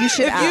 exactly. You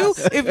should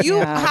if you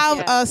Yeah.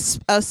 have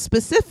a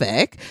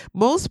specific,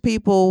 most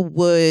people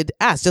would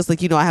ask. Just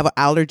like, you know, I have an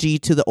allergy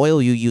to the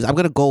oil you use. I'm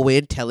gonna go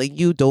in telling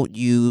you don't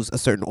use a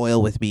certain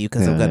oil with me,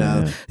 because I'm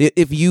gonna.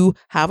 If you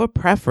have a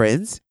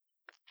preference,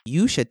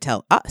 you should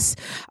tell us.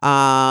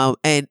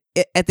 And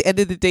at the end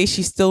of the day,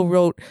 she still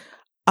wrote,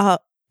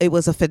 it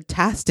was a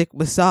fantastic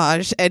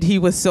massage, and he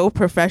was so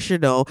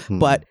professional,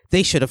 but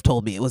they should have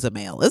told me it was a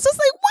male. It's just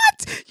like,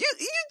 what?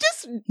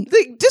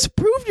 You just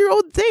proved your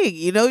own thing.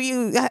 You know,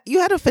 you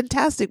had a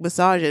fantastic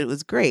massage, and it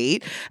was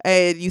great,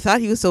 and you thought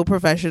he was so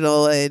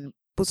professional. And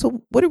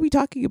so, what are we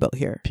talking about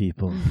here?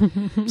 People.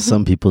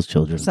 Some people's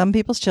children. Some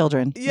people's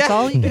children. That's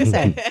all you can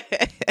say.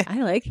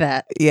 I like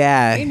that.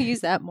 Yeah. I'm going to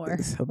use that more.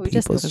 Some We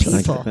just people's go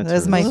children. people. That's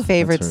That's my hers.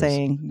 favorite That's hers.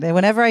 saying.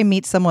 Whenever I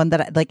meet someone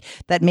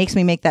that makes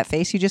me make that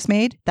face you just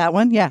made, that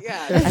one, yeah.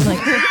 Yeah. I'm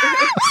like,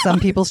 some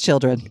people's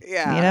children.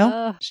 Yeah. You know?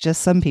 Ugh. It's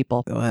just some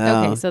people.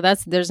 Wow. Okay, so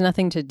there's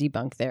nothing to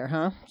debunk there,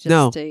 huh? Just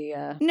No.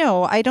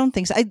 No, I don't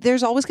think so.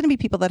 There's always going to be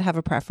people that have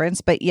a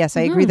preference, but yes,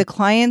 I agree. The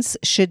clients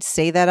should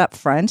say that up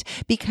front,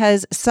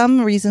 because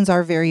some reasons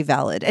are very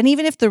valid. And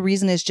even if the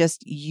reason is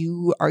just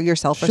you are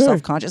yourself or Sure.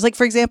 self-conscious, like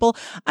for example,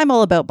 I'm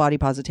all about body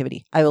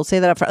positivity. I will say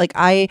that up front. Like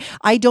I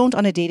don't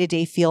on a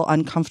day-to-day feel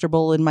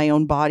uncomfortable in my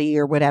own body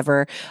or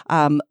whatever.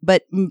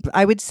 But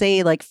I would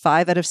say like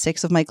 5 out of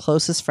 6 of my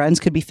closest friends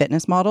could be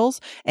fitness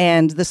models.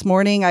 And this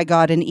morning I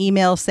got an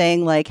email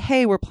saying like,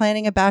 hey, we're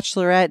planning a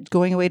bachelorette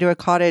going away to a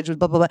cottage with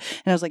blah, blah, blah.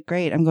 And I was like,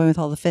 great, I'm going with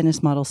all the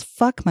fitness models.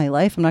 Fuck my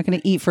life. I'm not going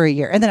to eat for a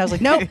year. And then I was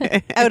like, nope,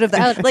 out of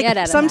that. Get out Like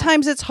of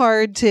sometimes it's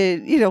hard to,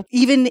 you know,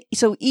 even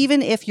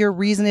if your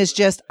reason is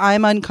just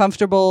I'm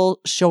uncomfortable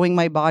showing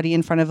my body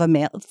in front of a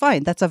male,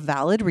 fine. That's a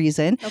valid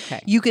reason.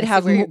 Okay. You could I see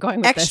have where you're going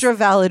with extra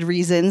valid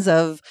reasons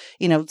of,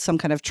 you know, some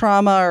kind of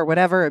trauma or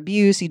whatever,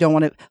 abuse. You don't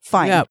want to,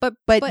 fine. Yeah. But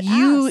But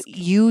you ask.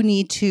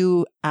 need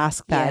to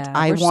ask that. Yeah,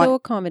 I we're want, so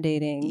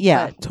accommodating.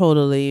 Yeah. but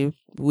Totally.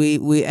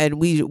 We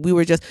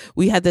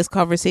had this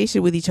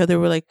conversation with each other.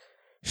 We're like,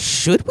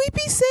 should we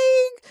be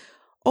saying,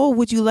 oh,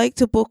 would you like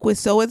to book with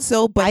so and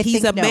so, but I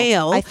he's think a no.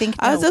 male? I think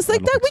I was no. just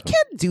like, I don't that we think so.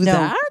 can't do no,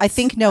 that. I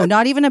think no,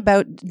 not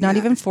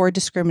even for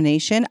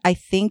discrimination. I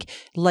think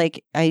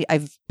like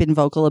I've been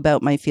vocal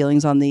about my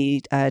feelings on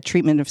the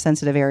treatment of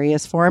sensitive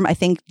areas form. I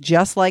think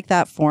just like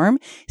that form,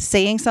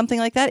 saying something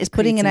like that is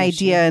putting an Creates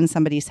an idea in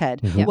somebody's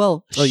head. Mhm.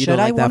 Well, Oh, you should don't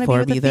I like that want to be form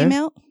with a either?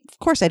 female? Of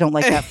course I don't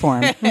like that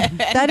form.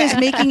 That is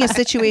making a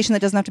situation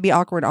that doesn't have to be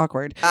awkward.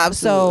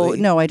 Absolutely.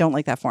 So no, I don't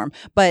like that form.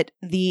 But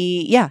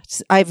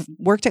I've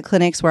worked at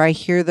clinics where I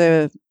hear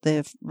the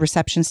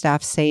reception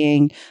staff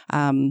saying,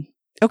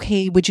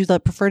 okay, would you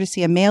prefer to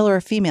see a male or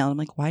a female? I'm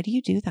like, why do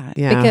you do that?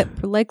 Yeah.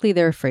 Likely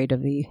they're afraid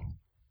of the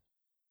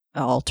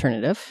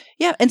alternative.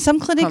 Yeah, and some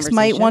clinics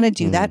might Conversation. want to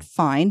do that,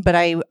 fine. But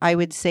I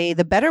would say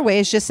the better way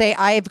is just say,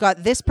 I've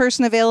got this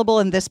person available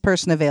and this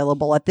person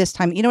available at this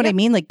time. You know what I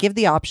mean? Like, give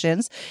the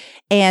options.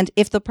 And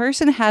if the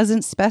person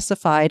hasn't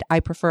specified, I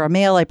prefer a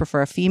male, I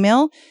prefer a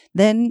female,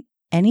 then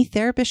any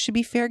therapist should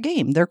be fair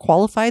game. They're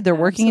qualified. They're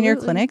working in your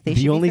Absolutely. clinic. They should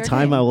The be only fair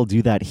time game. I will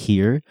do that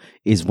here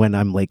is when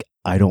I'm like,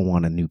 I don't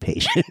want a new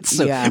patient.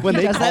 So Yeah. when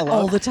He they does that call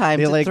all up, the time.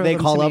 they to like throw they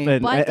them call to up me.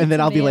 But and then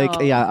it's I'll be like,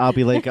 male. yeah, I'll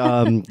be like,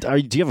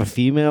 do you have a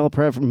female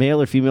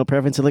male or female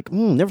preference? They're like,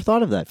 never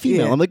thought of that.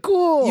 Female. Yeah. I'm like,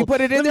 cool. You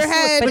put it in Let me their see what-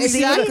 head. Let me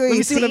see what, Exactly. let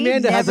me see what See,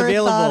 Amanda has never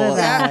available. thought of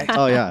that.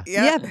 Oh yeah.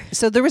 Yeah.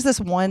 So there was this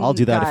one. I'll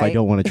do that if I guy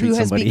don't want to treat who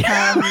has somebody.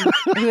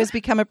 who has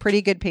become a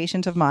pretty good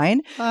patient of mine.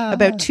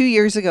 About 2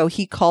 years ago,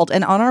 he called,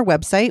 and on our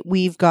website,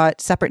 we've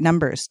got separate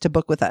numbers to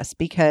book with us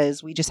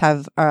because we just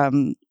have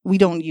we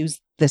don't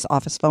use this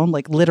office phone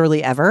like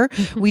literally ever.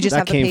 We just That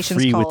have the came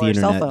patients free call with the our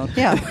cell internet. phone.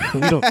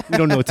 Yeah, we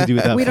don't know what to do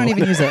with that. we don't phone.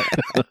 even use it.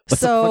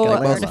 So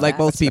like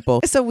most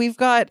people. So we've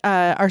got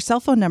our cell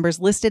phone numbers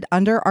listed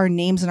under our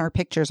names and our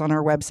pictures on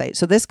our website.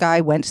 So this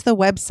guy went to the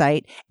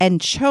website and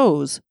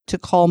chose to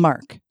call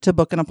Mark to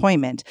book an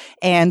appointment.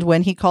 And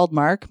when he called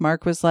Mark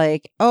was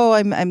like, "Oh,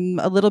 I'm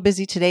a little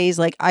busy today. He's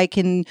like, I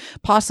can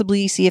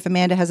possibly see if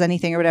Amanda has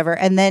anything or whatever."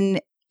 And then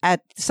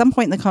at some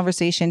point in the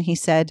conversation, he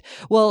said,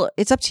 "Well,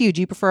 it's up to you.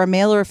 Do you prefer a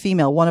male or a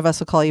female? One of us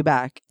will call you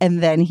back."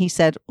 And then he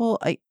said, "Well,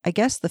 I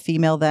guess the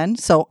female then."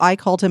 So I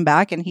called him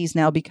back and he's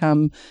now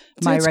become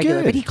my That's regular.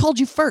 good. But he called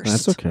you first.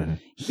 That's okay.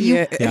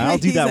 You- Yeah, I'll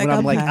do He's that when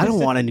I'm like, pass. I don't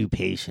want a new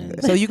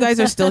patient. So you guys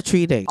are still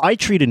treating. I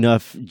treat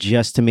enough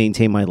just to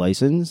maintain my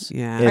license.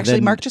 Yeah. And Actually,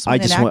 then Mark just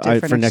went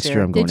inactive for next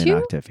year. I'm going Did you?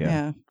 inactive.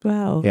 Yeah.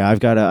 Wow. Yeah, I've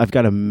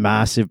got a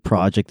massive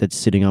project that's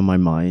sitting on my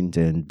mind,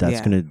 and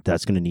that's Yeah.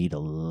 gonna need a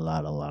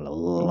lot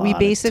We of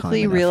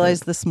basically time and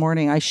realized effort. this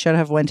morning I should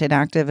have went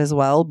inactive as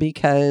well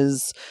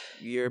because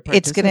You're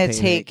it's going to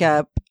participating. take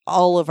up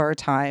all of our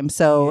time.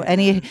 So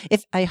Yeah.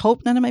 if I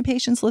hope none of my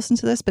patients listen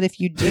to this, but if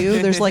you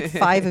do, there's like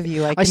 5 of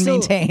you I can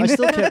maintain.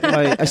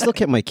 I still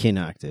kept my kin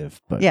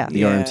active, but Yeah. the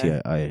Yeah.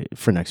 RMT I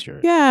for next year.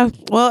 Yeah.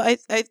 Well,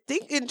 I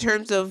think in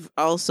terms of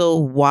also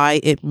why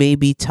it may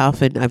be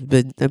tough, and I've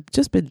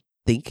just been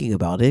thinking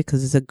about it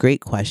because it's a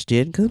great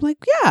question. Because I'm like,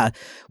 yeah,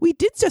 we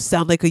did just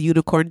sound like a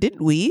unicorn,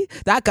 didn't we?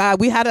 That guy,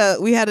 we had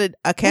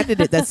a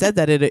candidate that said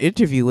that in an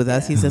interview with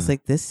us. He's just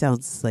like, this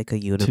sounds like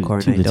a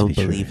unicorn. too I good to don't be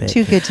true. believe it.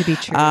 Too good to be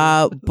true.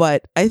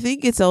 But I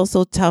think it's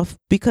also tough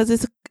because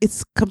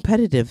it's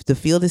competitive. The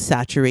field is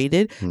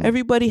saturated.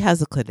 Everybody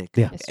has a clinic.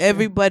 Yeah. It's true.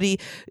 Everybody.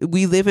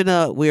 We live in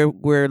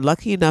we're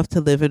lucky enough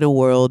to live in a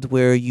world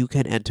where you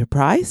can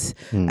enterprise,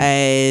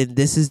 and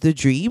this is the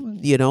dream.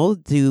 You know,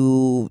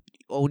 to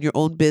own your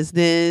own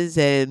business,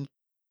 and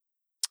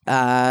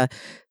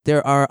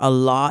there are a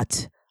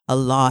lot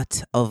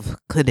of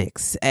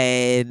clinics,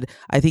 and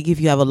I think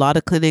if you have a lot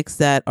of clinics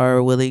that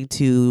are willing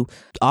to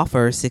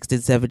offer 60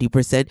 and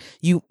 70%,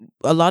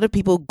 a lot of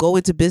people go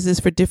into business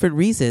for different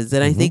reasons,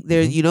 and I think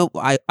there,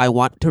 I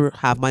want to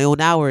have my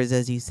own hours,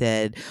 as you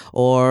said,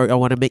 or I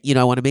want to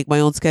make my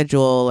own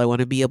schedule. I want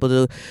to be able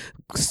to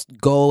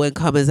go and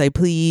come as I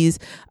please.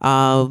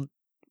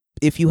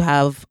 If you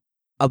have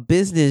a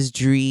business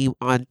dream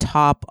on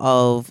top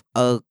of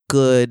a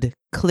good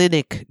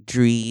clinic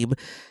dream,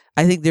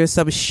 I think there's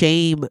some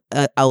shame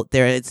out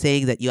there in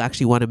saying that you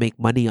actually want to make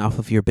money off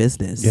of your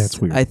business. Yeah, it's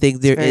weird. I think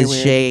there very is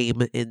weird.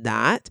 shame in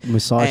that. We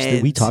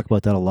And- talk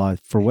about that a lot.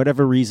 For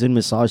whatever reason,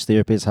 massage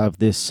therapists have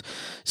this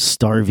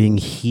starving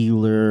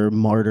healer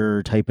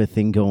martyr type of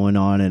thing going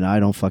on, and I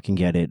don't fucking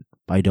get it.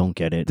 I don't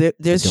get it.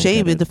 There's I don't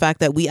shame get in it. the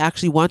fact that we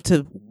actually want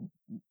to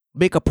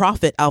make a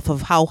profit off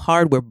of how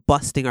hard we're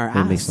busting our That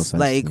ass. makes no sense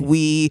Like to me.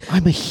 we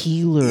I'm a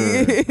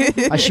healer.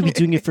 I should be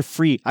doing it for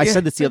free. I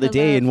said this the other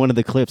day in one of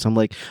the clips. I'm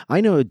like,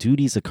 I know a dude,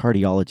 he's a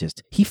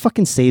cardiologist. He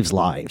fucking saves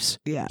lives.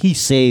 Yeah. He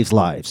saves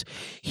lives.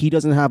 He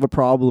doesn't have a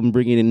problem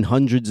bringing in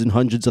hundreds and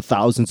hundreds of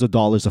thousands of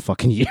dollars a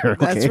fucking year.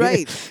 That's okay?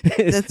 right.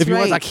 That's if you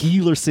want right. like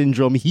healer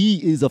syndrome,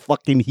 he is a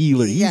fucking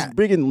healer. Yeah. He's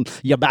bringing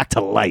you back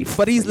to life.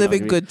 But he's You know what I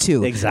living mean? good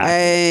too. Exactly.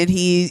 And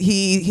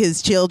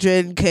his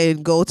children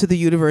can go to the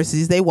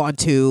universities they want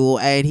to,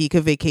 and he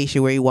can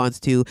vacation where he wants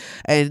to.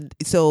 And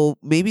so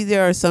maybe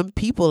there are some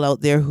people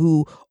out there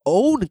who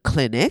own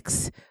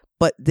clinics,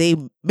 but they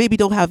maybe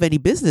don't have any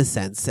business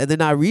sense, and they're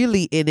not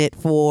really in it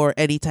for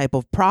any type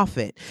of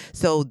profit.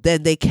 So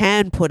then they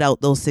can put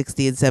out those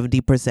 60 and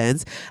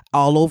 70%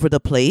 all over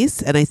the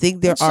place. And I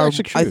think That's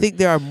actually true.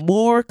 there are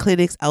more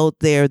clinics out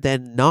there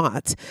than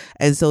not.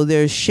 And so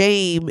there's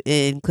shame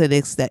in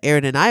clinics that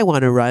Aaron and I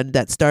want to run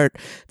that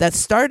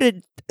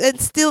started and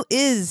still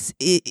is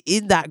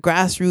in that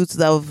grassroots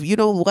of, you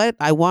know what,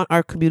 I want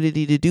our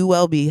community to do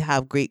well. We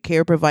have great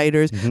care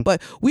providers,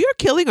 but we are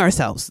killing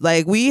ourselves.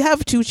 Like, we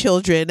have 2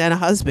 children and a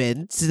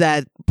husband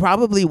that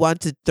probably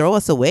want to throw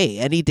us away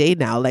any day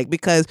now, like,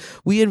 because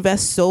we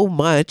invest so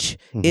much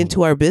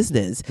into our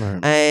business. Right.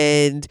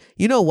 And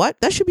you know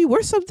what? That should be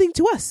worth something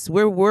to us.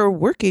 We're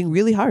working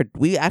really hard.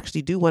 We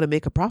actually do want to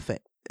make a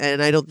profit.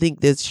 And I don't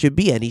think there should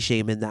be any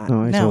shame in that.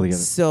 No, I No. totally get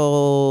it.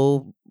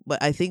 So,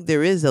 but I think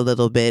there is a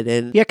little bit.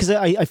 And Yeah, because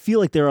I feel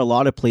like there are a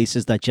lot of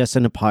places that just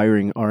end up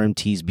hiring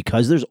RMTs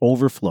because there's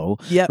overflow.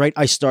 Yep. Right.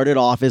 I started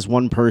off as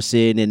one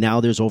person and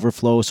now there's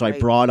overflow. So I Right.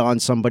 brought on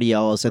somebody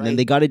else and then Right.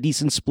 they got a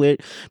decent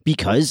split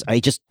because I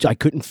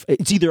couldn't.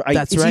 It's either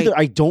That's right.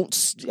 I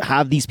don't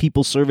have these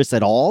people service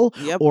at all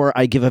Yep. or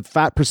I give a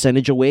fat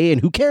percentage away and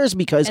who cares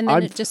because And then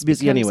I'm it just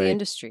busy becomes the anyway.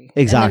 industry.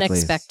 Exactly. And then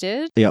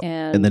expected. Yep.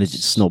 And, And then it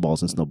just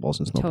snowballs and snowballs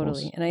and snowballs.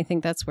 Totally. And I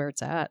think that's where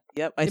it's at.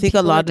 yep, I And think a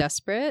people are lot of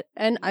desperate.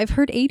 And I've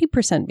heard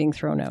 80% being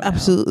thrown out. now.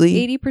 absolutely.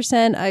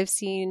 80%. I've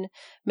seen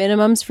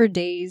minimums for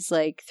days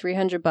like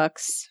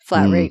 $300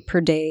 flat Mm. rate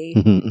per day.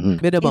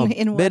 Minimum.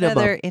 In what minimum.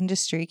 other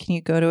industry can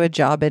you go to a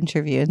job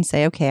interview and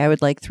say, okay, I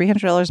would like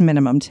 $300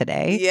 minimum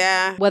today?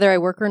 Yeah. Whether I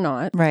work or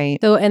not. Right.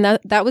 So, and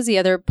that was the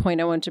other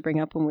point I wanted to bring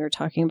up when we were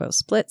talking about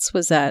splits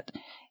was that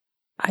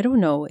I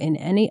don't know in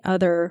any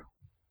other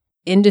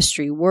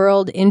industry,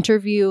 world,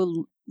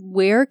 interview,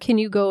 where can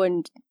you go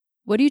and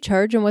what do you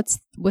charge and what's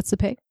the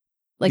pay?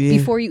 Like Yeah.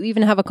 before you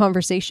even have a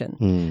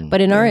conversation.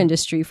 But in our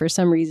industry, for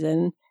some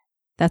reason,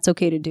 that's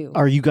okay to do.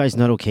 Are you guys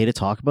not okay to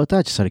talk about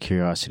that? Just out of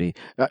curiosity.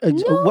 No,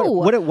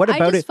 What I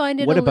about just it? find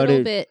it what a about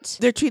little it? bit.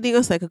 They're treating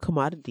us like a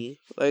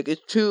commodity. Like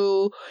it's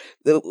too.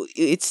 A little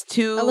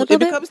It bit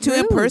becomes too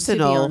rude,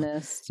 impersonal. To be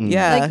honest. Mm.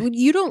 Yeah. Like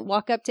you don't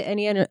walk up to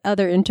any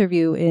other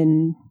interview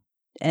in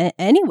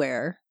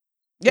anywhere.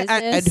 Yeah,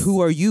 and business.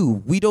 who are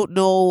you? We don't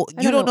know.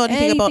 I You don't don't know know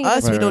anything about anything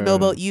us. about- We don't know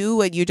Right, right, about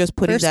you, and you're just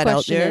putting First that out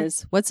question there.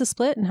 is, what's the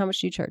split and how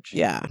much do you charge?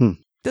 Yeah, Hmm.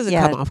 doesn't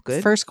Yeah, come off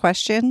good. First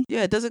question.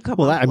 Yeah, it doesn't come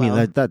Well, off I mean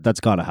well. that's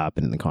got to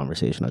happen in the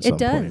conversation at It some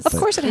does. point. Of but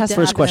course, it It has to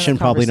does. First happen in question, a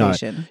probably not.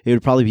 conversation. It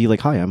would probably be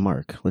like, "Hi, I'm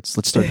Mark. Let's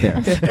start there."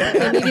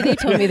 Okay, maybe they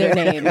told me their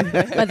name,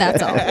 but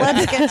that's all.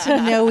 Let's get to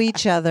know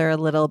each other a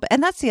little bit.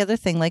 And that's the other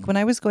thing. Like when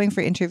I was going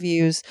for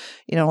interviews,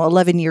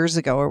 11 years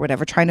ago or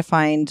whatever, trying to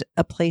find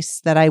a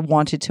place that I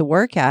wanted to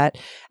work at,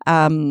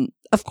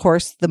 of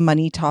course, the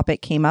money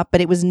topic came up,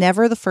 but it was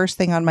never the first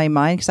thing on my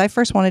mind because I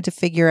first wanted to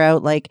figure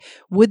out, like,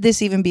 would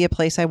this even be a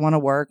place I want to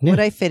work? Yeah. Would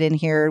I fit in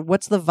here?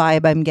 What's the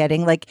vibe I'm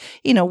getting? Like,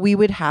 we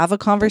would have a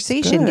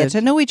conversation, good. get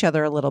to know each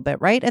other a little bit,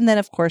 right? And then,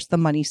 of course, the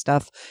money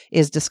stuff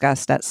is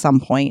discussed at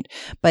some point.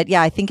 But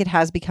yeah, I think it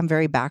has become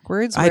very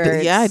backwards. I where I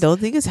it's- don't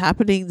think it's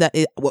happening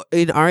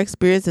in our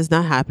experience. It's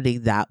not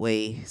happening that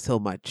way so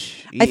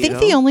much. I think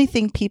the only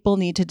thing people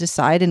need to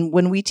decide, and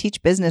when we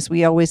teach business,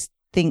 we always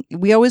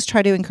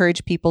try to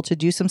encourage people to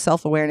do some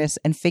self-awareness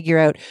and figure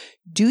out,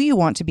 do you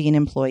want to be an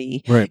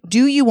employee? Right.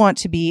 Do you want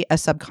to be a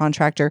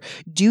subcontractor?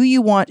 Do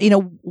you want,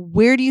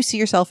 where do you see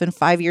yourself in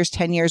 5 years,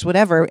 10 years,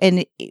 whatever?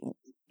 And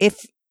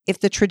if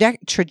the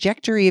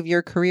trajectory of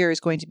your career is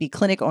going to be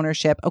clinic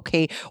ownership,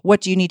 okay, what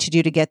do you need to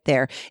do to get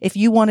there? If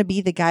you want to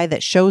be the guy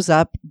that shows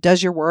up,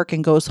 does your work,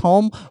 and goes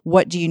home,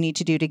 what do you need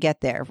to do to get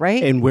there,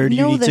 right? And where do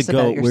you Know need to this go?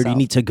 about Where do you yourself.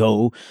 need to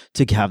go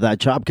to have that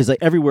job? Because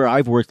everywhere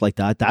I've worked like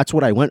that, that's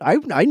what I went.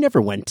 I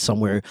never went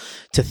somewhere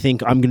to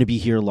think I'm going to be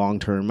here long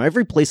term.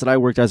 Every place that I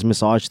worked as a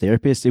massage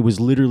therapist, it was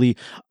literally,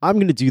 I'm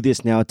going to do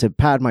this now to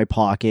pad my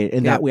pocket,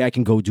 and that way I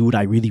can go do what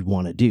I really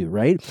want to do,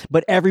 right?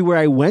 But everywhere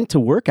I went to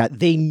work at,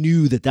 they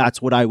knew that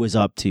that's what I was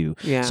up to.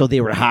 Yeah. So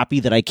they were happy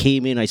that I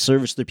came in, I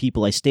serviced their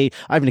people, I stayed.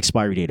 I have an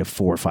expiry date of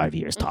 4 or 5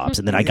 years tops,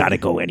 and then I got to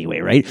go anyway,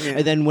 right? Yeah.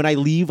 And then when I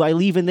leave,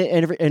 and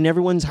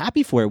everyone's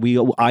happy for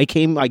it. I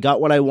came, I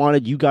got what I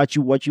wanted, you got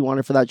what you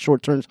wanted for that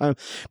short term time.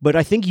 But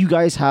I think you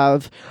guys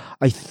have,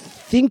 I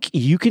think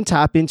you can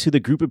tap into the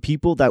group of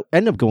people that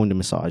end up going to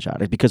Massage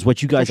Addict, because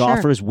what you guys For sure.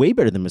 offer is way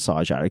better than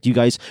Massage Addict. You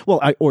guys,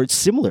 or it's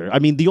similar. I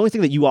mean, the only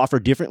thing that you offer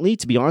differently,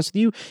 to be honest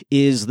with you,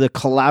 is the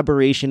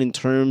collaboration in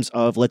terms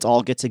of let's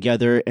all get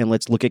together and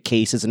let's look at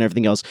cases and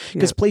everything else.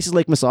 Because places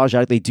like Massage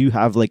Addict, they do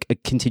have like a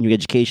continuing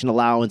education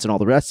allowance and all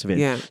the rest of it.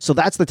 Yeah. So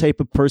that's the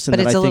type of person but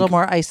that it's I a think little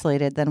more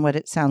isolated than what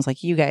it sounds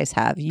like you guys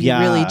have. You Yeah.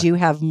 really do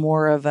have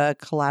more of a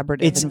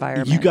collaborative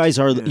environment. You guys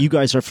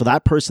are for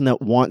that person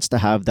that wants to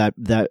have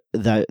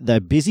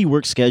that busy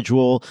work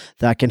schedule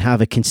that can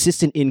have a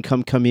consistent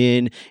income come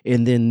in,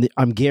 and then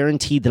I'm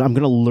guaranteed that I'm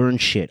going to learn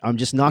shit. I'm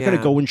just not going to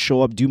Yeah. go and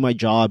show up, do my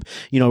job,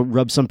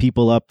 rub some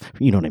people up,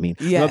 you know what I mean?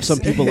 Rub Yes. some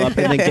people up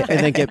and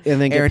then get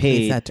Aaron hates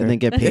paid that and then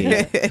term. get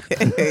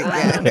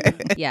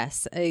paid.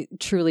 Yes, a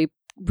truly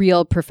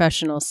real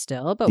professional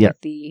still, but Yeah.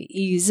 with the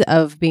ease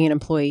of being an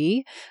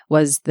employee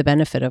was the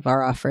benefit of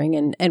our offering.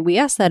 And we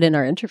ask that in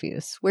our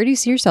interviews. Where do you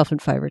see yourself in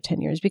 5 or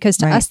 10 years? Because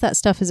to Right. us, that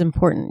stuff is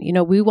important.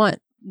 We want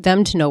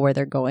them to know where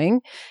they're going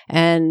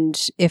and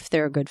if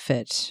they're a good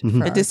fit. Mhm.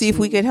 for And to our see if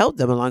we team. can help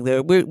them along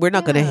there. We're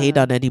not going to hate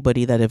Yeah. on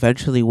anybody that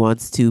eventually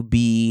wants to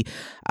be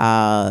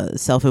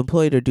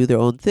self-employed or do their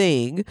own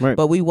thing, Right.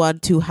 but we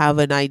want to have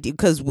an idea,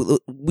 because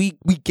we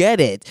get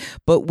it,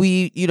 but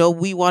we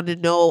want to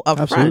know up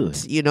front.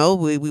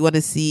 Absolutely. We want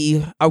to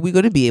see, are we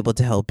going to be able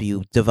to help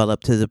you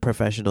develop to the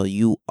professional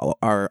you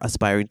are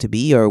aspiring to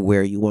be, or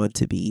where you want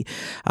to be,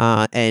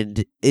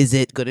 and is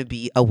it going to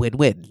be a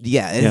win-win?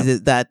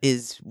 That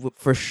is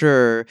for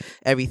sure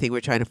everything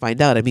we're trying to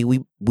find out. I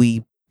mean,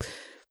 we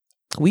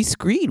we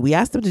screen. We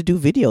ask them to do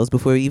videos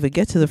before we even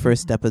get to the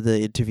first step of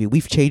the interview.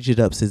 We've changed it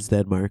up since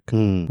then, Mark.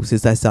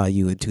 Since I saw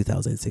you in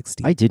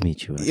 2016. I did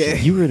meet you. Actually. Yeah.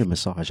 You were in a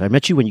massage. I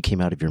met you when you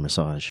came out of your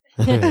massage.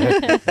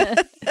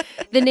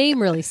 The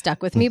name really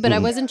stuck with me, but I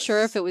wasn't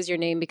sure if it was your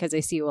name because I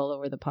see you all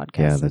over the podcast.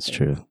 Yeah, that's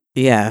true.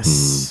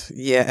 Yes.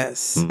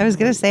 Yes. I was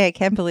going to say, I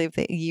can't believe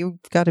that you've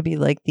got to be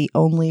like the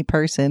only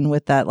person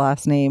with that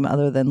last name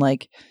other than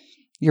like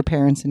your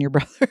parents and your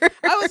brother.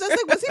 I was just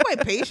like, was he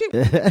my patient?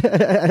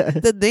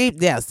 The name,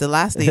 yes, the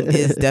last name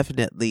is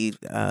definitely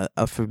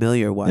a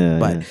familiar one.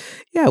 But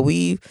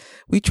we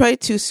try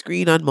to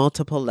screen on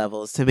multiple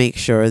levels to make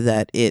sure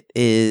that it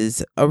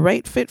is a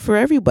right fit for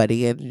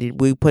everybody. And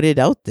we put it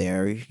out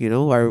there. You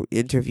know, our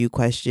interview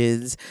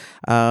questions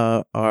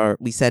are,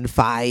 we send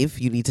 5.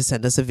 You need to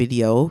send us a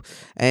video.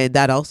 And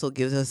that also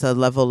gives us a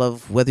level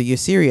of whether you're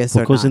serious or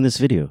not. What goes in this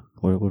video?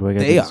 What do I got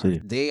to do in this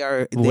video? They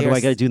are. What do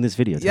I got to do in this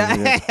video?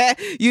 Yeah.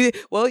 you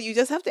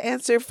just have to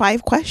answer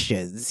 5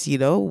 questions. You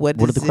know what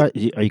are the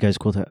questions? Are you guys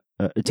cool to?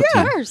 It's up to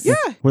you. Of course. Yeah.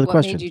 What are the What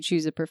questions? made you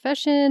choose a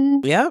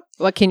profession? Yep.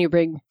 What can you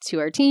bring to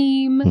our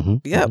team?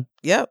 Mm-hmm.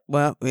 Yep.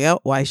 Well,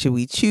 why should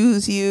we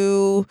choose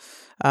you?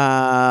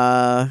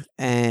 And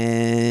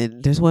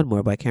there's one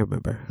more, but I can't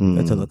remember. I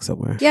have to look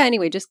somewhere. Yeah,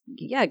 anyway, just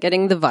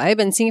getting the vibe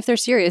and seeing if they're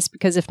serious,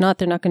 because if not,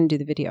 they're not going to do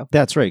the video.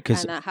 That's right.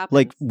 Because And that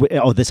happens.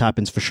 like, this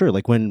happens for sure.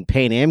 Like when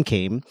Pan Am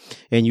came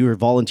and you were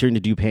volunteering to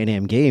do Pan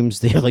Am games,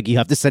 they're like, you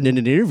have to send in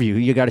an interview.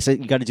 You got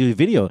to do a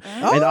video.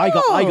 And I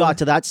got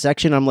to that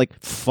section. I'm like,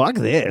 fuck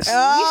this.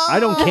 I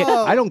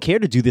don't care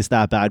to do this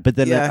that bad. But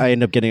then I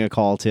end up getting a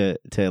call to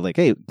like,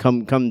 hey,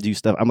 come do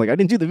stuff. I'm like, I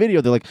didn't do the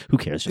video. They're like, who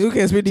cares? Who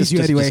cares? We need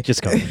you anyway.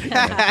 Just come.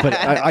 But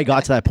I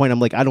got to that point. I'm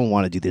like, I don't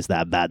want to do this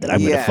that bad that I'm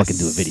going to fucking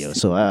do a video.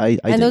 So I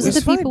and did those are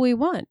this. the people we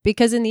want,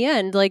 because in the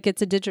end, like,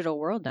 it's a digital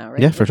world now,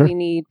 right? Yeah, for Like, sure. We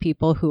need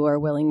people who are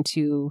willing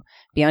to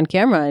be on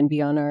camera and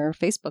be on our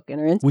Facebook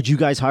and our Instagram. Would you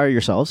guys hire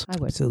yourselves? I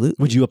would. Absolutely.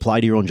 Would you apply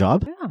to your own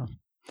job? Yeah.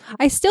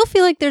 I still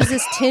feel like there's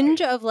this tinge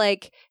of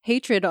like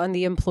hatred on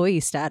the employee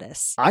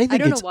status. I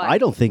think don't it's. know why.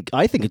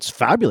 I think it's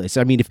fabulous.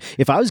 I mean,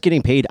 if I was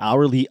getting paid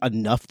hourly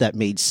enough that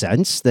made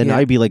sense, then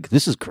I'd be like,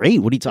 "This is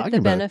great. What are you talking the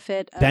about?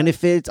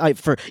 benefits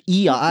For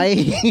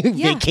EI,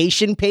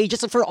 vacation pay,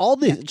 just for all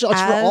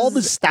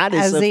the status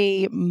as of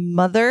a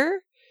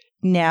mother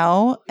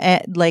now,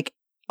 like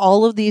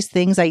all of these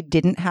things I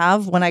didn't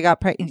have when I got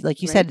pregnant.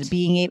 Like you said,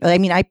 being able, I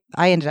mean, I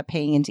ended up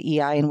paying into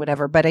EI and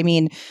whatever, but I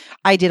mean,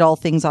 I did all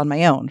things on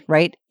my own,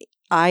 right?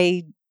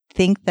 I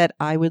think that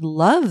I would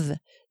love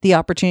the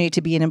opportunity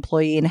to be an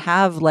employee and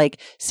have like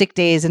sick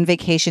days and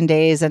vacation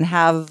days and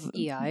have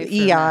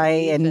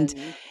EI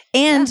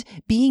and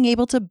being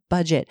able to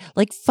budget.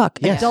 Like, fuck,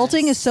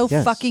 adulting is so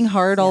fucking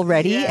hard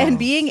already. And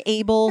being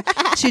able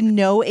to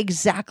know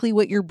exactly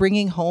what you're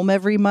bringing home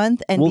every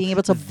month and being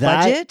able to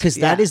budget. Because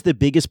that is the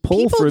biggest pull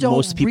People for don't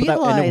most people that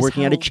end up realize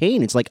working at a how-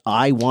 chain. It's like,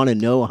 I want to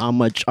know how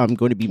much I'm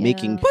going to be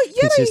making But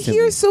yet I consistently.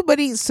 hear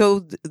somebody, so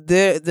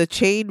the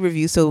chain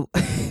review, so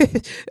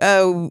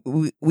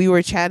we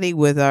were chatting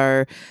with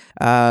our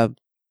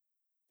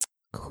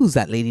who's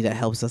that lady that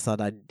helps us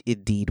on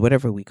Indeed,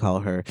 whatever we call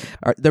her,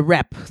 or the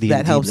rep The that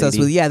Indeed helps us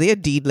lady. with, the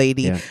Indeed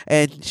lady. Yeah.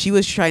 And she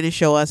was trying to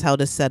show us how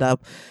to set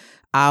up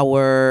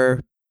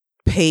our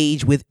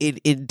page within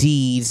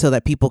Indeed so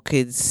that people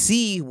could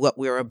see what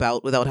we're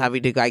about without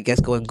having to, I guess,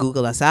 go and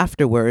Google us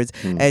afterwards.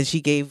 And she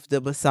gave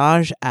the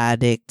massage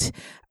addict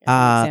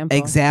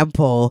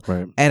example.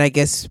 Right. And I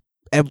guess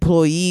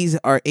employees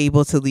are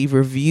able to leave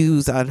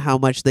reviews on how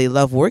much they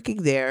love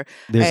working there.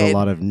 There's a And-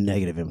 lot of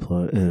negative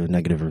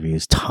negative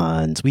reviews,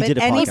 tons. We But did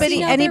a podcast.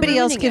 anybody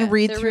else ruining can it.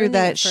 read They're through ruining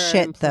that it for our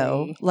shit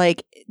though. employee.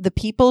 Like the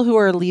people who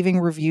are leaving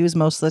reviews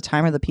most of the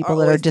time are the people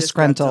that are always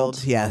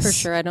disgruntled. Yes. For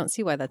sure. I don't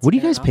see why that's What do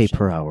you even guys an pay option.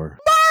 per hour?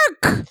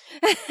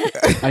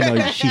 I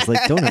know she's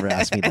like, don't ever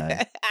ask me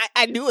that.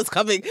 I knew it was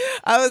coming.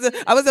 I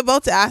was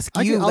about to ask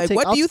you, what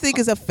do you think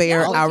is a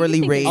fair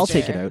hourly rate? I'll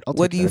take it out.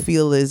 What do you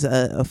feel is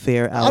a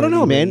fair hourly I don't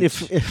know, man. rate?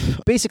 If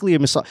basically a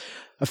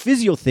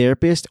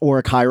physiotherapist or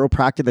a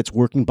chiropractor that's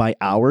working by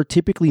hour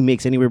typically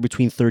makes anywhere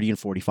between 30 and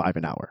 45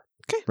 an hour.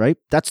 Okay. Right?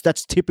 That's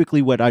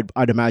typically what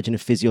I'd imagine a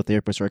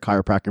physiotherapist or a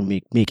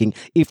chiropractor making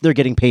if they're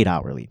getting paid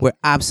hourly. We're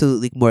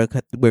absolutely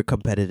we're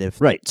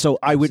competitive. Right. So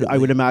I would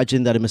Absolutely.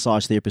 imagine that a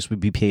massage therapist would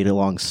be paid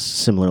along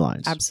similar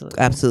lines.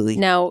 Absolutely.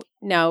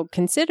 Now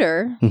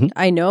consider, Mhm.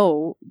 I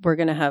know we're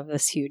going to have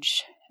this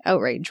huge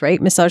outrage,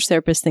 right? Massage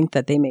therapists think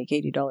that they make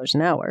 $80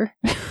 an hour.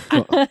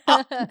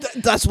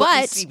 That's what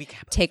we But see.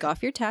 take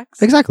off your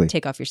tax. Exactly.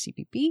 Take off your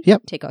CPP.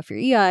 Yep. Take off your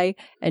EI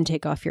and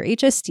take off your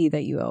HST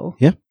that you owe.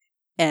 Yeah.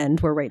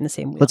 And we're right in the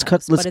same Let's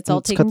cut. wheelhouse, Let's but it's all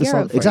let's taken cut this care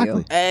out. of for Exactly.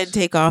 you. And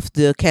take off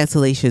the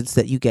cancellations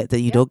that you get that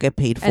you don't get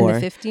paid And for. the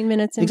 15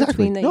 minutes in Exactly.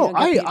 between that No, you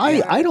don't get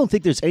paid for. I don't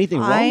think there's anything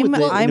wrong with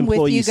the I'm with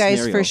employee you guys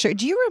scenario. for sure.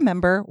 Do you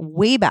remember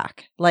way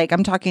back, like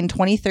I'm talking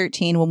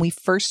 2013 when we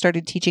first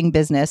started teaching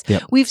business?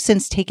 Yep. We've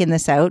since taken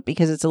this out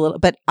because it's a little,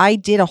 but I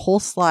did a whole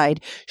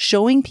slide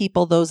showing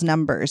people those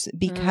numbers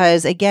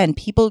because again,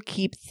 people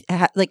keep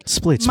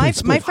Split. my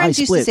friends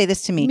used to say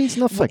this to me. It means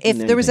nothing. If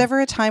there was ever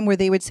a time where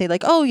they would say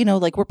like, oh,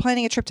 like we're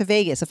planning a trip to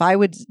Vegas envious. If I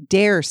would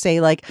dare say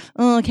like,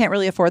 oh, I can't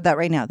really afford that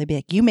right now, they'd be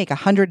like, you make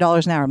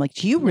 $100 an hour. I'm like,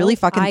 do you really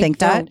fucking think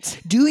that?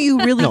 Do you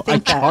really No, I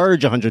think that?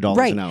 charge $100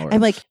 Right. an hour.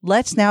 I'm like,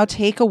 let's now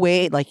take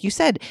away, like you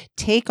said,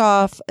 take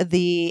off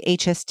the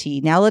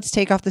HST. Now let's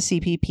take off the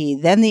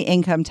CPP, then the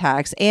income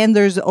tax, and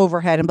there's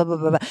overhead and blah, blah,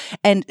 blah, blah.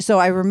 And so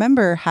I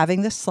remember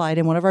having this slide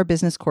in one of our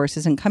business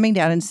courses and coming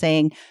down and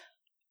saying,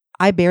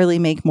 I barely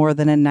make more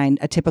than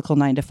a typical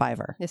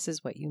 9-to-5er. This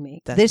is what you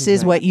make. This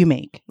is what you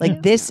make.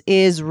 Like this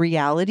is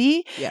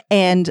reality. Yeah.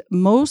 And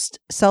most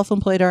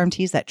self-employed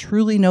RMTs that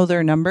truly know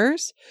their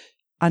numbers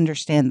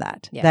understand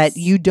that. Yes. That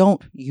you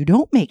don't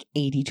make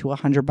 $80 to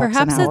 $100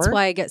 Perhaps an hour. that's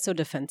why I get so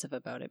defensive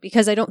about it,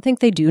 because I don't think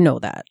they do know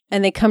that.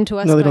 And they come to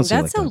us No, they going, don't see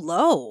it that's like so that.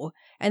 low.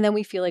 And then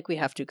we feel like we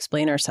have to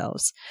explain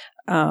ourselves.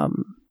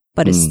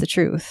 But it's the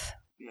truth.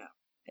 Yeah.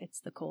 It's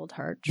the cold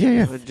hard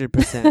Yeah, truth. yeah.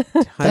 100%.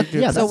 100%.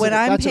 Yeah, So when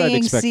I'm that's what I'd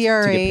paying expect to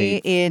get CRA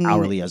paid in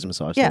hourly as a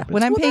massage yeah, therapist.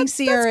 when I'm Well, paying that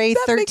CRA makes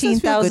us feel good to hear.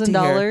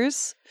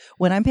 $13,000,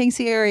 when I'm paying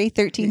CRA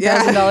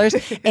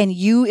 $13,000, and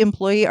you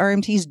employee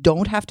RMTs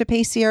don't have to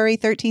pay CRA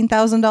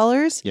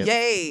 $13,000, Yep.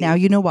 Yay. now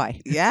you know why.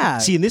 Yeah.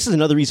 See, and this is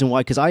another reason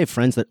why, because I have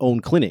friends that own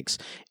clinics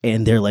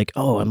and they're like,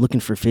 oh, I'm looking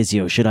for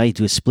physio. Should I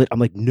do a split? I'm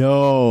like,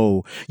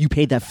 no, you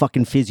paid that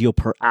fucking physio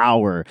per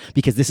hour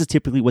because this is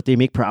typically what they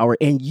make per hour.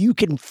 And you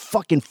can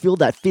fucking fill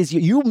that physio.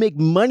 You'll make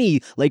money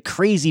like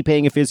crazy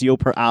paying a physio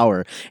per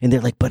hour. And they're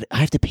like, but I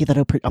have to pay that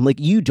out per. I'm like,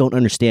 you don't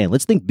understand.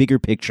 Let's think bigger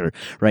picture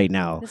right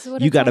now. This is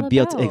what You it's got to all be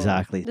able to, about.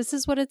 exactly. This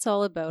is what it's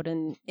all about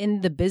in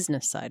the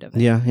business side of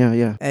it.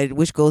 Yeah. And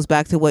which goes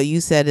back to what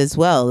you said as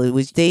well,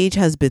 which stage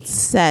has been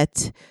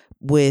set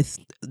with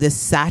this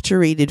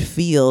saturated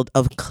field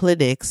of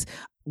clinics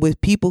with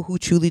people who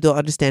truly don't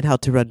understand how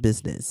to run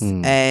business.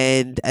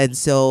 And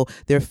so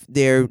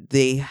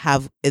they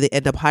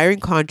end up hiring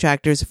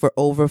contractors for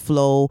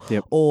overflow.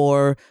 Yep.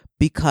 Or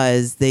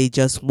because they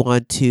just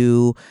want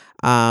to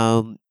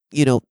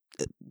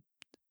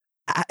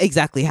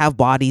exactly have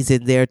bodies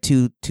in there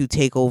to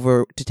take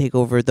over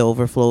the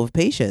overflow of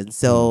patients.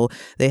 So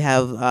they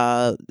have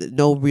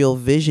no real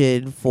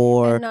vision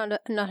for And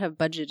not have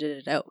budgeted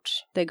it out.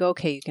 They go,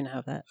 okay, you can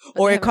have that.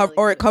 But or they it haven't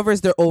really it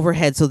covers their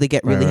overhead, so they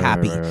get really Right,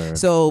 happy. right.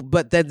 So,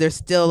 but then there's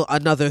still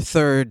another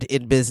third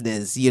in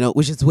business,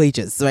 which is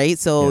wages, right?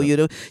 So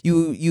Yeah.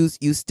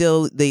 you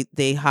still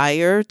they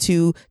hire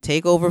to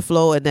take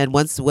overflow, and then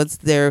once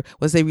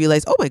they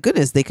realize, oh my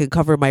goodness, they can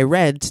cover my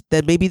rent,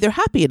 then maybe they're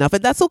happy enough,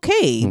 and that's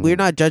okay.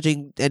 We're not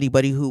judging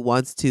anybody who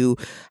wants to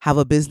have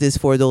a business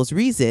for those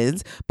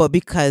reasons, but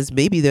because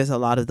maybe there's a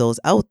lot of those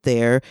out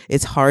there,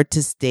 it's hard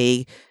to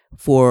stay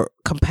for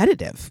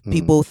competitive.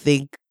 People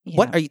think,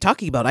 what Yeah. are you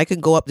talking about? I can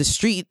go up the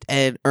street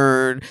and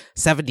earn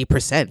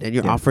 70%, and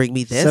you're offering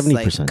me this? 70%.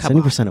 Like, come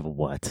on. 70% of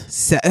what?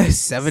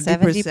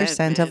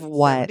 70% of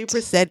what?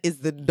 70% is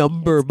the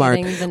number, It's Mark.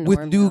 getting the With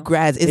norm new now.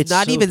 grads, it's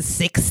not so- even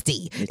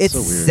 60. it's It's so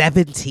weird.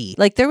 70.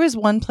 Like there was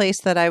one place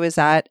that I was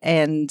at,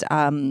 and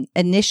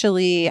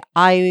initially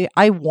I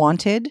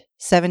wanted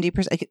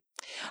 70%.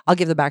 I'll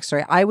give the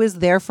backstory. I was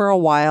there for a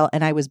while,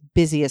 and I was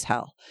busy as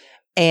hell.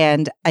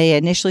 And I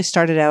initially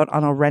started out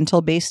on a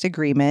rental based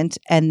agreement,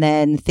 and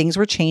then things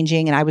were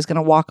changing, and I was going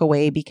to walk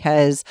away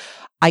because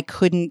I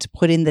couldn't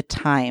put in the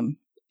time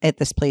at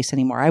this place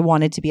anymore. I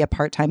wanted to be a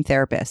part-time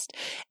therapist.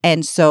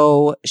 And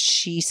so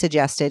she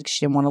suggested,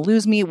 she didn't want to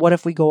lose me, what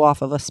if we go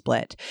off of a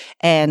split?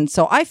 And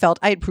so I felt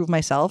I had proved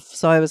myself.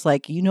 So I was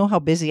like, you know how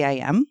busy I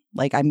am?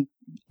 Like I'm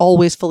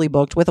always fully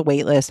booked with a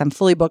wait list. I'm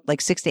fully booked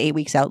like 6 to 8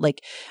 weeks out.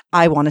 Like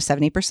I want a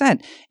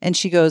 70%. And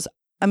she goes,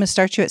 I'm going to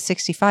start you at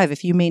 65.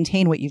 If you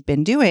maintain what you've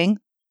been doing,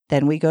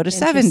 then we go to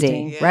 70.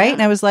 Interesting. Right. Yeah.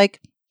 And I was like,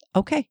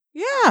 okay.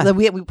 Yeah.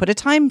 We put a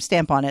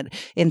timestamp on it.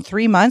 In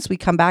 3 months, we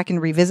come back and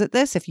revisit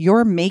this. If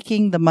you're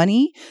making the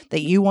money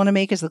that you want to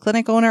make as the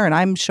clinic owner, and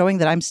I'm showing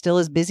that I'm still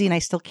as busy and I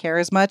still care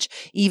as much,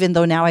 even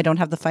though now I don't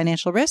have the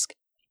financial risk,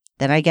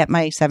 then I get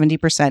my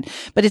 70%.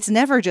 But it's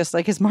never just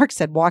like, as Mark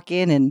said, walk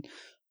in and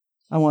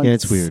I want. Yeah,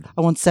 it's weird. I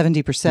want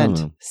 70%.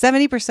 No.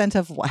 70%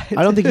 of what?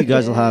 I don't think you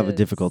guys will have a Yes.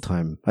 difficult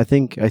time. I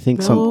think No.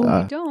 some.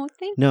 I don't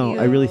think No, you.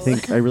 I really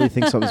think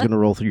something's going to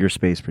roll through your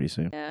space pretty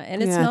soon. Yeah,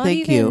 and it's Yeah, not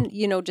thank even,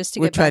 you. just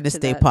to We're get trying back to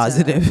stay that,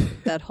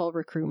 positive. that whole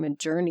recruitment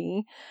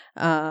journey.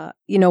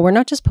 We're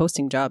not just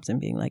posting jobs and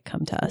being like,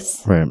 come to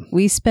us. Right.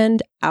 We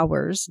spend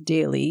hours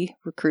daily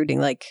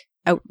recruiting,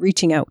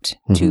 reaching out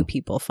to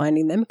people,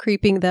 finding them,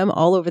 creeping them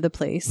all over the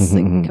place,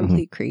 like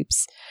complete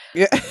creeps.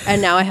 Yeah.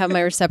 And now I have my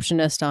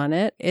receptionist on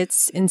it.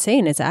 It's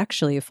insane. It's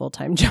actually a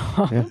full-time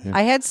job. Yeah, yeah.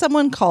 I had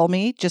someone call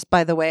me, just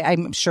by the way,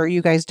 I'm sure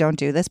you guys don't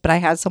do this, but I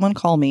had someone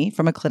call me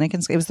from a clinic,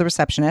 and it was the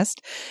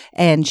receptionist.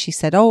 And she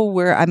said,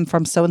 I'm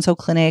from so-and-so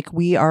clinic.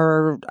 We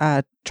are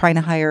trying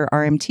to hire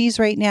RMTs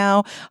right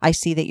now. I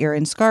see that you're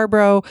in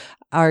Scarborough.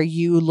 Are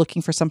you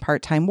looking for some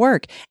part-time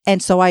work?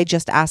 And so I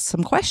just asked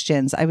some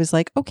questions. I was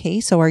like, okay,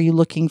 so are you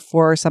looking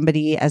for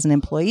somebody as an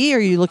employee? Are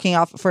you looking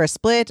off for a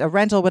split, a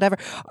rental, whatever?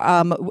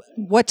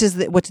 What do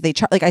they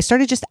charge? Like, I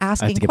started just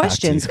asking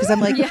questions because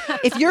I'm like,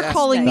 if you're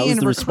calling me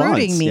and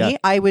recruiting me,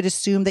 I would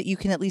assume that you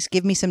can at least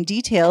give me some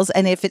details.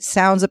 And if it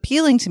sounds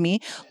appealing to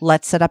me,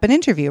 let's set up an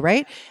interview,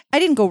 right? I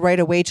didn't go right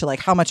away to like,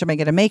 how much am I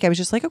going to make? I was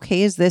just like,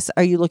 okay,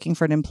 are you looking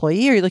for an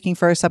employee? Are you looking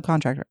for a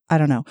subcontractor? I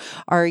don't know.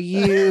 Are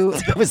you?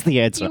 That was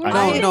the answer.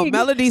 No,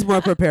 Melody's more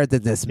prepared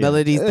than this.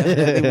 Melody's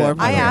definitely more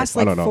prepared. I asked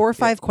like 4 or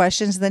 5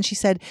 questions, and then she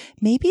said,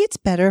 maybe it's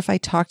better if I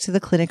talk to the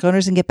clinic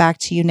owners and get back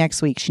to you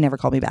next week. She never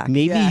called me back.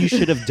 Maybe you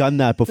should have done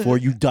that before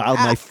you dialed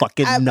my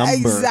fucking number.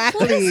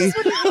 Exactly.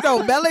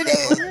 No, Melody.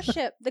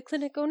 The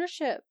clinic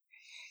ownership.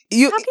 How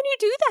can you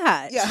do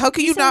that? Yeah, how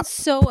can you not?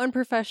 So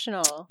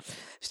unprofessional.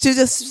 She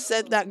just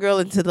sent that girl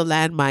into the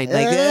landmine.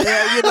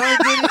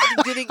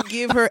 Like, didn't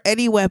give her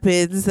any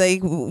weapons.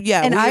 Like,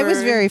 yeah. And I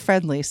was very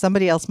friendly.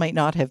 Somebody else might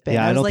not have been.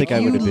 Yeah, I don't like,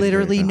 think I would have been. You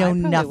literally know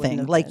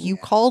nothing. Like, you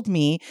called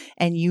me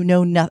and you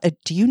know nothing.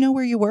 Do you know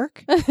where you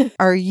work?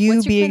 Are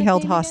you being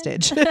held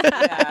hostage? Do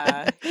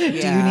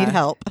you need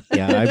help?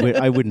 Yeah,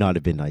 I would not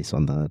have been nice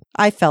on that.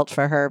 I felt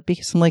for her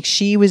because I'm like,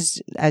 she was,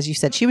 as you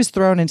said, she was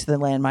thrown into the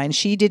landmine.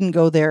 She didn't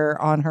go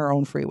there on her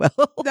own free will.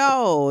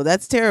 No,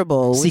 that's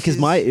terrible. See, because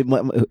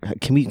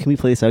can we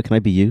play this out? Can I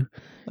be you?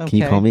 Okay. Can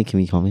you call me? Can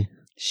you call me?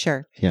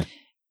 Sure. Yeah.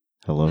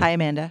 Hello. Hi,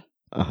 Amanda.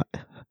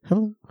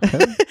 Hello. Do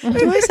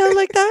I sound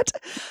like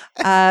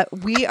that?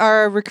 We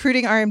are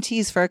recruiting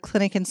RMTs for a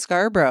clinic in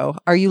Scarborough.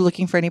 Are you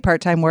looking for any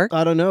part-time work?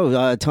 I don't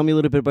know. Tell me a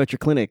little bit about your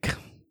clinic.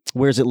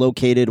 Where is it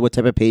located? What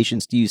type of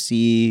patients do you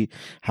see?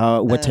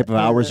 What type of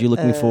hours are you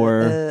looking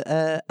for?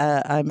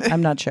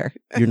 I'm not sure.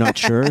 You're not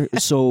sure?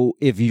 So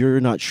if you're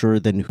not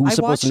sure, then who's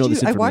supposed to know this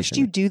information? I watched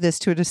you do this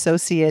to an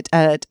associate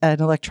at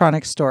an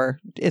electronics store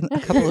a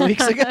couple of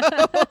weeks ago.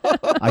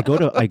 I go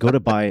to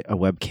buy a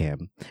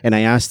webcam, and I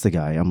asked the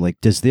guy, I'm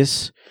like, can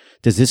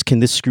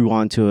this screw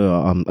onto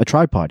a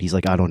tripod? He's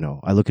like, I don't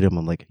know. I look at him,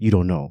 I'm like, you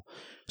don't know.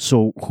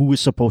 So who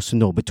is supposed to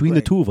know? Between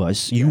the two of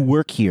us, you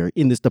work here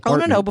in this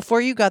department. Oh, no. Before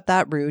you got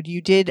that rude,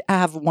 you did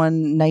have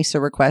one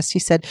nicer request. He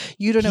said,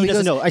 you don't know. He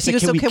doesn't know. I said,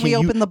 can we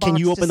open the box? Can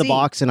you open the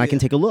box and I can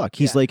take a look?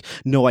 He's like,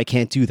 no, I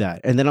can't do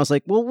that. And then I was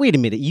like, well, wait a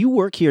minute. You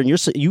work here and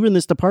you're in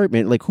this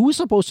department. Like, who is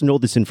supposed to know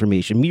this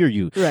information? Me or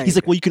you? Right. He's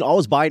like, well, you can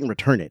always buy it and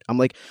return it. I'm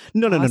like,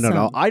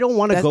 no. I don't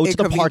want to go to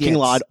the parking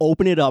lot,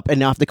 open it up, and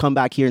now have to come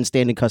back here and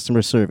stand in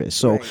customer service.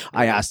 So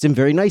I asked him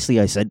very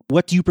nicely. I said,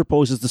 what do you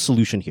propose as the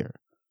solution here?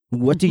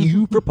 What do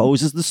you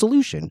propose as the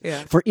solution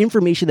for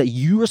information that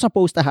you are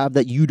supposed to have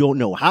that you don't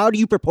know? How do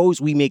you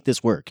propose we make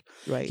this work?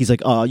 Right. He's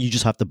like, you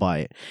just have to buy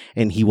it.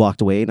 And he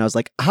walked away, and I was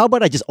like, how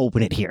about I just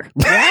open it here?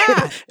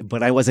 Yeah.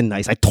 But I wasn't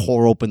nice. I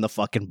tore open the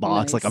fucking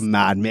box like a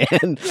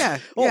madman. Yeah.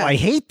 I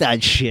hate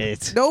that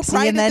shit. No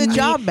pride in the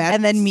job, man.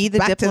 And then me, the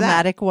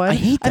diplomatic one. I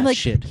hate that I'm like,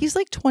 shit. He's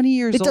like 20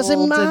 years old. It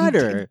doesn't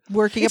matter.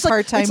 Working a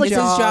part-time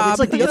job. It's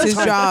like the other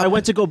time I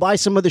went to go buy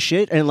some other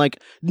shit, and like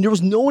there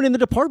was no one in the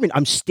department.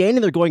 I'm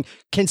standing there going,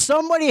 can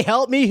somebody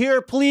help me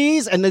here,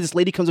 please? And then this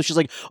lady comes up. She's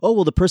like, oh,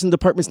 well, the person in the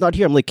department's not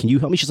here. I'm like, can you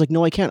help me? She's like,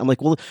 no, I can't. I'm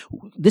like, well,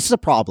 this is a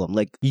problem.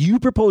 Like, you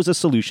propose a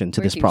solution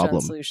to this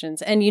problem.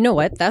 Solutions. And you know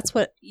what? That's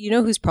what, you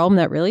know whose problem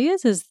that really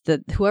is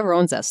that whoever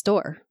owns that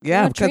store.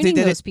 Yeah, because training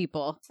those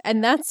people.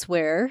 And that's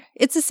where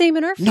it's the same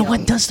in our field. No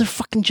one does their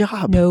fucking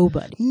job.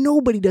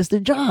 Nobody does their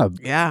job.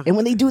 Yeah. And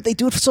when they do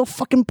it so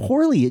fucking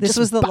poorly. This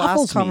was the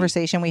last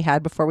conversation we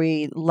had before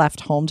we left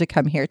home to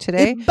come here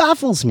today. It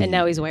baffles me. And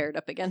now he's wired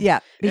up again.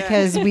 Yeah,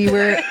 because we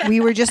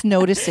were just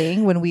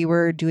noticing when we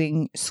were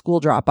doing school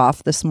drop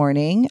off this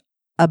morning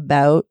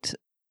about,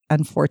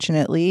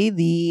 unfortunately,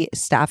 the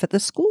staff at the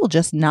school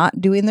just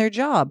not doing their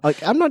job.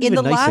 Like, I'm not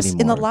even nice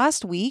anymore. In the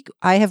last week,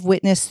 I have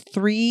witnessed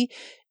 3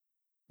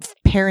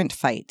 parent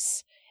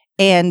fights.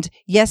 And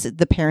yes,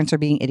 the parents are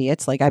being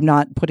idiots. Like, I'm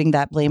not putting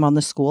that blame on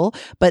the school,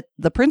 but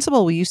the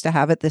principal we used to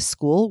have at this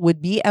school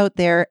would be out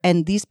there,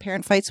 and these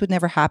parent fights would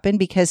never happen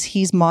because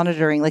he's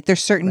monitoring. Like,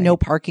 there's certain no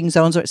parking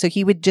zones. So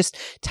he would just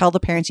tell the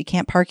parents, you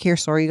can't park here.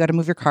 Sorry, you got to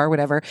move your car,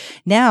 whatever.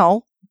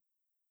 Now,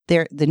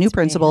 the new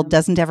principal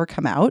doesn't ever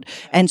come out.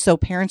 And so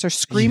parents are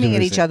screaming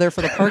at each other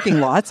for the parking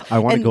lots. I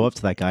want to go up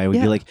to that guy. I would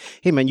be like,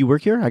 hey, man, you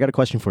work here? I got a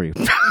question for you.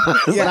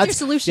 What's your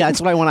solution? Yeah,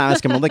 that's what I want to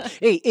ask him. I'm like,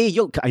 hey,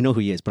 yo, I know who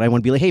he is, but I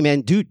want to be like, hey,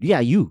 man, dude, do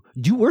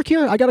you work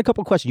here? I got a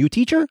couple of questions. You a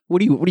teacher? What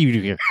do you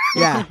do here?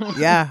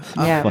 Yeah.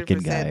 Fucking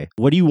guy.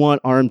 What do you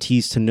want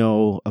RMTs to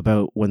know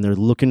about when they're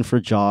looking for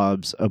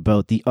jobs,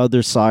 about the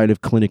other side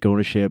of clinic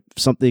ownership,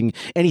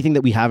 anything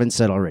that we haven't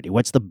said already?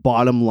 What's the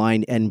bottom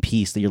line end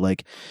piece that you're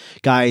like,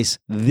 guys,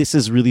 this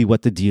is really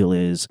what the deal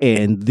is,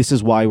 and this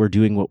is why we're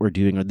doing what we're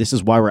doing, or this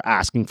is why we're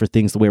asking for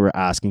things the way we're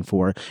asking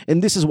for,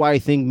 and this is why I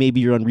think maybe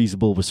you're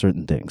unreasonable with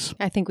certain things.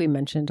 I think we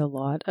mentioned a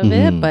lot of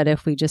it, but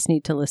if we just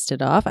need to list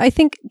it off, I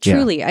think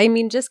truly, I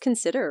mean, just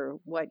consider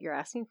what you're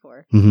asking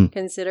for.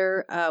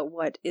 Consider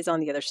what is on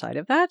the other side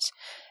of that.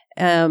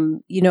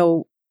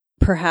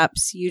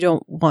 perhaps you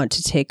don't want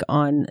to take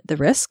on the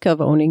risk of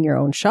owning your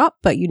own shop,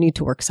 but you need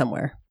to work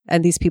somewhere.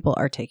 And these people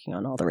are taking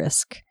on all the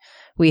risk.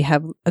 We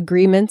have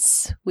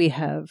agreements. We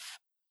have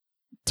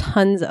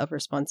tons of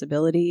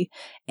responsibility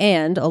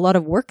and a lot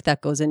of work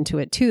that goes into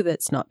it too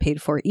that's not paid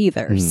for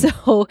either.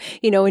 So,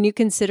 when you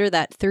consider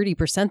that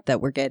 30% that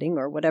we're getting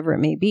or whatever it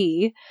may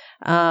be,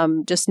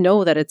 just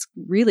know that it's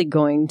really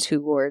going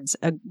towards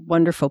a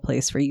wonderful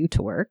place for you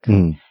to work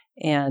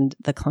and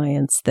the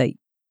clients that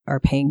are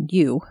paying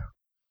you.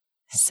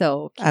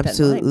 So keep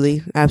absolutely, that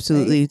in mind,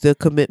 absolutely. right? The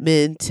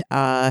commitment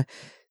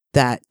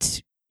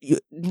that you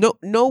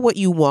know what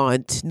you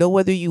want, know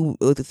whether you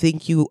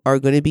think you are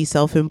going to be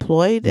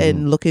self-employed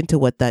and look into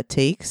what that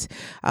takes.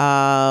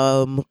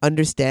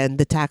 Understand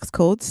the tax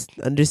codes,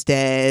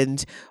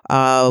 understand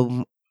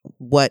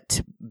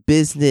what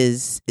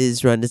business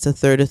is run. It's a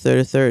third.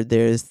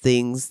 There's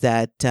things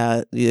that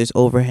there's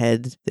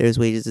overhead, there's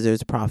wages,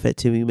 there's profit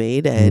to be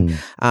made. And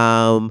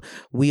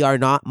we are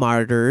not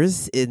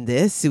martyrs in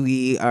this.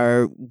 We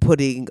are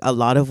putting a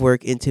lot of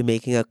work into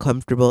making a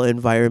comfortable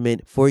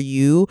environment for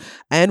you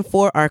and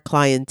for our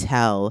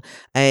clientele.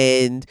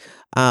 And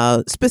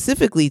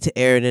specifically to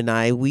Aaron and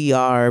I, we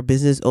are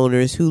business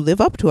owners who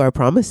live up to our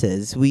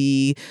promises.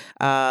 We,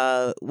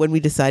 when we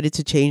decided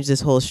to change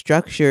this whole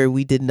structure,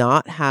 we did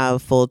not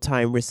have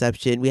full-time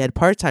reception. We had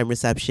part-time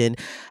reception,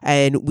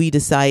 and we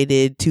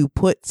decided to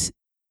put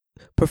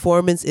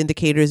performance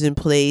indicators in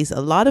place,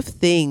 a lot of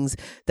things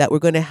that were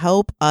going to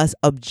help us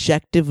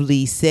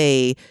objectively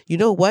say, you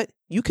know what?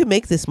 You can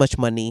make this much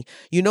money.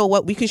 You know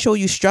what? We can show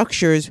you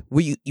structures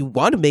where you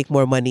want to make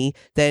more money.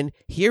 Then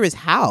here is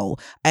how.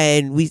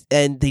 And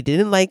they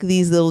didn't like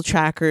these little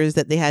trackers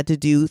that they had to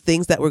do,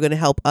 things that were going to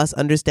help us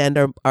understand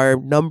our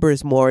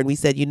numbers more. And we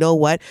said, you know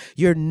what?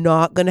 You're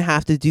not going to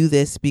have to do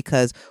this,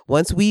 because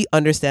once we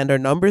understand our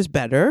numbers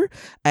better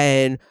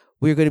and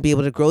we're going to be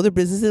able to grow the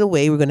business in a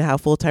way, we're going to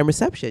have full-time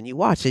reception. You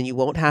watch, and you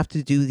won't have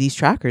to do these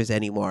trackers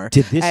anymore.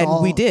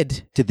 We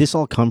did. Did this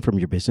all come from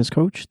your business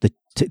coach?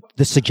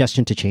 The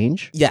suggestion to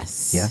change?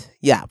 Yes. Yeah.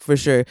 Yeah, for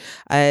sure.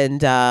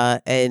 And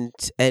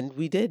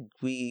we did.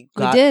 We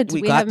got have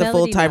the Melody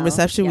full-time now.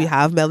 reception. We Yeah.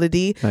 have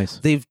Melody. Nice.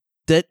 We've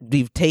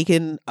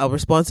taken a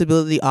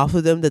responsibility off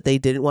of them that they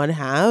didn't want to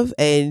have.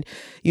 And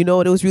it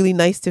was really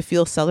nice to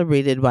feel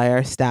celebrated by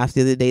our staff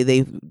the other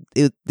day.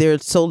 They're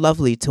so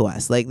lovely to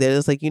us. Like, they're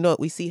just like,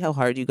 we see how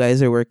hard you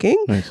guys are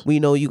working. Nice. We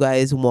know you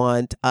guys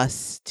want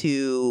us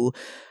to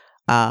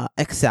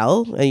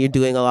excel, and you're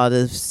doing a lot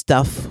of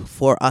stuff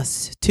for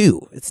us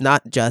too. It's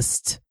not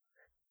just,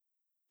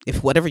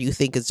 if whatever you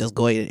think is just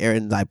going in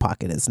Aaron's eye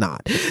pocket, it's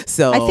not.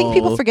 So I think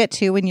people forget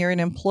too, when you're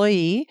an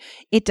employee,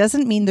 it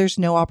doesn't mean there's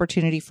no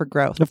opportunity for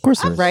growth. Of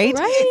course it is. Right?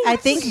 Right. I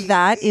think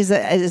that is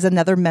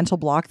another mental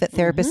block that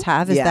therapists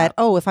have, is Yeah. that,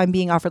 if I'm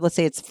being offered, let's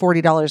say it's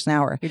 $40 an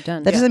hour. You're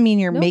done. That doesn't mean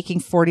you're Nope.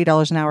 making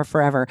 $40 an hour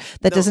forever.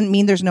 That doesn't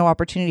mean there's no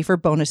opportunity for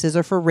bonuses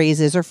or for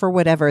raises or for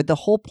whatever. The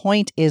whole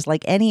point is,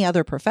 like any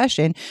other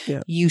profession,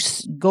 you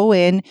go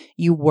in,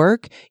 you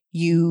work,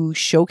 you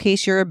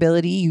showcase your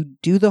ability, you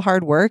do the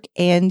hard work,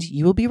 and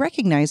you will be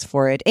recognized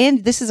for it.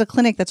 And this is a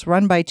clinic that's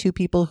run by two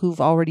people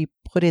who've already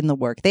put in the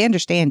work. They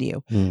understand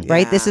you,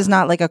 right? This is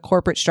not like a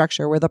corporate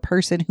structure where the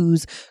person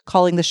who's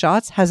calling the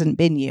shots hasn't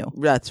been you.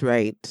 That's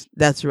right.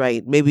 That's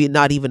right. Maybe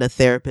not even a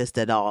therapist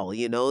at all.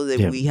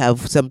 We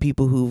have some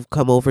people who've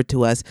come over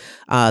to us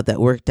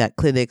that worked at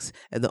clinics,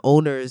 and the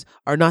owners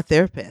are not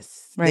therapists.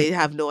 Right. They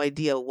have no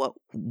idea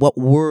what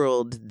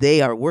world they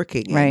are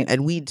working in, Right.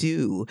 and we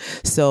do.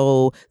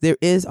 So there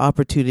is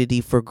opportunity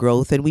for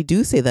growth, and we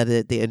do say that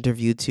at the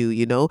interview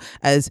too.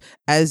 As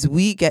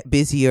we get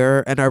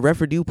busier and our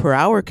revenue per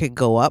hour can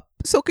go up,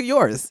 so can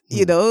yours. And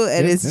it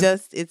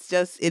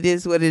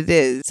is what it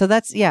is. So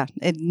that's,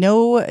 and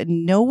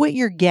know what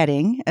you're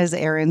getting, as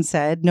Aaron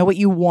said, know what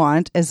you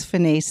want, as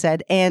Finay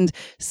said. And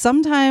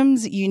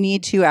sometimes you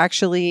need to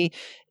actually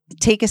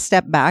take a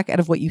step back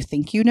out of what you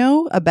think you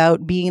know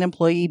about being an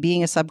employee,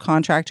 being a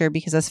subcontractor,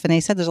 because as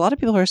Finay said, there's a lot of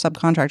people who are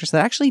subcontractors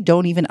that actually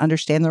don't even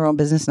understand their own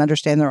business and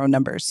understand their own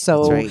numbers. So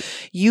That's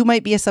right. You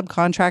might be a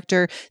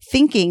subcontractor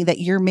thinking that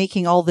you're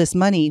making all this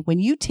money when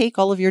you take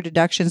all of your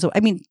deductions.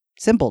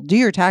 Simple, do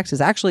your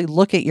taxes, actually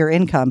look at your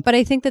income. But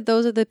I think that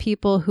those are the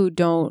people who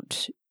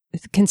don't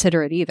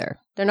consider it either.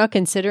 They're not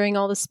considering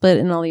all the split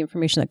and all the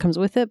information that comes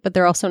with it, but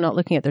they're also not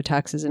looking at their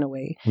taxes in a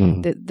way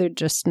that they're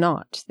just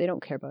not. They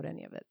don't care about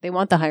any of it. They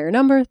want the higher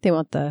number. They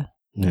want the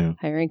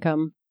higher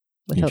income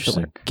without the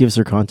work. Gives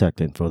their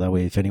contact info. That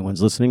way, if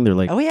anyone's listening, they're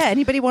like, Oh yeah,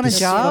 anybody want a "This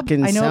job?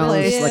 fucking I know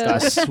a sounds place." like a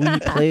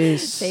sweet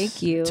place."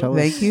 Thank you.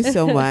 Thank you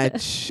so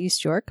much.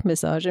 East York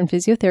Massage and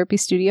Physiotherapy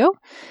Studio,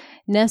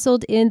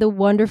 nestled in the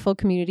wonderful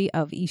community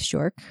of East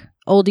York,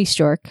 Old East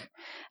York.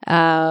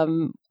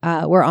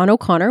 We're on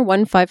O'Connor,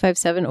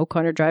 1557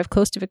 O'Connor Drive,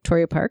 close to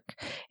Victoria Park.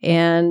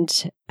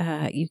 And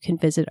you can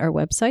visit our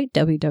website,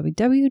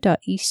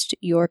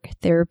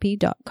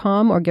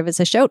 www.eastyorktherapy.com, or give us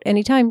a shout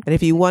anytime. And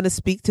if you want to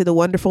speak to the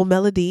wonderful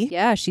Melody,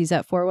 Yeah, she's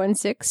at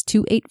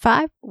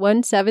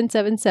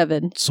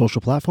 416-285-1777.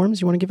 Social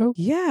platforms you want to give out?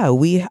 yeah,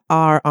 we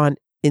are on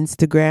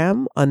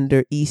Instagram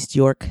under East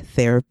York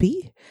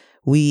Therapy.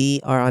 We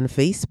are on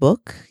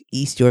Facebook,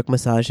 East York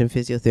Massage and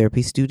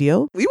Physiotherapy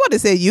Studio. We want to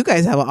say you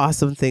guys have an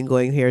awesome thing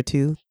going here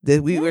too.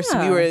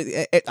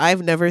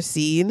 I've never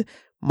seen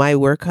my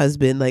work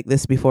husband like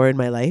this before in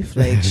my life.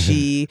 Like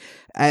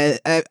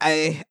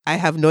I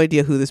have no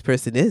idea who this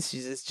person is. She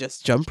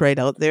just jumped right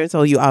out there.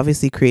 So you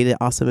obviously created an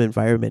awesome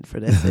environment for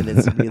this, and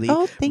it's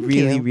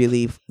really,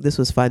 really, this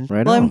was fun.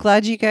 Right Well, on. I'm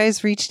glad you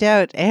guys reached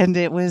out, and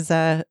it was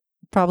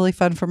probably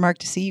fun for Mark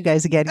to see you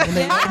guys again. Even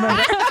though you don't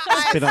remember.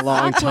 It's been a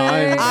long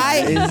time.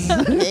 I guys.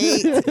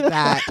 hate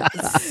that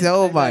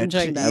so much.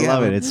 enjoying that. I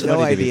love it. It's no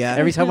funny to me. idea.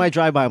 Every time I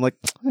drive by, I'm like,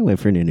 I went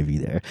for an interview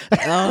there.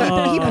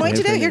 Oh. He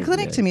pointed Yeah, out your yeah.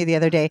 clinic to me the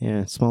other day.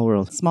 Yeah, small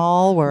world.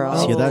 Small world.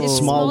 Oh. Yeah, that's It's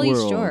small small East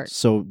world. York.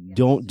 So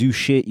don't do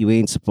shit you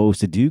ain't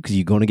supposed to do because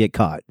you're gonna get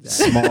caught.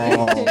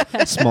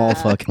 Small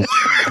fucking.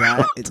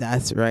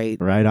 That's right.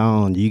 Right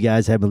on. You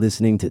guys have been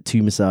listening to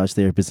two massage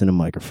therapists and a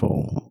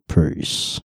microphone. Peace.